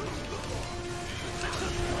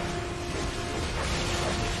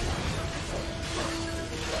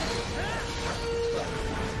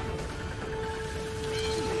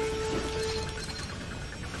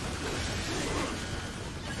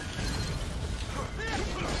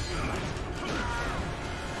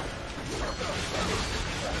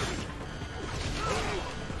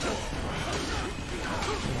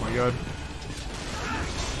 Oh my god.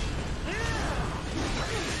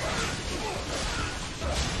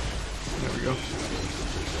 There we go.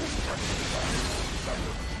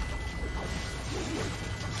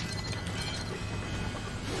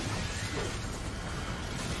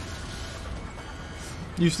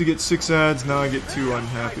 Used to get 6 ads, now I get 2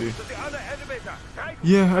 unhappy.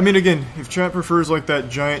 Yeah, I mean again, if chat prefers like that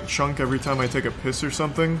giant chunk every time I take a piss or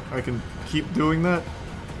something, I can keep doing that.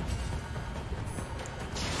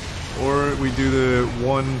 Or we do the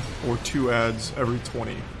 1 or 2 ads every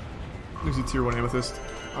 20. There's a tier 1 amethyst.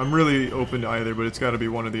 I'm really open to either, but it's gotta be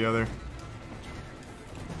one or the other.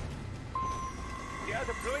 They are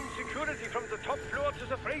deploying security from the top floor to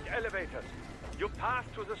the freight elevators. You pass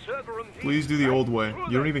to the server room. Please do the old way.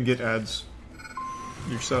 You don't even get ads.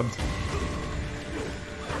 You're subbed.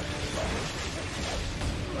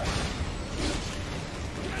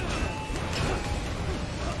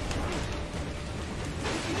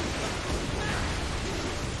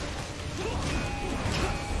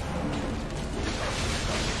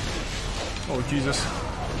 Oh, Jesus.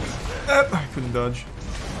 I couldn't dodge.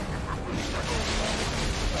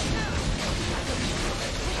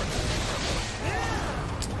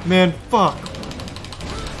 Man, fuck.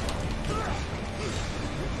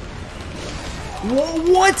 Whoa,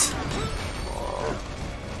 what?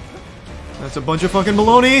 That's a bunch of fucking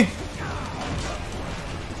baloney.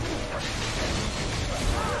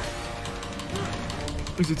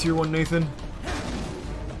 He's a tier 1 Nathan.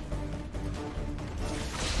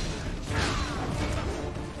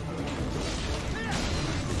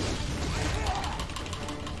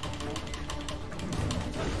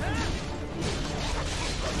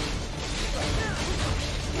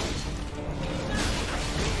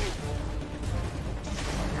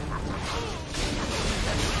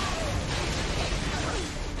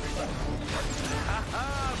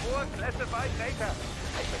 More classified data.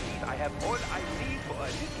 I believe I have all I need for a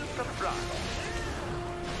little surprise.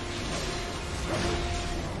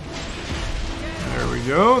 There we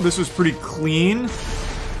go. This was pretty clean.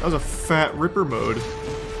 That was a fat ripper mode.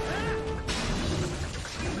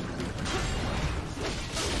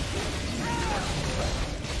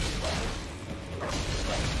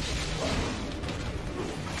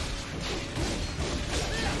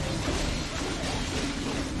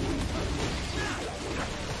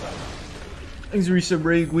 Thanks for resub,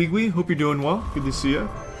 Ray Gwigwi. Hope you're doing well. Good to see ya.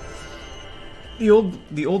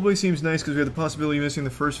 The old way seems nice because we have the possibility of missing the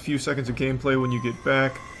first few seconds of gameplay when you get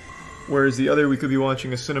back, whereas the other we could be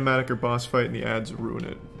watching a cinematic or boss fight and the ads ruin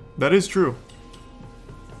it. That is true.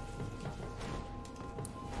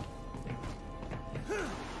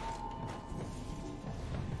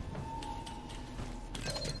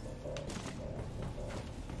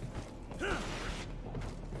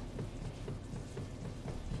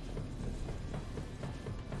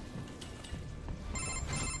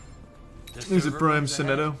 There's a Prime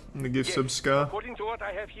Sonetto and the gift sub Ska. According to what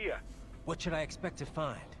I have here. What should I expect to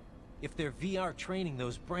find? If they're VR training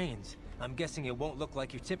those brains, I'm guessing it won't look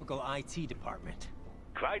like your typical IT department.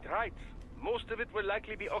 Quite right. Most of it will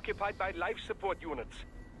likely be occupied by life support units.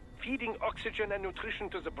 Feeding oxygen and nutrition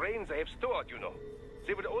to the brains they have stored, you know.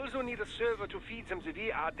 They would also need a server to feed them the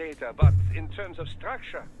VR data, but in terms of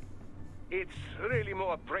structure, it's really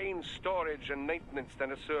more brain storage and maintenance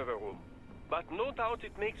than a server room. But no doubt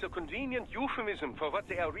it makes a convenient euphemism for what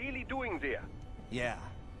they are really doing there. Yeah,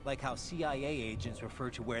 like how CIA agents refer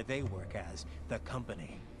to where they work as the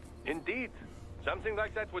company. Indeed. Something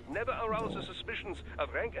like that would never arouse the suspicions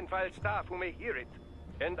of rank-and-file staff who may hear it.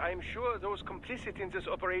 And I'm sure those complicit in this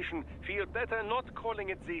operation feel better not calling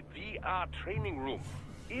it the VR training room.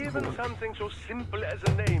 Even something so simple as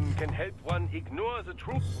a name can help one ignore the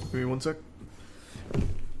truth. Give me 1 sec. I'm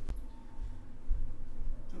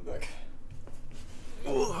back.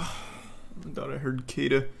 Oh, I thought I heard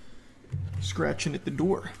Kata scratching at the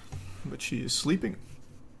door, but she is sleeping.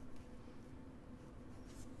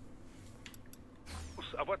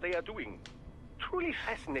 Of what they are doing. Truly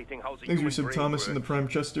fascinating how the Thanks for human sub brain Thomas in the works. Prime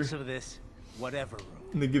Chester. So this, whatever room.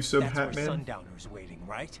 And they give sub That's where Hatman. Sundowner's waiting,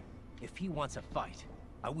 right? If he wants a fight,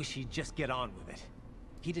 I wish he'd just get on with it.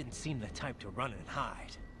 He didn't seem the type to run and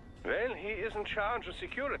hide. Well, he is in charge of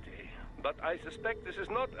security, but I suspect this is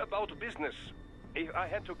not about business. If I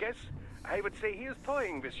had to guess, I would say he is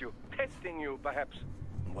toying with you, testing you, perhaps.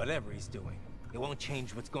 Whatever he's doing, it won't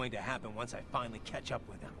change what's going to happen once I finally catch up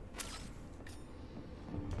with him.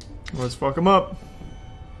 Let's fuck him up.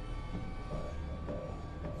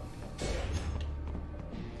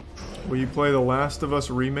 Will you play The Last of Us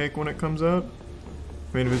remake when it comes out?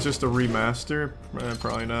 I mean, if it's just a remaster,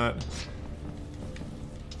 probably not.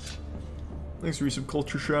 Thanks for your sub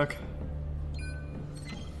Culture Shock.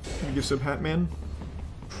 Can you give sub Hatman?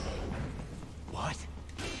 What?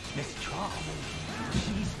 Miss Charles?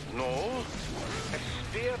 No. A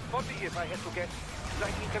spare body, if I had to guess.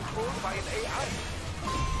 Likely controlled by an AI.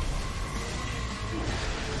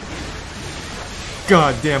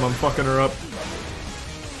 God damn, I'm fucking her up.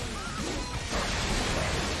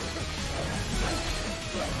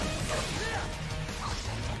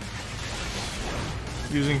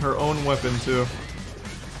 Using her own weapon, too.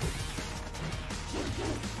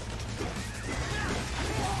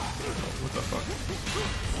 What the fuck?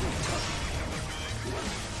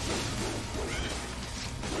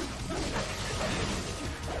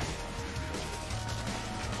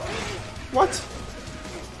 What?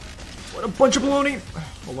 What a bunch of baloney!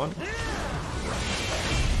 Hold on.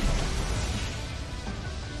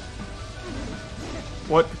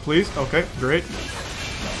 What? Please? Okay, great.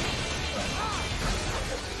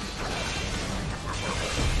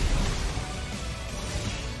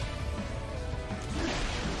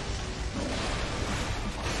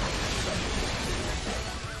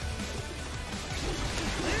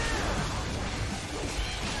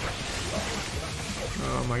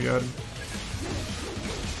 Oh my god.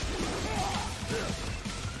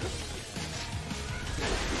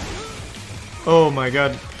 Oh my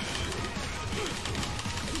god.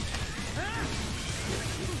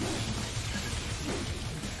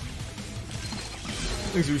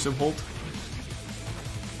 Thanks for some hold.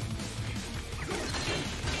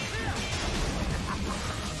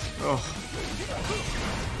 Oh.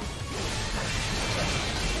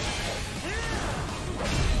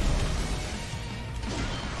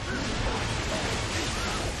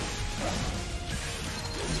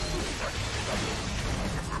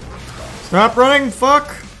 Stop running,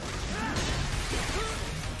 fuck!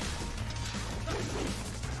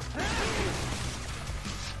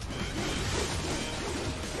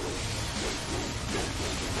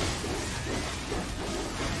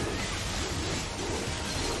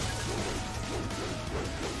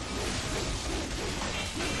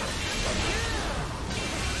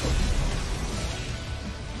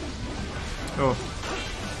 Oh.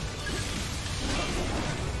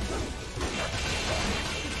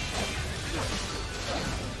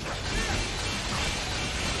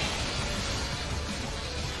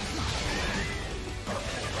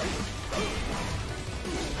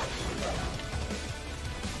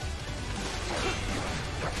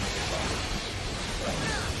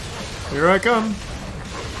 Here I come.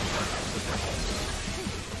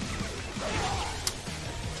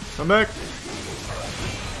 Come back.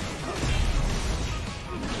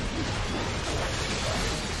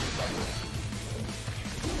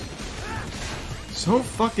 So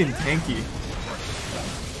fucking tanky.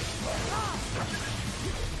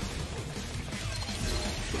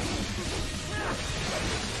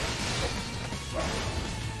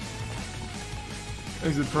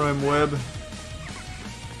 Exit Prime Web.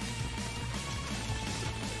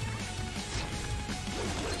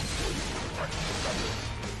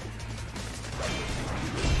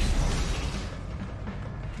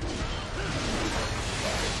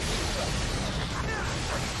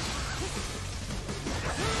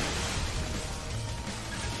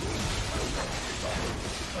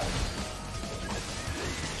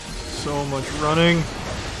 So much running.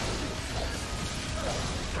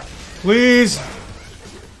 Please!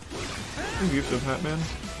 Gift of Hatman.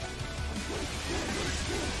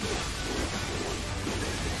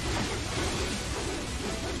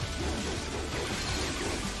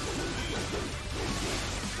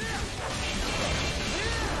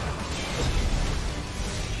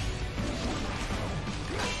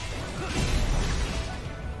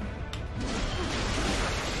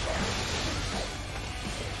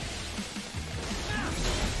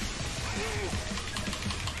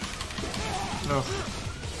 No.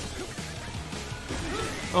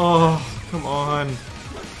 Oh, come on.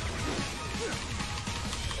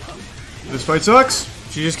 This fight sucks.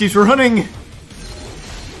 She just keeps running.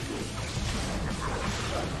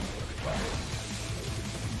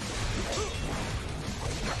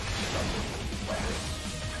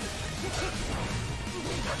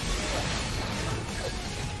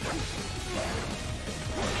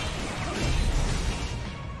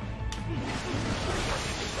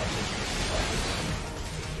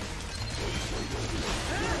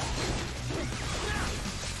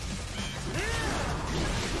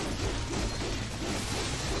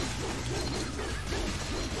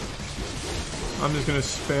 I'm just gonna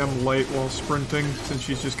spam light while sprinting, since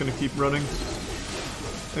she's just gonna keep running.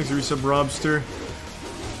 Thanks for resub, Robster.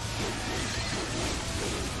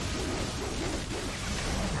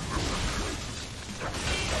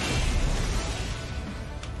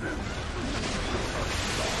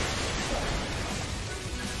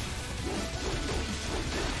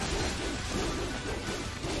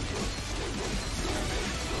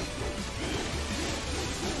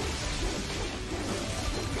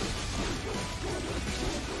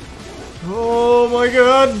 Oh my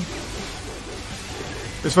god!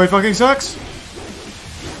 This fight fucking sucks!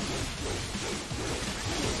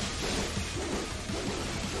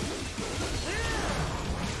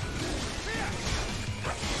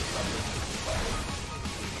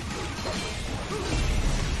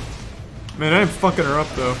 Man, I'm fucking her up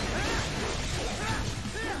though.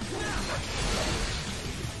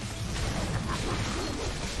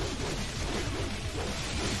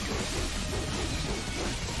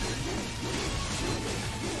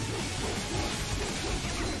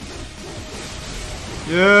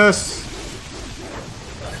 Yes!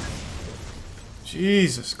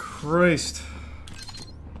 Jesus Christ.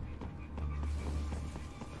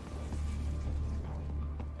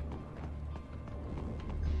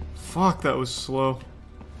 Fuck, that was slow.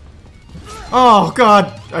 Oh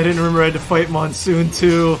god! I didn't remember I had to fight Monsoon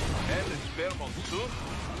too. And it's fair Monsoon?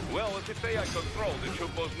 Well, if it's AI controlled, it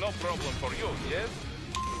should pose no problem for you, yes?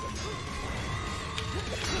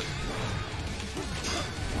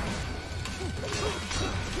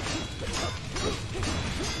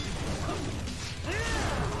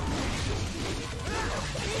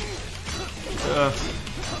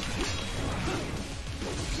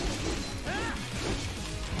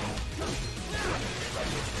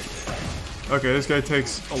 Okay, this guy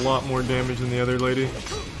takes a lot more damage than the other lady.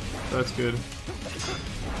 That's good.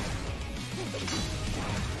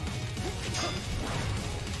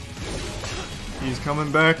 He's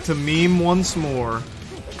coming back to meme once more.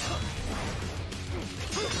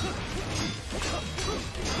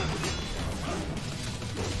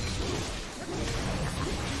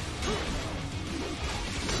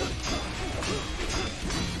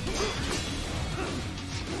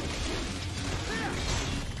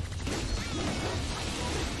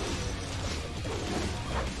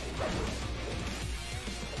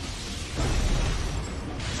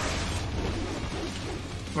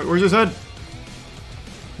 Wait, where's his head?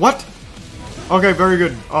 What? Okay, very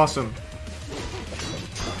good. Awesome.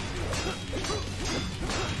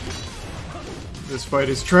 This fight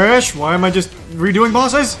is trash. Why am I just redoing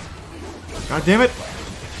bosses? God damn it.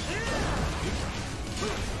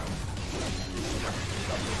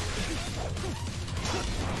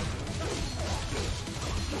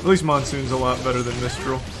 At least Monsoon's a lot better than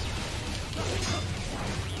Mistral.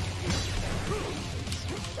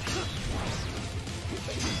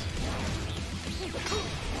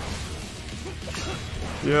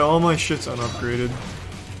 Yeah, all my shit's unupgraded.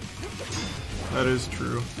 That is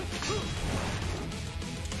true.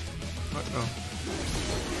 What? Oh.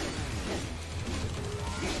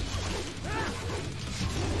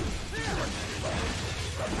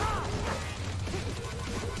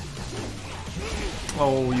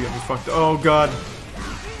 Oh, you got me fucked. Oh god.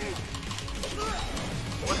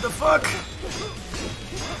 What the fuck?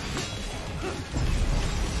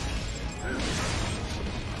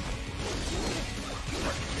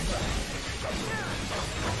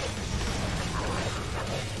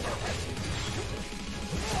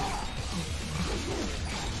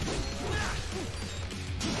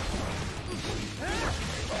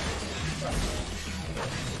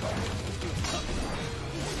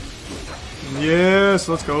 Yes,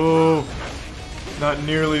 let's go. Not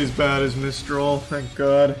nearly as bad as Mistral, thank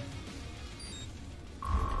God.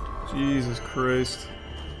 Jesus Christ.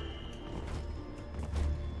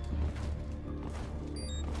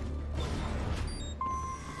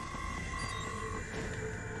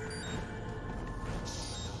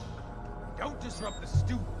 Don't disrupt the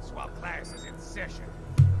students while class is in session.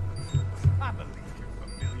 I believe you're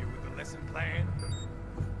familiar with the lesson plan.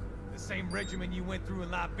 The same regimen you went through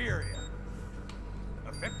in Liberia.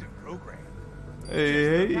 Effective program.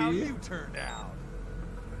 Hey. Just look how you turned out.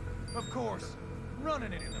 Of course,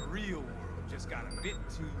 running it in the real world just got a bit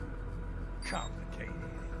too complicated.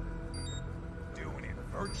 Doing it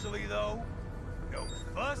virtually, though, no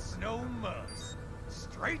fuss, no muss.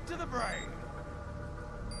 Straight to the brain.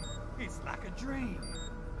 It's like a dream.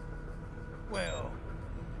 Well,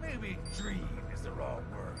 maybe dream is the wrong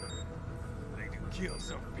word. They do kill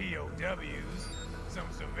some POWs, some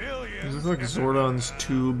civilians. These look like Zordon's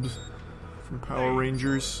tubes from Power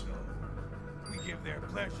Rangers. We give their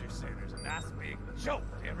pleasure centers a nice big jolt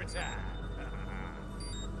every time.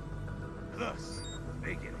 Plus,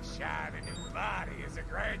 they get a shiny new body as a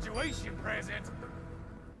graduation present.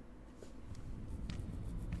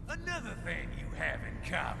 Another thing you have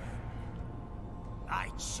in common. I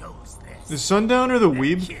chose this. The Sundowner the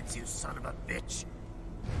Weeb? Kids, you son of a bitch.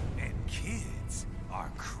 And kids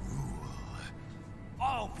are cruel.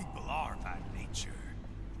 All people are by nature.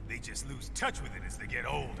 They just lose touch with it as they get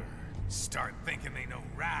older. Start thinking they know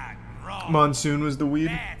right and wrong. Monsoon was the Weeb?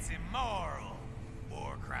 That's immoral.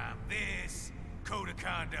 War crime this, code of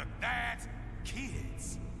conduct that.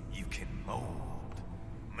 Kids, you can mold,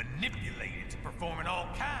 manipulate into performing all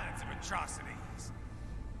kinds of atrocities.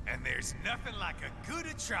 And there's nothing like a good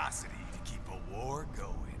atrocity to keep a war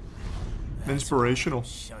going. Inspirational.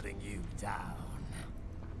 Shutting you down.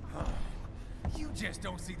 You just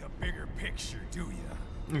don't see the bigger picture, do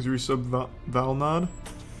you? Is resub Valnod?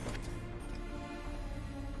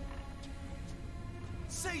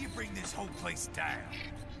 Say you bring this whole place down.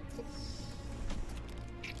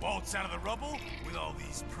 Waltz out of the rubble with all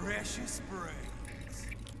these precious brains.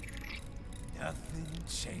 Nothing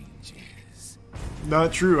changes.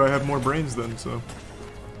 Not true, I have more brains then, so.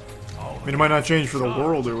 I mean, it might not change for the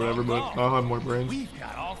world or whatever, but I'll have more brains. We've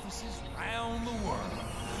got offices around the world.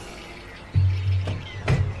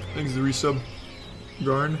 Thanks, the resub.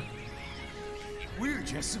 Garn. We're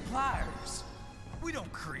just suppliers. We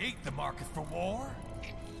don't create the market for war.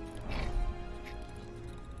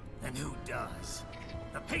 And who does?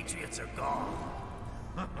 The Patriots are gone.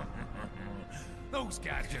 Those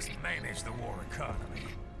guys just manage the war economy.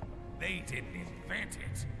 They didn't invent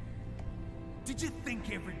it. Did you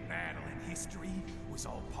think every battle in history was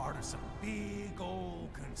all part of some big old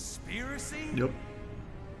conspiracy? Yep.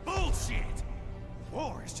 Bullshit!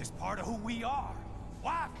 War is just part of who we are.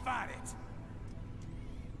 Why fight it?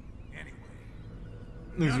 Anyway.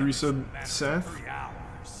 Thanks, the resub Seth. 3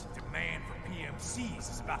 hours. Demand for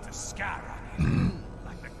PMCs is about to skyrocket.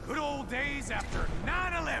 Like the good old days after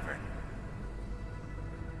 9/11.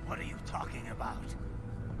 What are you talking about?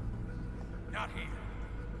 Not here.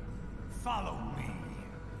 Follow me.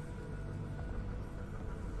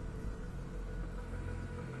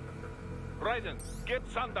 Raiden, get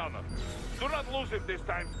Sundowner. Do not lose him this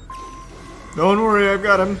time. Don't worry, I've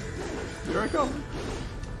got him. Here I come.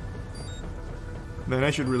 Man,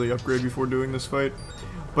 I should really upgrade before doing this fight.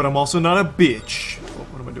 But I'm also not a bitch. Oh,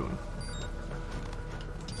 what am I doing?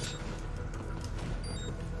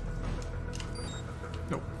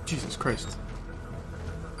 No, Jesus Christ.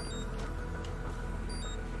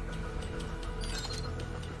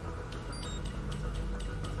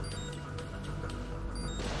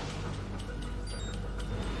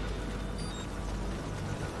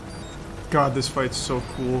 God, this fight's so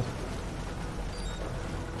cool.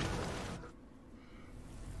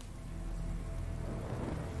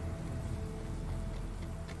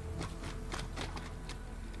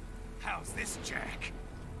 How's this, Jack?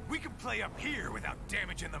 We can play up here without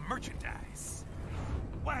damaging the merchandise.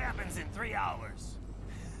 What happens in 3 hours?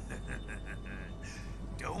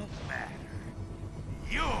 Don't matter.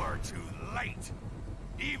 You're too late.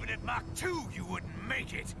 Even at Mach 2, you wouldn't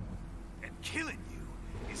make it. And killing you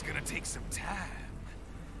is gonna take some time.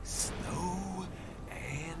 Slow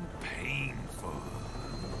and painful.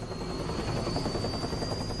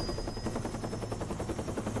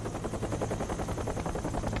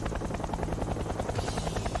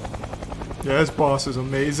 Yeah, this boss is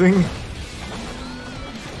amazing.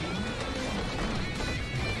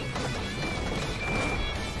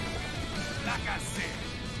 Like I said,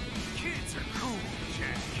 kids are cool,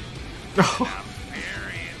 Jack. Oh. I'm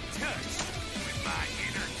very in touch with my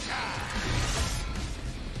inner child.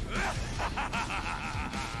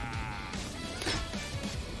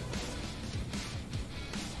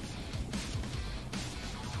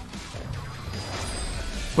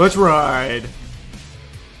 Let's ride.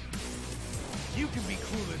 You can be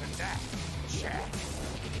cooler than that, Jack.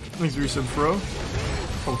 Let's do some throw.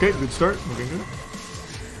 Okay, good start. Looking good.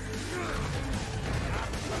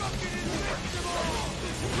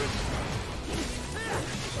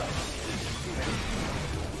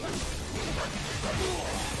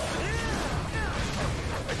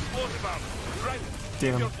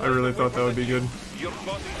 Damn, I really thought that would be good.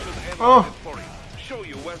 Oh! Show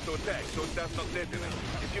you where to attack so it does not detonate.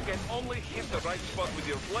 If you can only hit the right spot with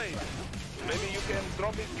your blade, maybe you can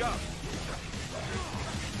drop his gun.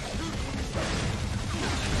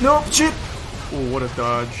 No, shit! Oh, what a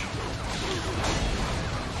dodge.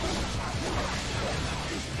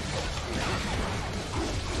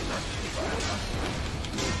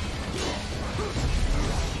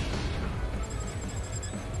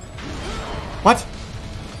 What?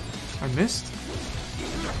 I missed?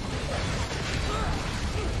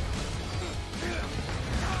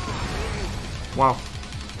 Wow.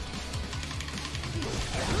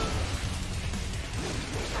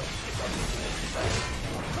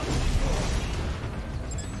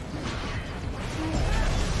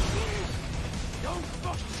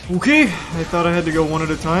 Okay, I thought I had to go one at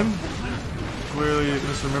a time. Clearly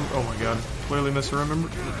misremember. Oh my god. Clearly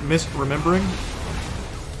misremembering.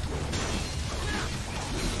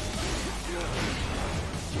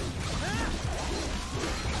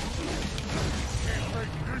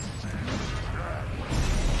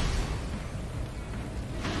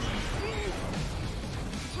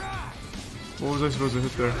 What was I supposed to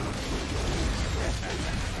hit there?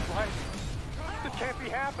 This can't be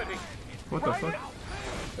happening. What the fuck?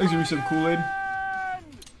 Thanks, give me some Kool-Aid.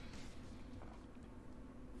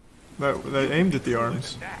 That aimed at the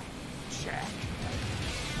arms.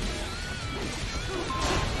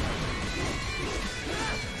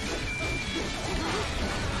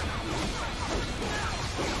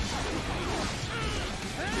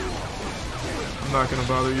 I'm not gonna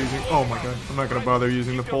bother using. Oh my god! I'm not gonna bother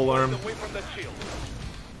using the pole arm.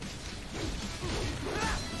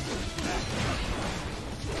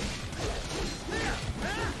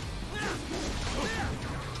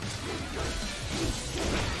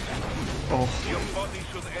 Oh. Your body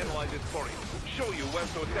should analyze it for you. Show you where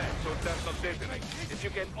to attack so it does not detonate. If you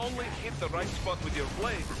can only hit the right spot with your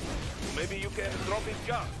blade, maybe you can drop his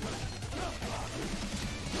gun.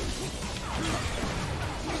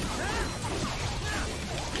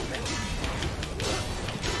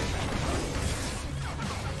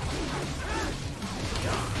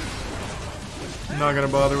 I'm not gonna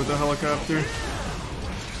bother with the helicopter.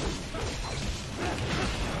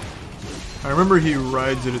 I remember he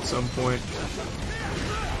rides it at some point.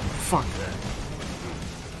 Fuck.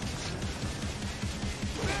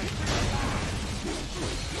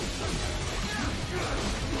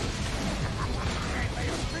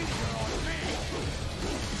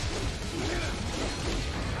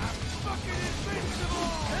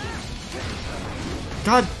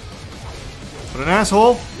 God! What an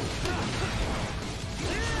asshole!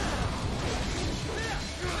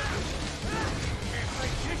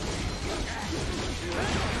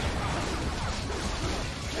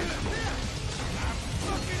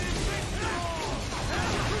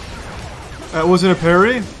 That wasn't a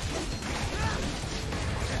parry?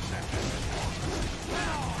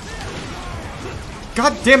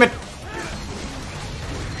 God damn it!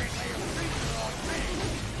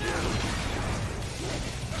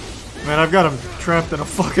 Man, I've got him trapped in a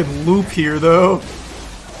fucking loop here, though.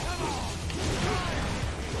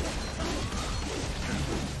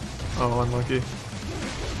 Oh, unlucky.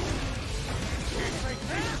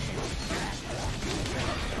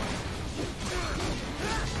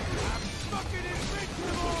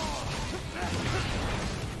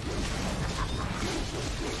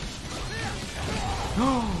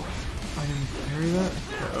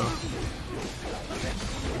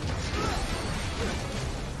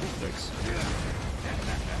 Thanks.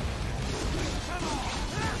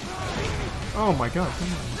 Oh my god, come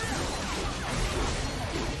on.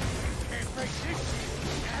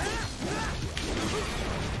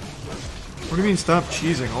 What do you mean stop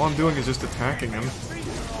cheesing? All I'm doing is just attacking him.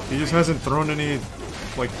 He just hasn't thrown any,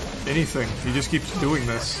 like, anything. He just keeps doing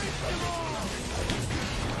this.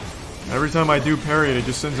 Every time I do parry it, it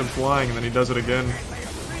just sends him flying, and then he does it again.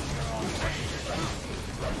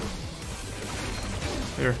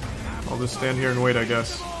 Here, I'll just stand here and wait, I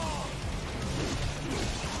guess.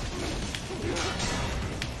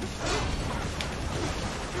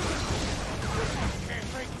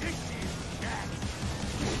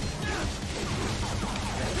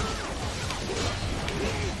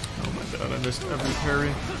 Oh my god, I missed every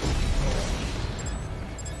parry.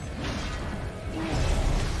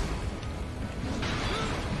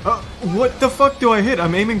 What the fuck do I hit?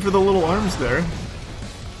 I'm aiming for the little arms there.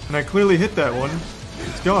 And I clearly hit that one.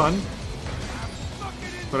 It's gone.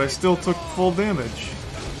 But I still took full damage.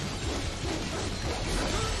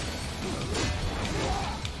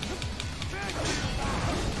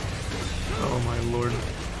 Oh my lord.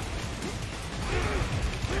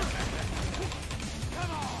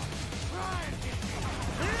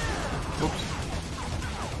 Oops.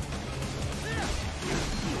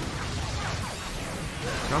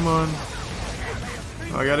 Come on.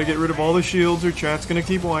 I gotta get rid of all the shields or chat's gonna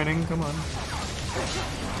keep whining. Come on.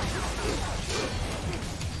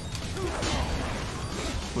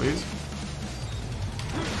 Please.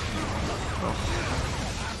 Oh.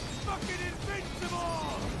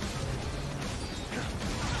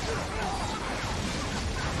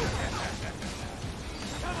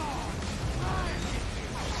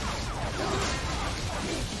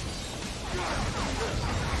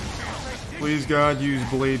 Please God, use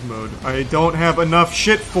blade mode. I don't have enough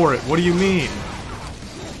shit for it. What do you mean?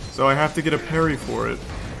 So I have to get a parry for it.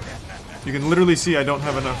 You can literally see I don't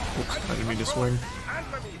have enough. Oops, I didn't mean to swing.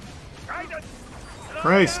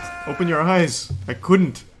 Christ, open your eyes. I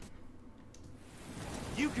couldn't.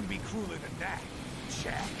 You can be crueler than that,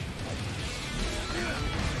 Jack.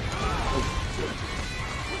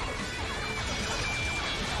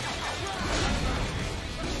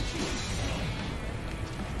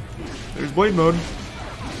 There's blade mode.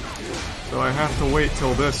 So I have to wait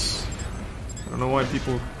till this. I don't know why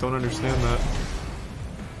people don't understand that.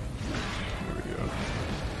 There we go.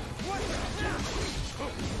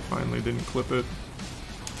 Finally didn't clip it.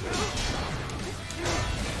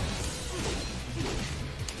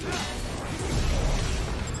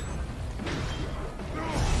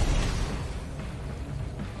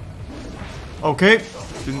 Okay,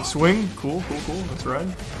 didn't swing. Cool, cool, cool. That's right.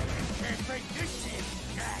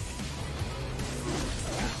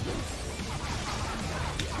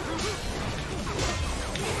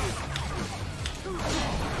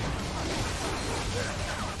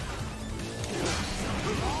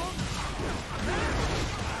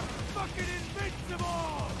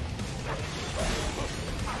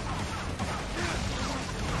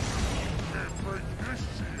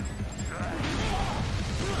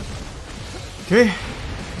 Okay,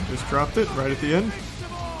 just dropped it right at the end.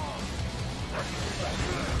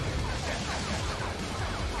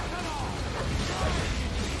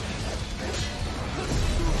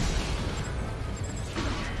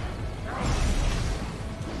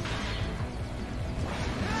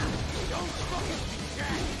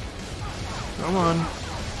 Come on.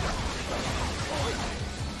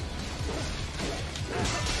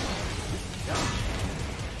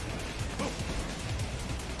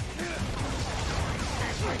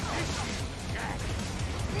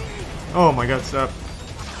 Oh my god, stop.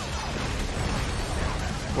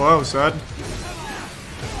 Well, that was sad.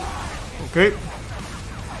 Okay.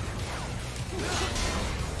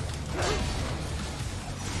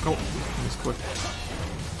 Oh, misclick.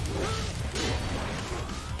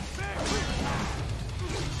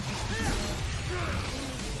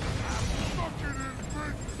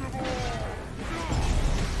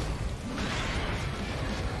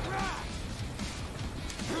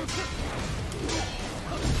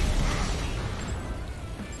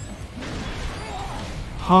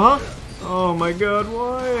 Huh? Oh my god,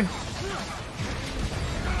 why?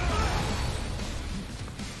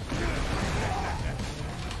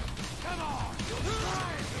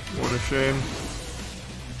 What a shame.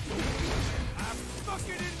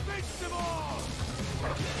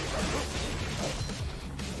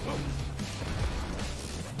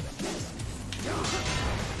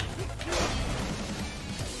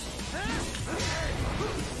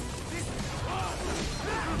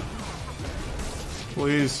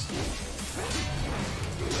 Please.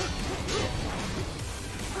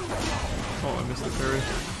 Oh, I missed the parry.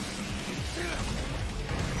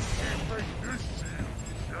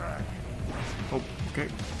 Oh, okay.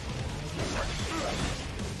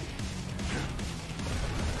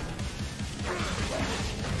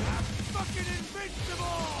 Fucking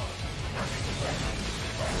invincible!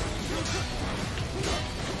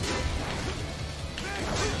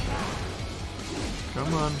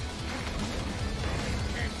 Come on.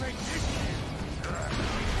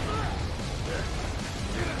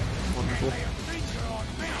 Wonderful.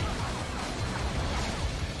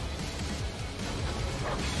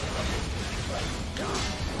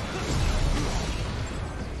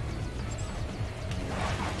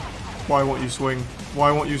 Why won't you swing?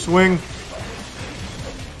 Why won't you swing?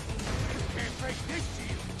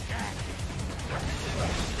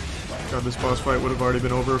 God, this boss fight would have already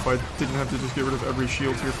been over if I didn't have to just get rid of every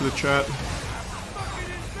shield here for the chat.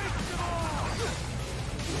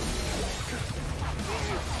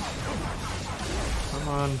 Come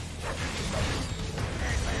on.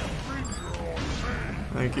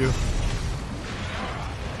 Thank you.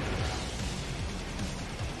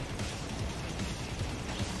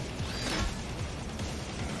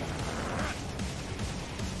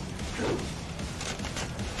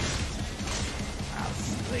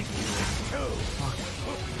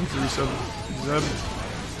 Resub. Zeb.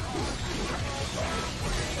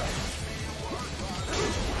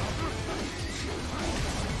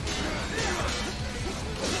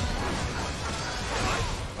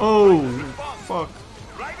 Oh, fuck.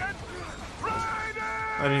 I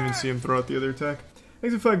didn't even see him throw out the other attack.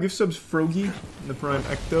 Thanks for 5 gift subs, Frogy, and the Prime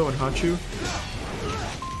Ecto, and Hachu.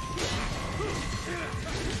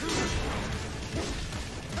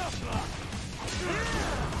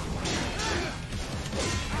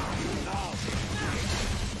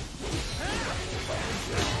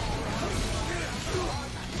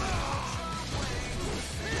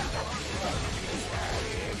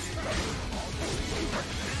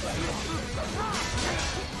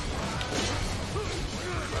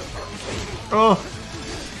 Oh!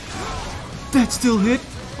 That still hit?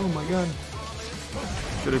 Oh my god.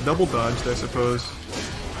 Should have double dodged, I suppose.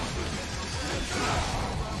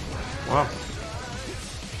 Wow.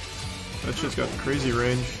 That shit's got crazy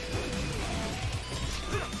range.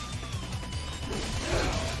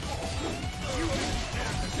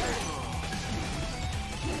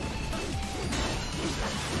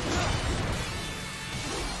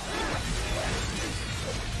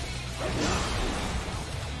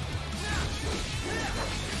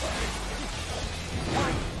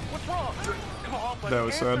 That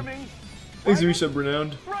was sad. Thanks to resub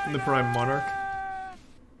Renowned and the Prime Monarch.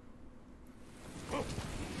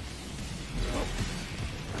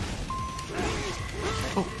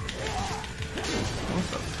 Oh. What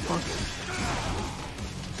the fuck?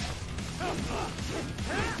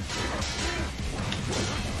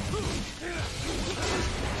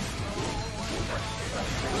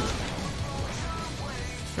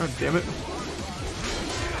 God damn it.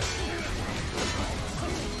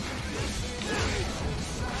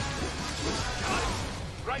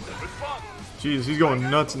 Jeez, he's going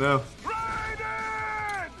nuts now.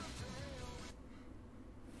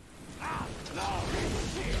 I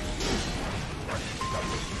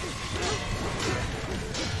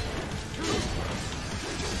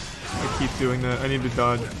keep doing that. I need to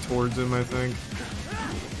dodge towards him, I think.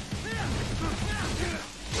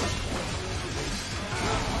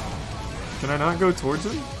 Can I not go towards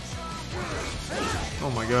him?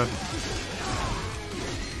 Oh my god.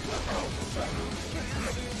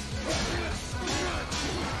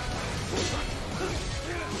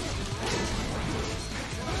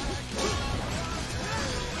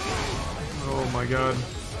 Oh my god.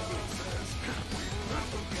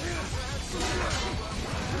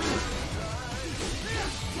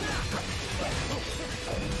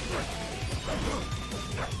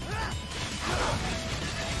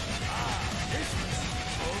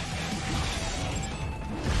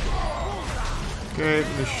 Okay,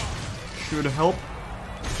 this should help.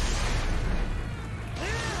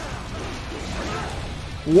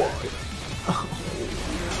 What?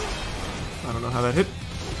 I don't know how that hit.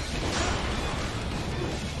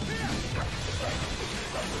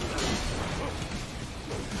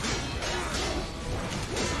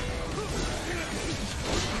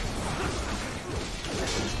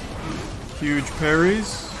 Huge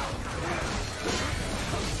parries.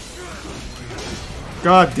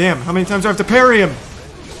 God damn, how many times do I have to parry him?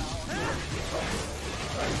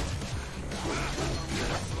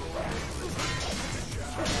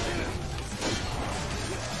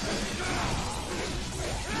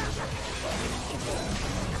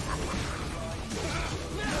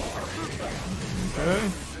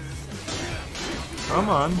 Okay. Come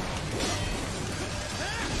on.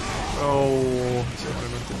 Oh, that's what I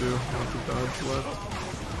meant to do. I want to dodge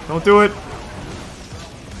left. Don't do it!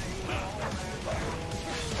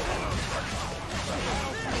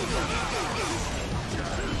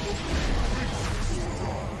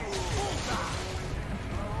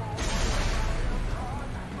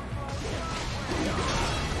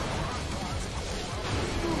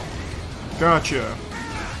 Gotcha.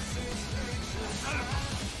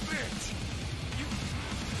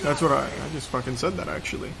 That's what I just fucking said that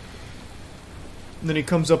actually. And then he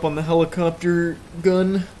comes up on the helicopter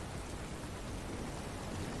gun.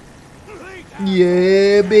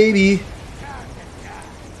 Yeah, baby.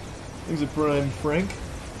 There's a prime Frank.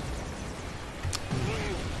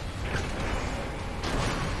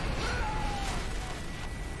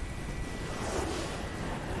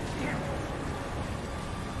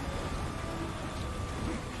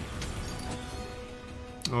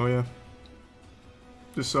 Oh yeah.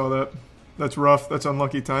 Just saw that. That's rough. That's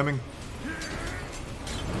unlucky timing.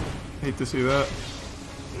 Hate to see that.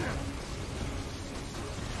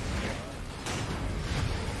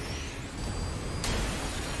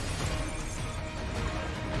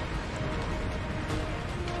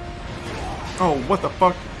 Oh, what the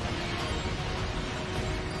fuck?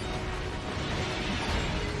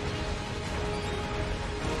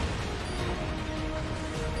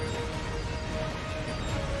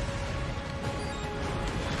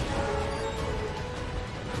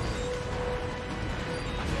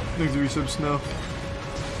 Thanks for resub Snow.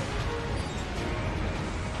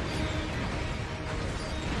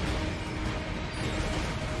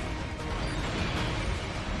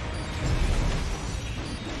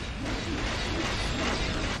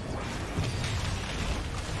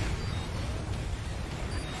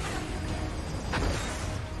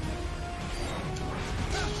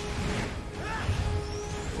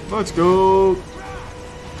 Let's go.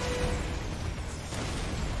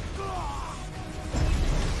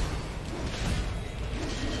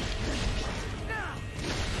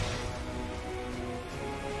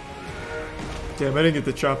 Damn, I didn't get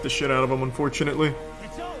to chop the shit out of him, unfortunately.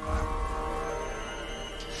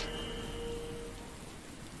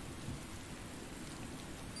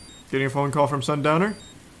 Getting a phone call from Sundowner?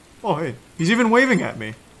 Oh, hey. He's even waving at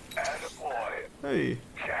me. Hey.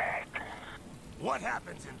 What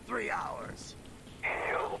happens in 3 hours?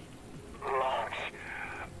 He'll launch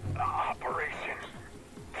Operation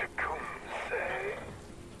Tecumseh.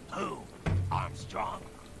 Who? Armstrong?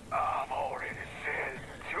 I've already said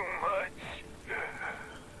too much.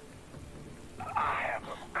 I have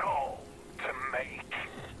a call to make.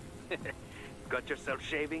 Got yourself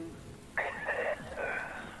shaving?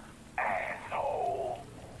 Asshole.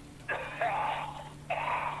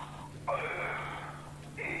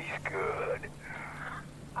 He's good.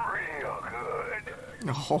 Real good.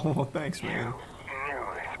 Oh, thanks, man. You knew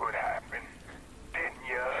this would happen, didn't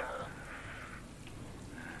you?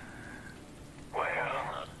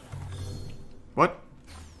 Well... What?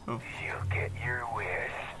 Oh. You'll get your wish.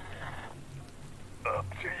 Up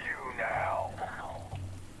to you now.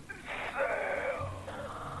 Sam.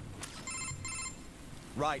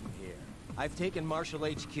 Raiden here. I've taken Marshall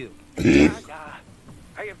HQ.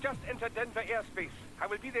 I have just entered Denver airspace. I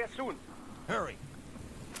will be there soon. Hurry.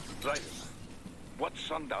 Right. What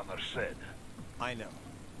Sundowner said. I know.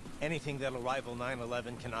 Anything that'll rival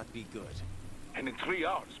 9/11 cannot be good. And in 3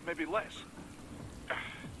 hours, maybe less.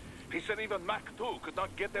 He said even Mach 2 could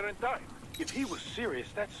not get there in time. If he was serious,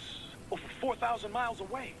 that's over 4,000 miles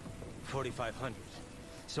away. 4,500.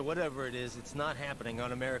 So whatever it is, it's not happening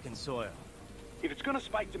on American soil. If it's gonna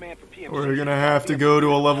spike demand for PMC... We're gonna have to go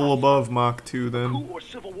to a level above Mach 2 then. Coup or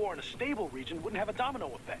civil war in a stable region wouldn't have a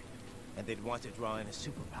domino effect. And they'd want to draw in a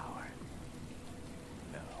superpower.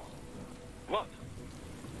 No. What?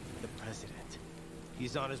 The president.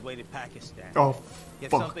 He's on his way to Pakistan. Oh,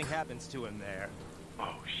 If fuck. something happens to him there...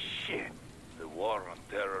 Oh, shit. The War on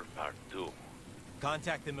Terror Part 2.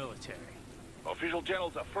 Contact the military. Official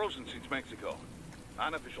channels are frozen since Mexico.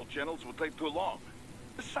 Unofficial channels would take too long.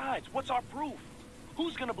 Besides, what's our proof?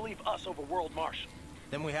 Who's gonna believe us over World Marshal?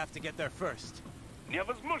 Then we have to get there first.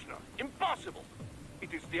 Невозможно. Impossible.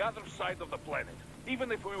 It is the other side of the planet.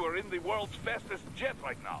 Even if we were in the world's fastest jet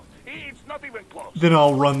right now, it's not even close. Then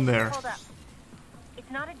I'll run there. Hold up. It's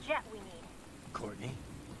not a jet we need. Courtney?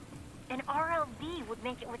 An RLV would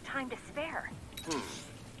make it with time to spare.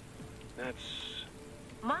 That's...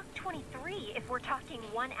 Mach 23 if we're talking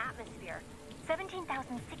 1 atmosphere.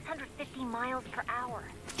 17,650 miles per hour.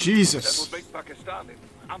 Jesus. That would make Pakistan in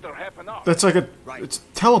under half an hour. That's like a... It's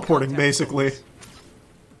teleporting, basically.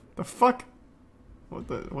 The fuck?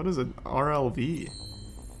 What is an RLV?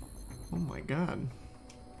 Oh my god.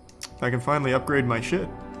 I can finally upgrade my shit.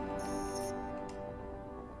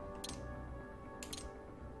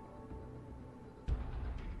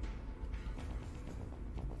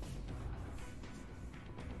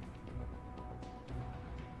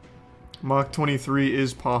 Mach 23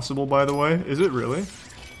 is possible, by the way. Is it really?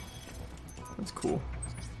 That's cool.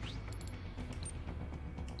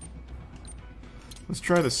 Let's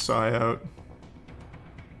try the Psy out.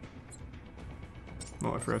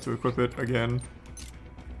 Oh, I forgot to equip it again.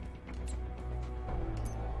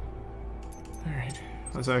 Alright,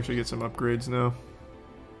 let's actually get some upgrades now.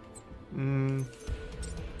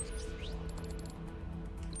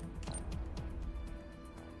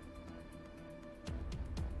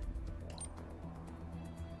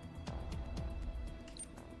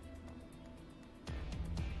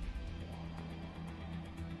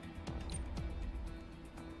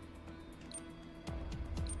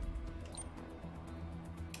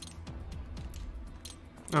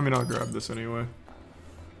 I mean, I'll grab this anyway.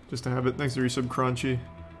 Just to have it. Thanks to resub Crunchy.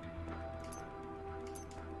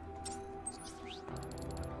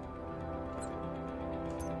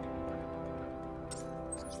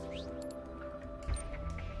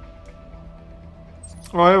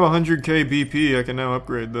 Oh, I have 100k BP. I can now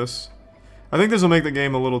upgrade this. I think this will make the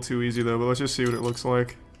game a little too easy though, but let's just see what it looks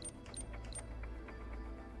like.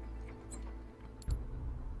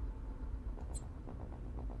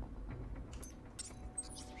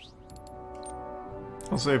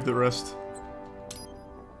 I'll save the rest.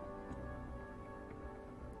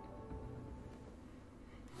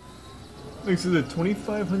 Thanks to the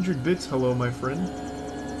 2,500 bits, hello my friend.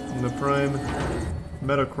 And the Prime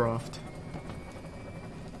Metacroft.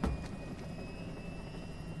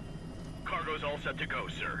 Cargo's all set to go,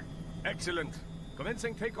 sir. Excellent.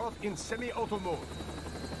 Commencing takeoff in semi-auto mode.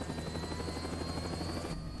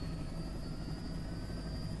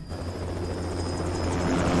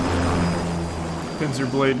 Pincer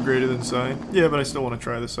blade greater than Psy. Yeah, but I still want to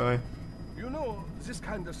try the Psy. You know, this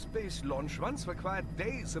kind of space launch once required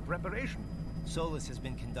days of preparation. Solus has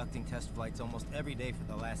been conducting test flights almost every day for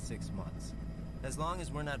the last 6 months. As long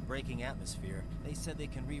as we're not breaking atmosphere, they said they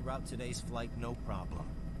can reroute today's flight no problem.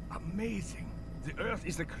 Amazing. The Earth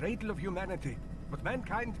is the cradle of humanity, but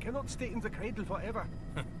mankind cannot stay in the cradle forever.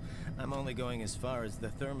 I'm only going as far as the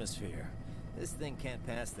thermosphere. This thing can't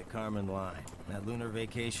pass the Kármán line. That lunar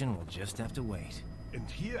vacation will just have to wait. And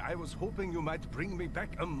here I was hoping you might bring me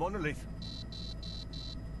back a monolith.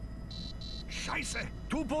 Scheiße!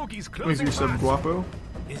 2 bogies closing Where's your sub, fast. Guapo?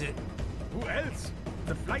 Is it? Who else?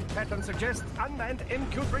 The flight pattern suggests unmanned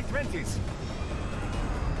MQ-320s.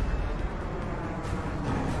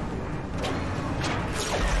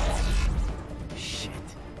 Shit.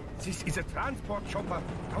 This is a transport chopper.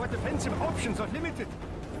 Our defensive options are limited.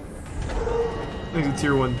 There's a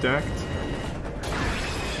tier 1 decked.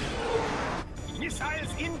 Missiles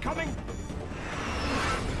incoming!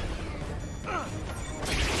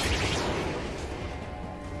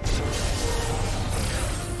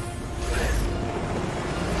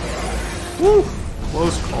 Woo!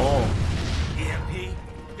 Close call. EMP?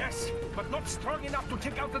 Yes, but not strong enough to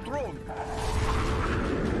take out the drone.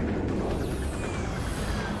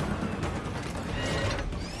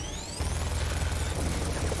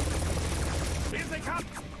 Here they come!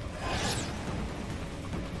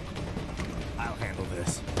 I'll handle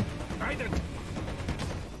this. Raiden!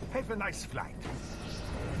 Have a nice flight.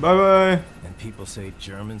 Bye-bye. And people say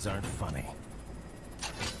Germans aren't funny.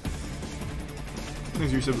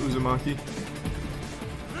 There's your sub, Uzumaki.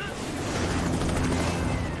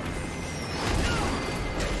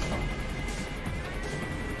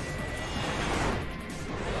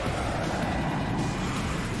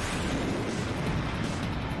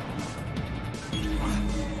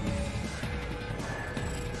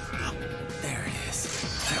 There it is.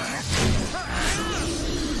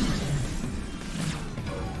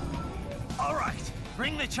 All right,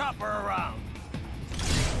 bring the chopper around.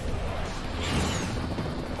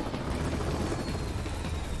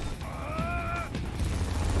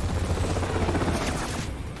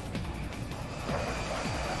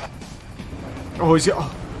 Oh, he's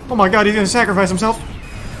oh my god, he's gonna sacrifice himself.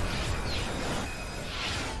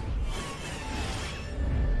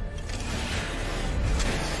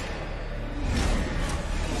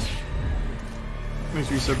 There's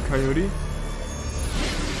your sub, Coyote.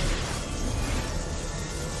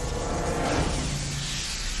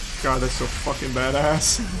 God, that's so fucking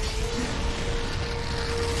badass.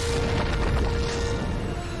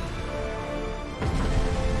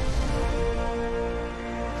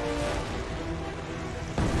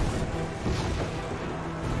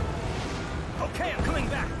 Okay, I'm coming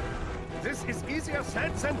back. This is easier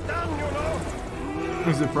said than done, you know.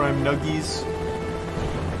 There's the Prime Nuggies.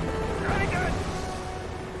 Raiden!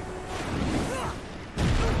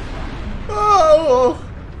 Oh!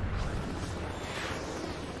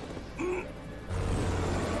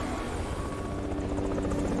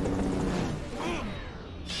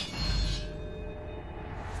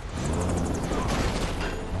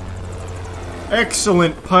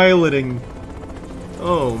 Excellent piloting.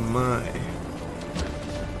 Oh my.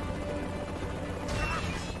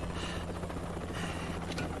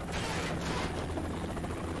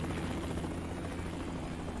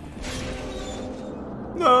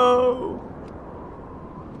 No!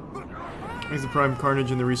 He's the Prime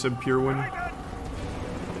Carnage and the Resub Pure One. I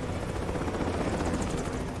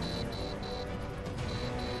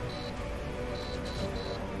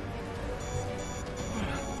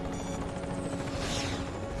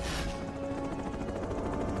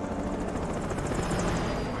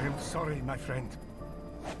am sorry, my friend.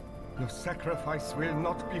 Your sacrifice will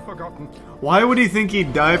not be forgotten. Why would he think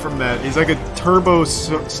he'd die from that? He's like a turbo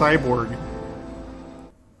cyborg.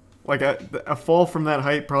 Like, a fall from that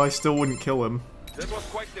height probably still wouldn't kill him. That was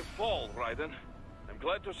quite the fall, Raiden. I'm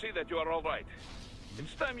glad to see that you are all right.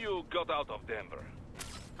 It's time you got out of Denver.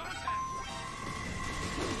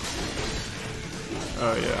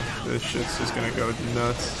 Oh yeah, this shit's just gonna go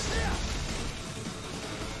nuts.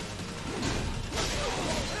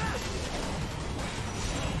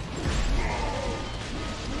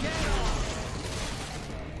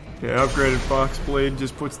 Yeah, upgraded Fox Blade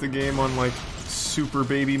just puts the game on like super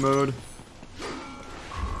baby mode.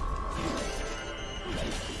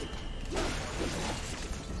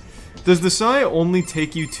 Does the Sai only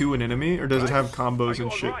take you to an enemy, or does it have combos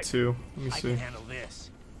and shit too? Let me see. I can handle this.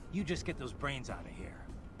 You just get those brains out of here.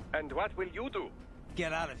 And what will you do?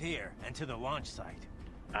 Get out of here and to the launch site.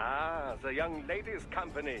 Ah, the young ladies'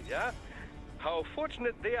 company, yeah? How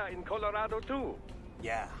fortunate they are in Colorado too.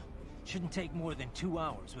 Yeah. Shouldn't take more than 2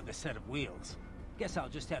 hours with a set of wheels. Guess I'll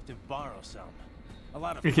just have to borrow some. A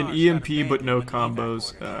lot of it can EMP but no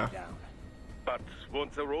combos. But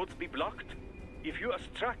won't the roads be blocked? If you are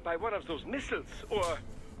struck by one of those missiles, or...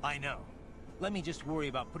 I know. Let me just worry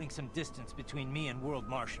about putting some distance between me and World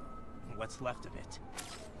Marshal. And what's left of it.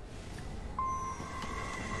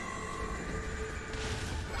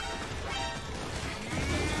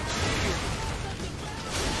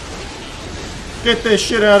 Get this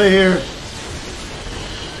shit out of here!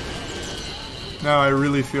 Now I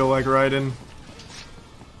really feel like Raiden.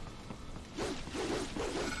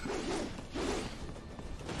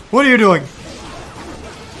 What are you doing?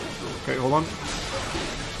 Okay, hold on.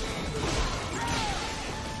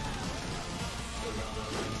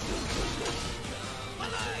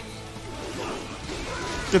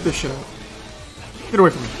 Get this shit out. Get away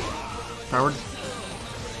from me, coward.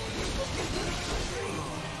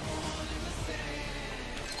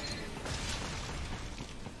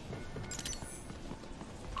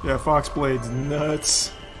 Yeah, Fox Blade's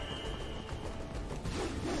nuts.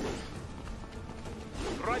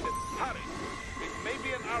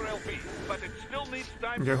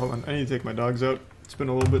 Okay, hold on. I need to take my dogs out. It's been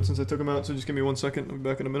a little bit since I took them out, so just give me 1 second. I'll be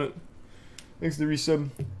back in a minute. Thanks to the resub.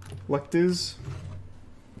 Lectiz.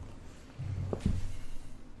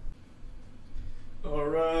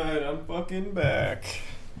 Alright, I'm fucking back.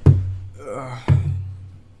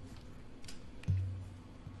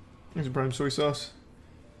 Thanks for Prime Soy Sauce.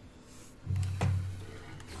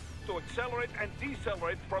 To accelerate and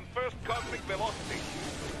decelerate from first cosmic velocity.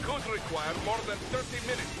 It could require more than 30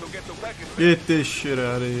 minutes to get to package. Get this shit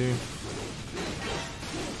out of here.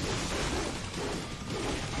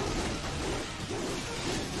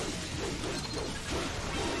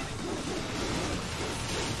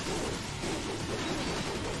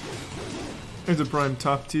 There's a Prime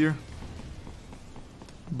top tier.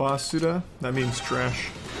 Basuda, that means trash.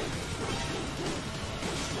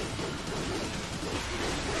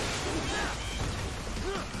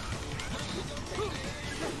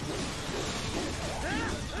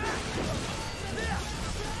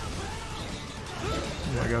 Oh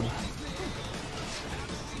my god.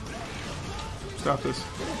 Stop this.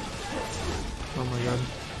 Oh my god.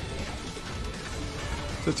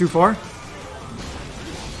 Is that too far?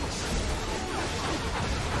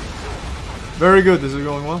 Very good, this is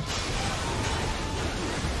going well.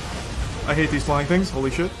 I hate these flying things,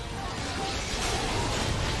 holy shit.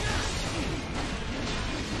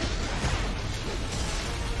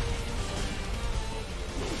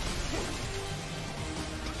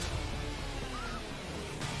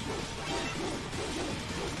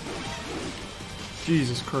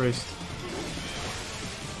 Jesus Christ.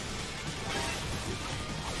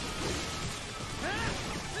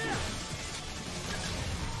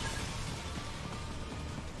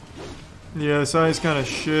 Yeah, this eye's kind of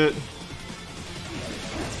shit.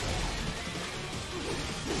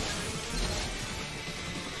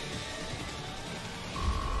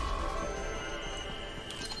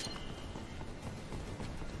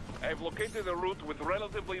 I have located a route with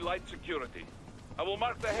relatively light security. I will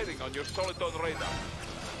mark the heading on your Soliton radar.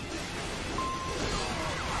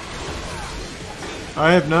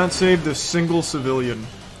 I have not saved a single civilian.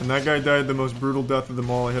 And that guy died the most brutal death of them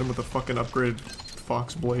all. I hit him with a fucking upgraded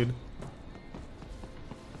Fox Blade.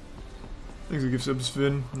 Thanks for the gift subs,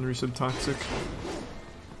 Finn, and resub Toxic.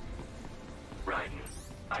 Raiden,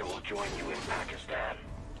 I will join you in Pakistan.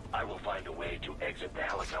 I will find a way to exit the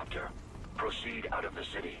helicopter. Proceed out of the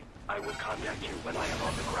city. I will contact you when I am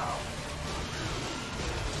on the ground.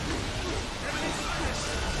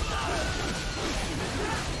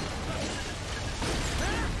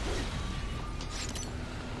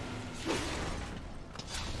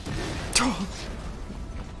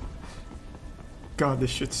 God,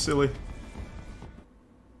 this shit's silly.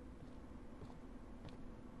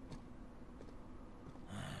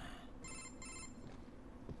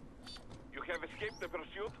 You have escaped the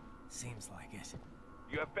pursuit? Seems like it.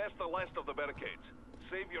 You have passed the last of the barricades.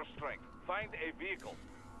 Save your strength. Find a vehicle.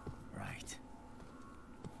 Right.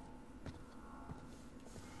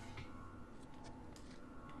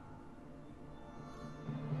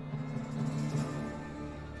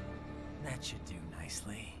 That should do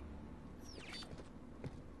nicely.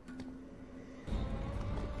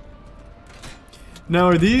 Now,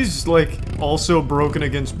 are these, like, also broken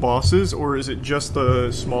against bosses, or is it just the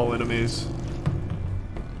small enemies?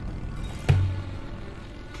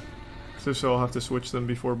 So I'll have to switch them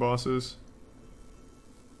before bosses.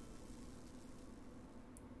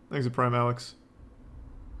 Thanks to Prime Alex.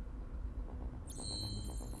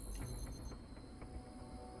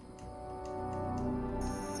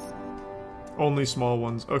 Only small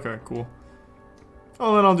ones. Okay, cool.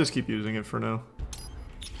 Oh, then I'll just keep using it for now.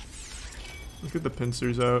 Let's get the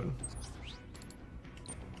pincers out.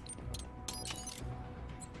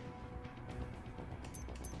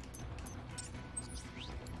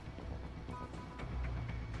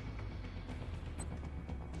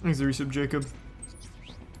 Thanks, the resub, Jacob.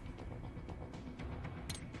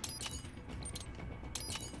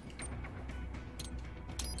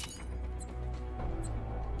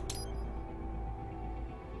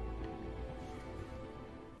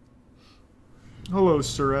 Hello,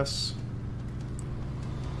 Sir S.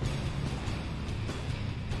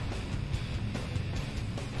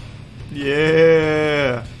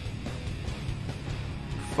 Yeah.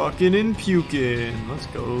 Fucking and puking. Let's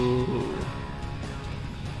go.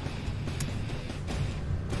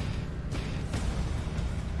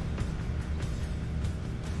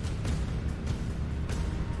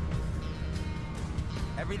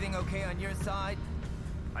 Everything okay on your side?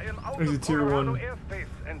 I am out There's a of tier Colorado 1 airspace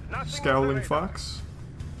and nothing Scowling on the radar. Fox.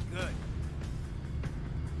 Good.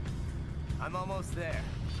 I'm almost there.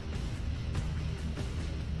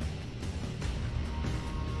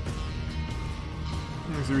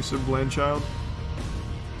 There's the resub, Blandchild.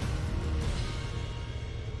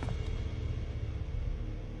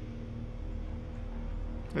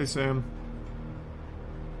 Hey, Sam.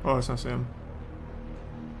 Oh, it's not Sam.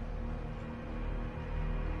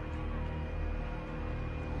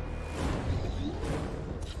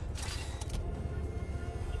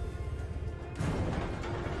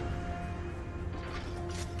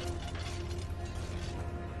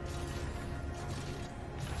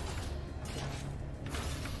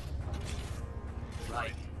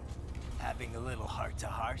 Right. Having a little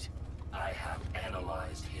heart-to-heart? I have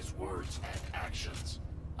analyzed his words and actions.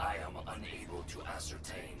 I am unable to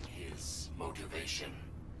ascertain his motivation.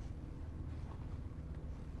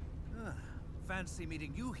 Fancy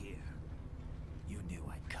meeting you here. You knew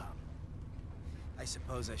I'd come. I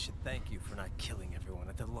suppose I should thank you for not killing everyone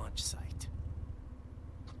at the launch site.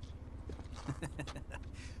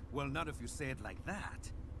 Well, not if you say it like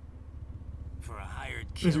that. For a hired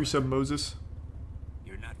There's killer, resub, Moses.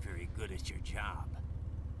 you're not very good at your job.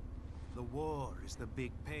 The war is the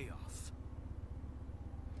big payoff.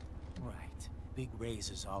 Right. Big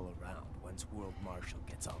raises all around once World Marshal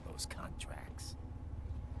gets all those contracts.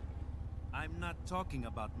 I'm not talking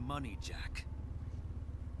about money, Jack.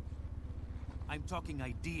 I'm talking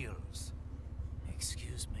ideals.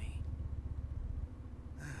 Excuse me?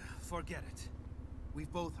 Forget it.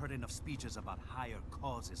 We've both heard enough speeches about higher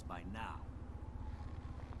causes by now.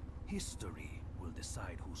 History will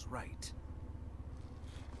decide who's right.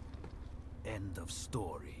 End of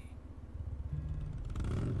story.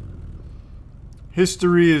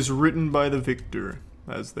 History is written by the victor,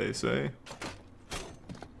 as they say.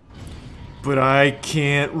 But I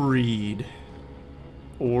can't read.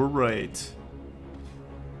 Or write.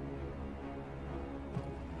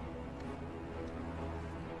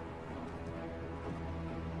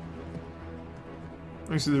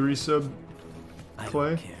 Thanks to the resub, Clay. I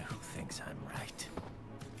don't care who thinks I'm right.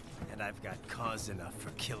 And I've got cause enough for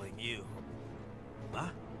killing you. Huh?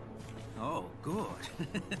 Oh, good.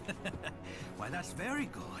 Why, that's very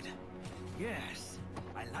good. Yes,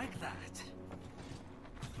 I like that.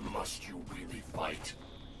 Must you really fight?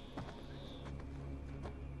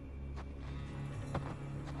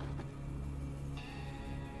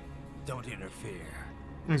 Don't interfere.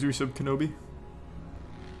 Thanks, resub Kenobi.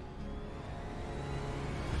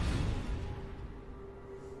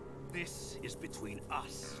 This is between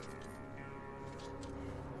us.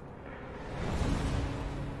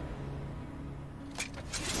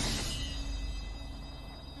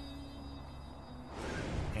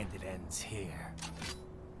 And it ends here.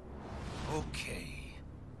 Okay.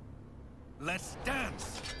 Let's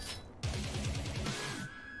dance!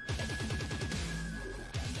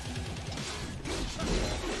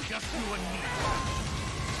 Just you and me.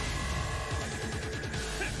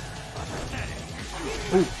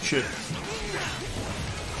 Oh, shit.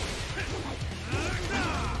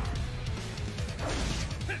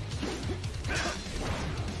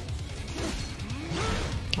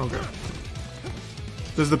 Okay.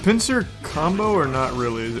 Does the pincer combo or not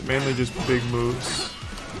really? Is it mainly just big moves?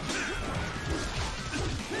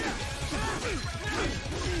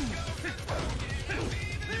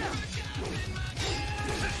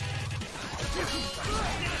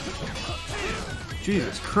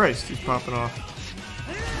 Jesus Christ, he's popping off.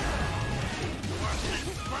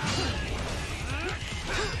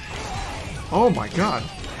 Oh my god.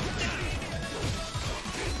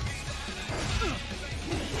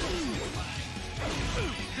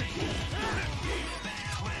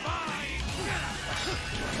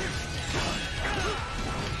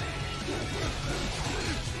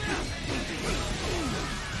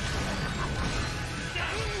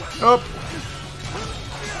 Up.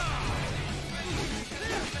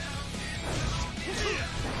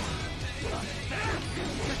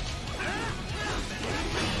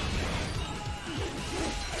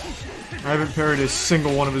 I haven't parried a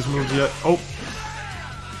single one of his moves yet. Oh!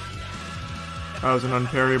 That was an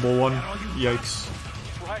unparryable one. Yikes.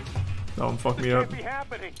 That one fucked me up.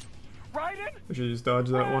 I should just dodge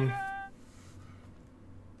that one.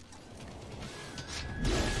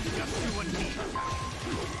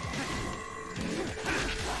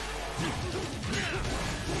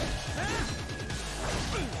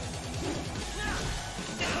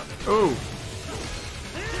 Oh!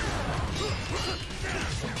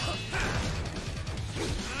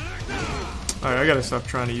 Alright, I gotta stop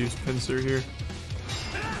trying to use pincer here.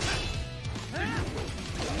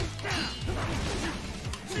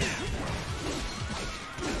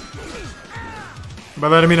 By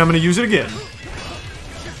that I mean I'm gonna use it again.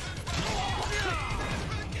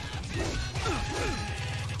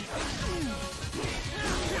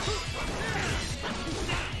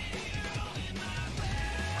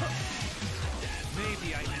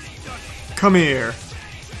 Come here.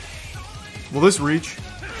 Will this reach?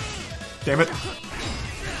 Damn it.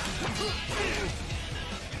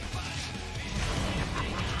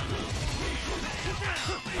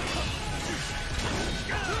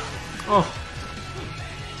 Oh.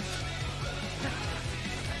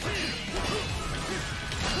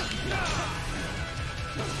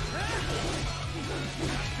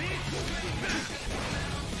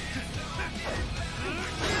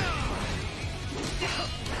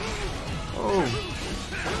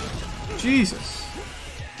 Oh. Jesus.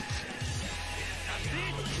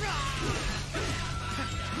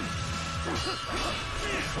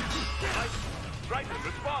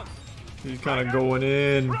 He's kind of going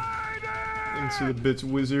in into the bits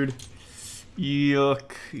wizard.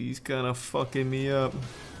 Yuck. He's kind of fucking me up.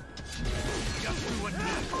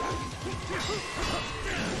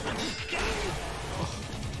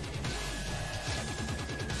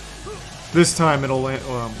 This time it'll land.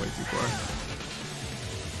 Oh, I'm way too far.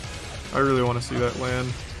 I really want to see that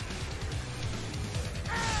land.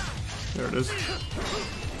 There it is.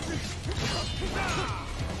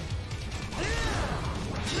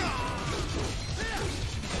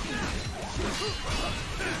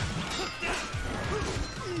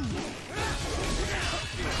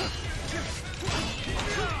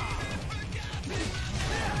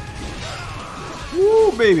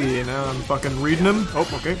 Woo, baby! And now I'm fucking reading him. Oh,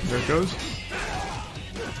 okay, there it goes.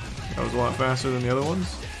 That was a lot faster than the other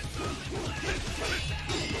ones.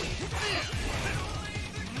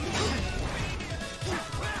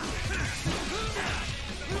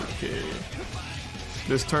 Okay.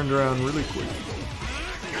 This turned around really quick.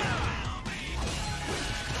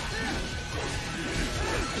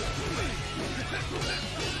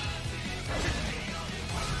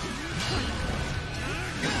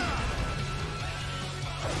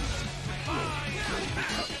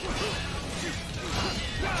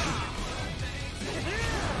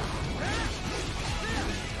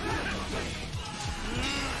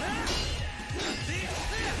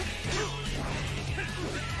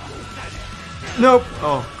 Nope.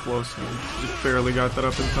 Oh, close. Just barely got that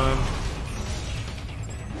up in time.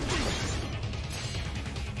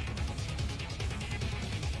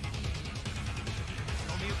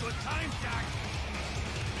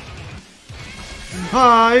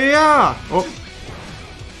 Hiya! Oh.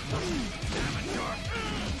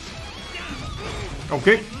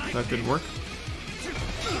 Okay, that didn't work.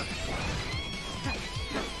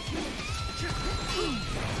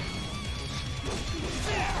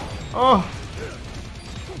 Oh!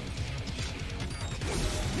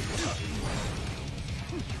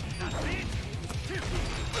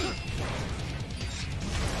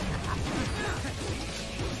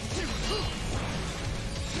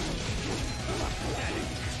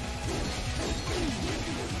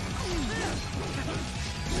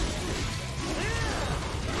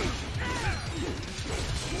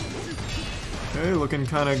 Okay, looking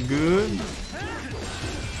kind of good.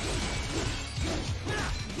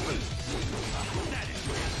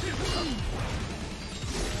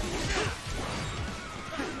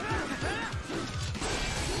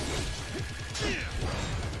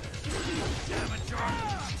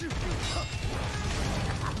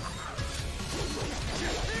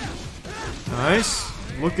 Nice.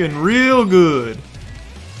 Looking real good.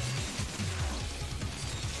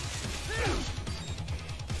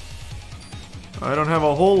 I don't have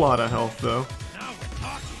a whole lot of health, though.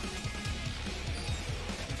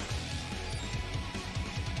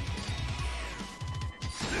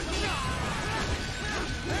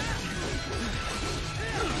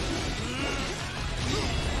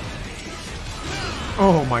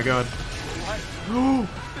 Oh my god.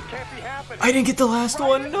 I didn't get the last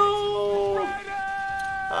one, no!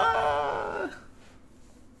 Ah.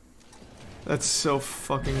 That's so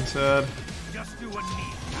fucking sad. Just do what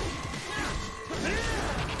needs.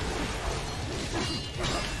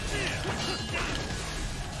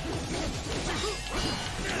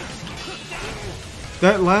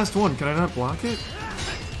 That last one, can I not block it?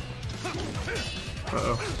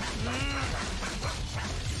 Uh-oh.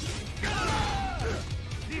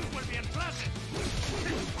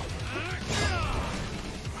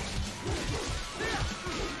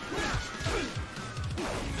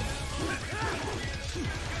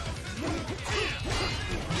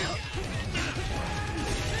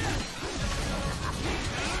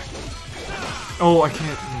 Oh, I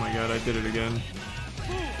can't. Oh my god, I did it again.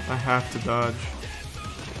 I have to dodge.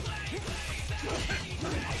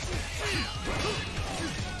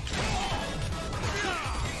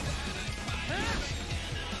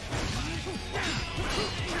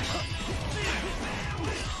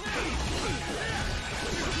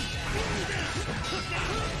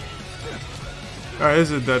 Alright,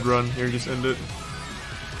 this is a dead run. Here, just end it.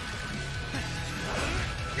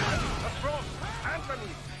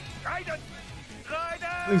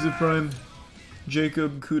 Thanks to Prime,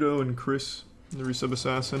 Jacob, Kudo, and Chris, the resub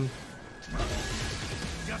assassin.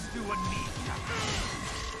 Just do what needs.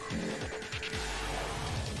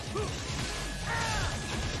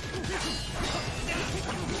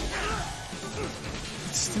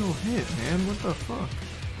 It still hit, man. What the fuck?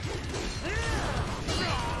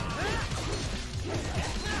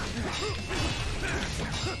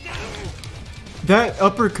 That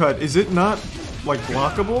uppercut, is it not, like,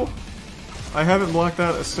 blockable? I haven't blocked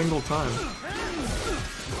that a single time.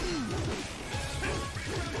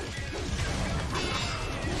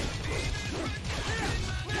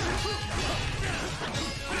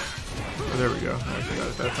 Oh, there we go. I actually got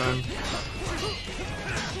it that time.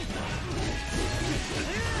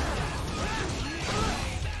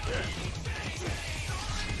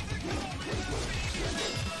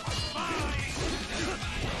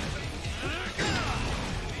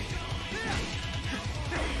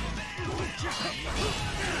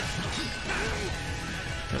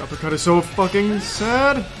 That uppercut is so fucking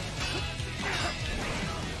sad.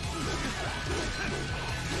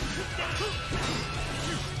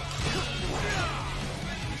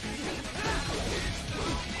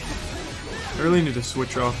 I really need to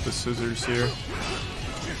switch off the scissors here.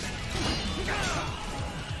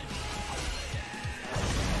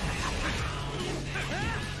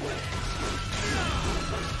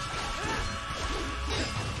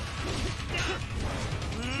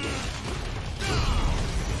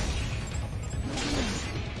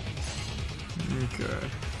 Okay.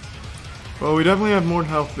 Well, we definitely have more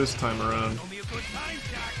health this time around.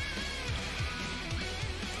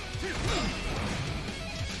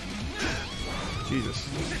 Jesus.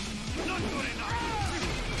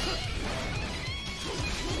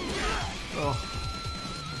 Oh.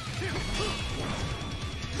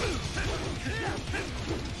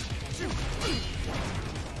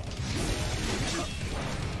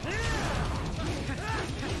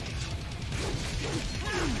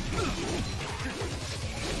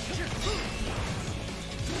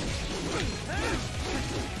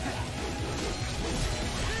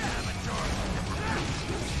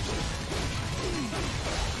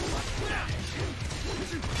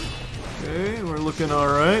 looking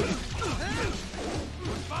alright.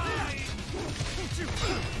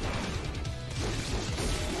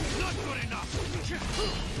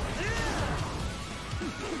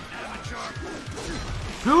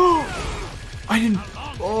 I didn't.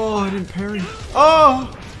 Oh, I didn't parry.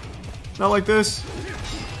 Oh! Not like this.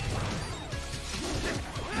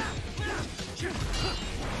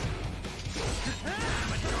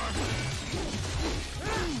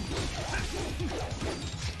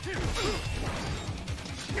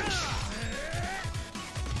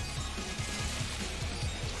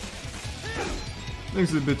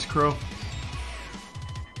 Thanks for the bits, Crow.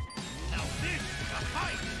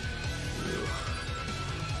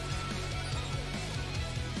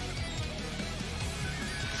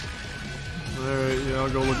 Alright, yeah, I'll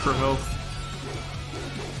go look for health.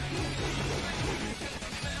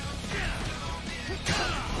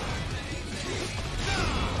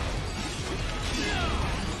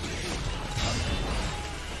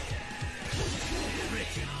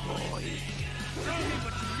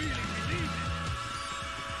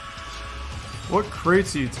 What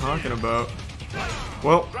crates are you talking about?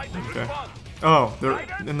 Well, okay. Oh, they're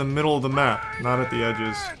in the middle of the map, not at the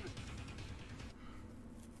edges.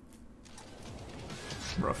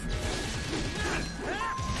 Rough.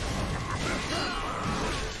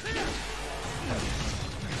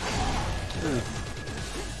 Ooh.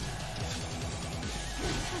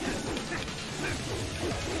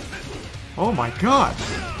 Oh my god!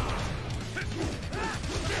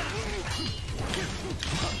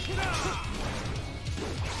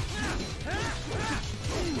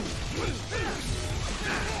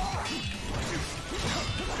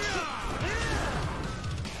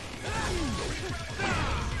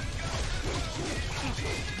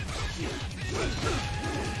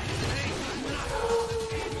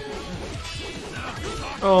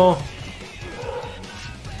 Oh.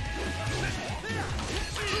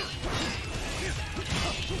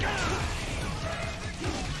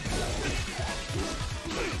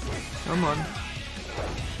 Come on.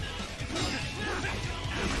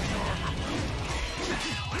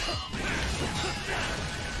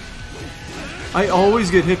 I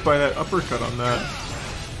always get hit by that uppercut on that.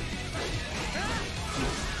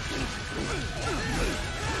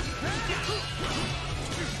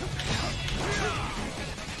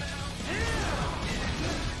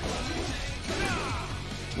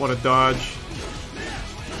 What a dodge.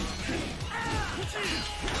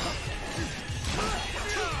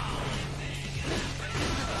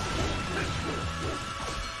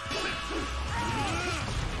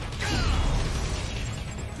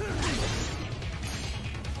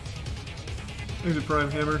 There's a prime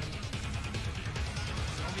hammer.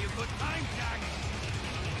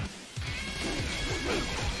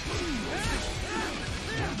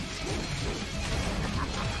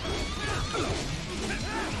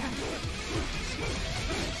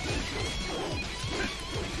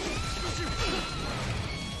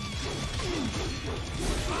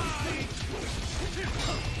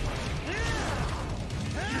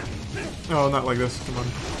 Oh, not like this. Come on.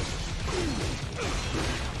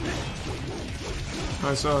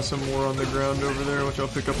 I saw some more on the ground over there, which I'll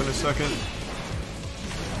pick up in a second.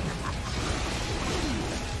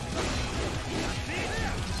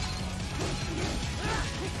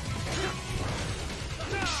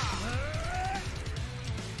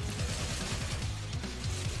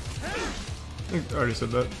 I think I already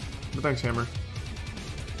said that, but thanks, Hammer.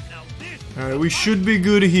 Alright, we should be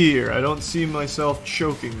good here. I don't see myself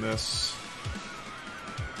choking this.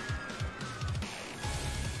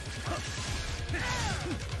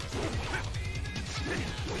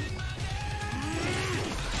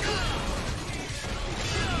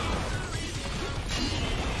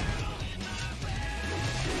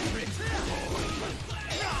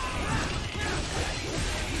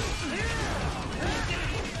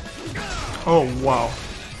 Oh, wow.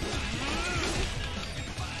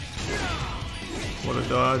 What a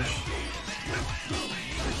dodge.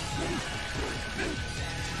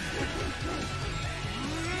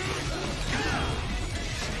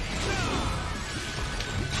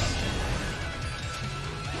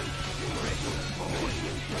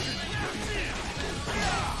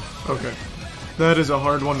 Okay. That is a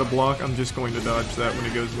hard one to block. I'm just going to dodge that when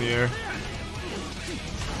it goes in the air.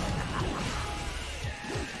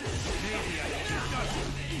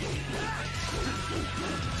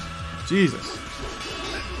 Jesus.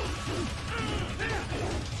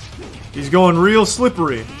 He's going real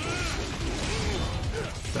slippery.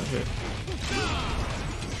 That hit.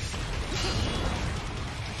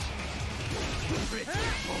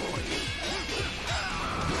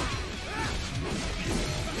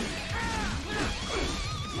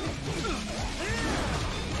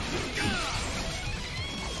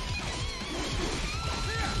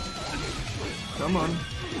 Come on.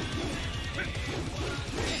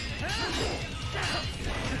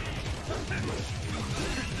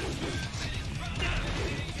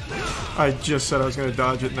 I just said I was gonna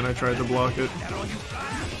dodge it and then I tried to block it.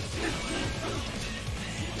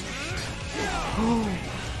 Oh,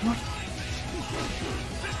 what?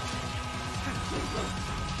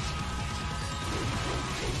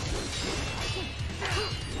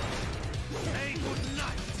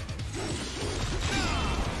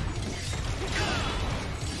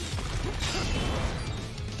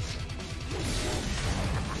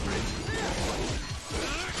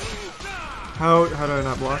 How did I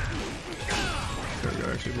not block? There we go,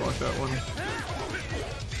 I actually blocked that one.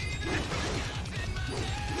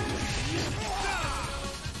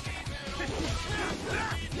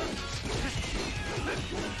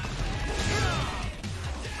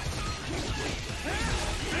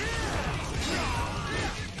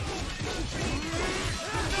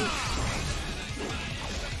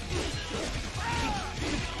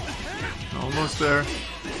 Almost there.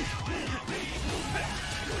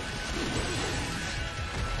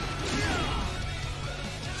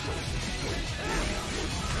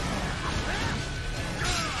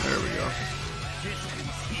 There we go.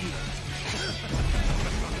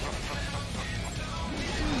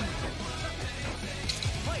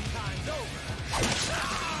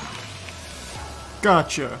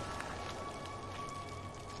 Gotcha.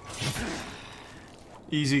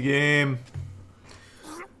 Easy game.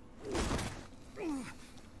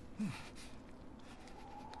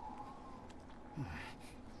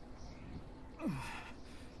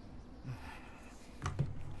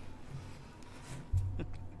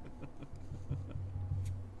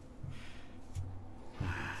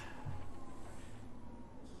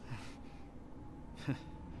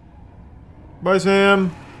 Bye,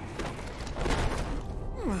 Sam.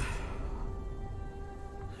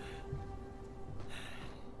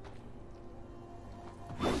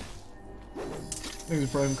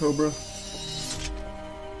 Thanks, Prime Cobra.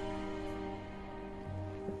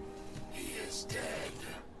 He is dead.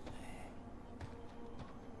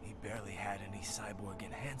 He barely had any cyborg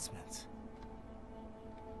enhancements.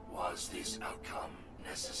 Was this outcome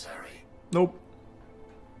necessary? Nope.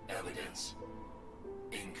 Evidence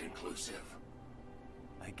inconclusive.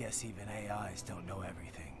 I guess even AIs don't know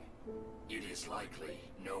everything. It is likely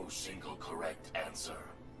no single correct answer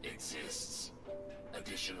exists.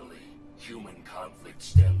 Additionally, human conflict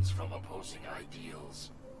stems from opposing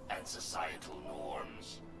ideals and societal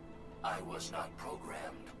norms. I was not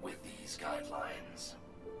programmed with these guidelines.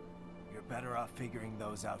 You're better off figuring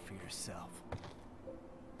those out for yourself.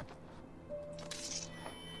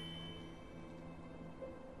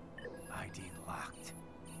 ID locked.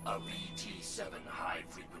 A VT-7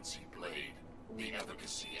 high-frequency blade. The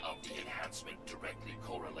efficacy of the enhancement directly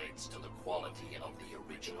correlates to the quality of the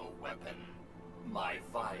original weapon. My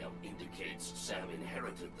file indicates Sam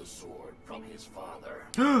inherited the sword from his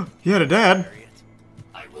father. He had a dad.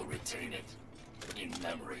 I will retain it in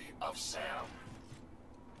memory of Sam.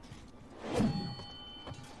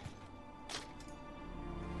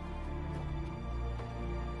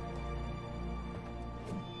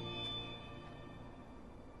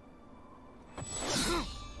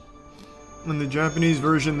 In the Japanese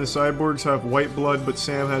version, the cyborgs have white blood, but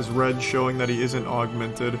Sam has red, showing that he isn't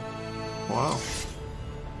augmented. Wow.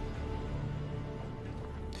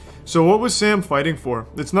 So what was Sam fighting for?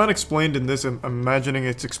 It's not explained in this. I'm imagining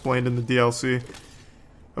it's explained in the DLC.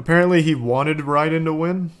 Apparently he wanted Raiden to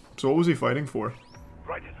win. So what was he fighting for?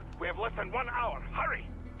 Raiden, we have less than 1 hour. Hurry!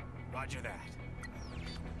 Roger that.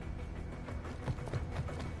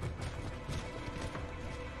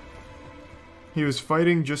 He was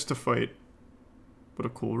fighting just to fight. What a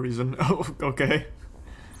cool reason. Oh, okay.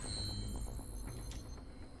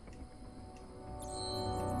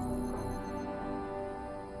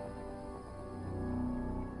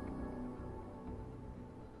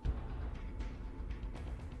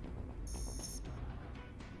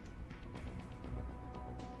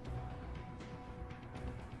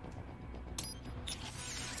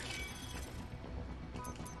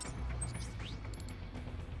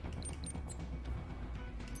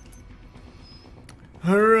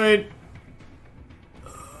 Alright.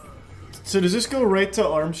 So does this go right to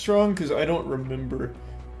Armstrong? Because I don't remember.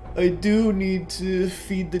 I do need to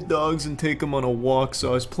feed the dogs and take them on a walk, so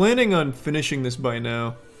I was planning on finishing this by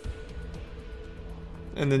now.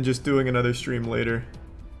 And then just doing another stream later.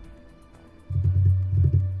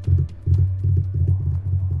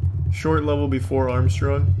 Short level before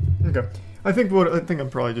Armstrong? Okay. I think I'm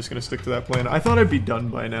probably just gonna stick to that plan. I thought I'd be done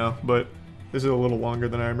by now, but this is a little longer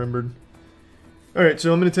than I remembered. Alright,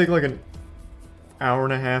 so I'm gonna take like hour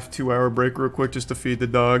and a half, 2 hour break real quick just to feed the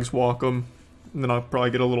dogs, walk them, and then I'll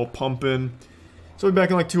probably get a little pump in. So I'll be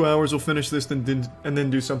back in like 2 hours. We'll finish this and then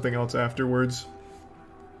do something else afterwards.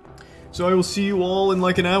 So I will see you all in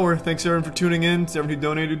like an hour. Thanks everyone for tuning in. To everyone who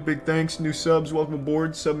donated, big thanks. New subs, welcome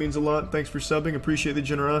aboard. Sub means a lot. Thanks for subbing. Appreciate the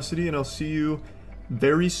generosity, and I'll see you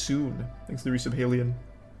very soon. Thanks to the resub Halion.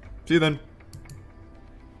 See you then.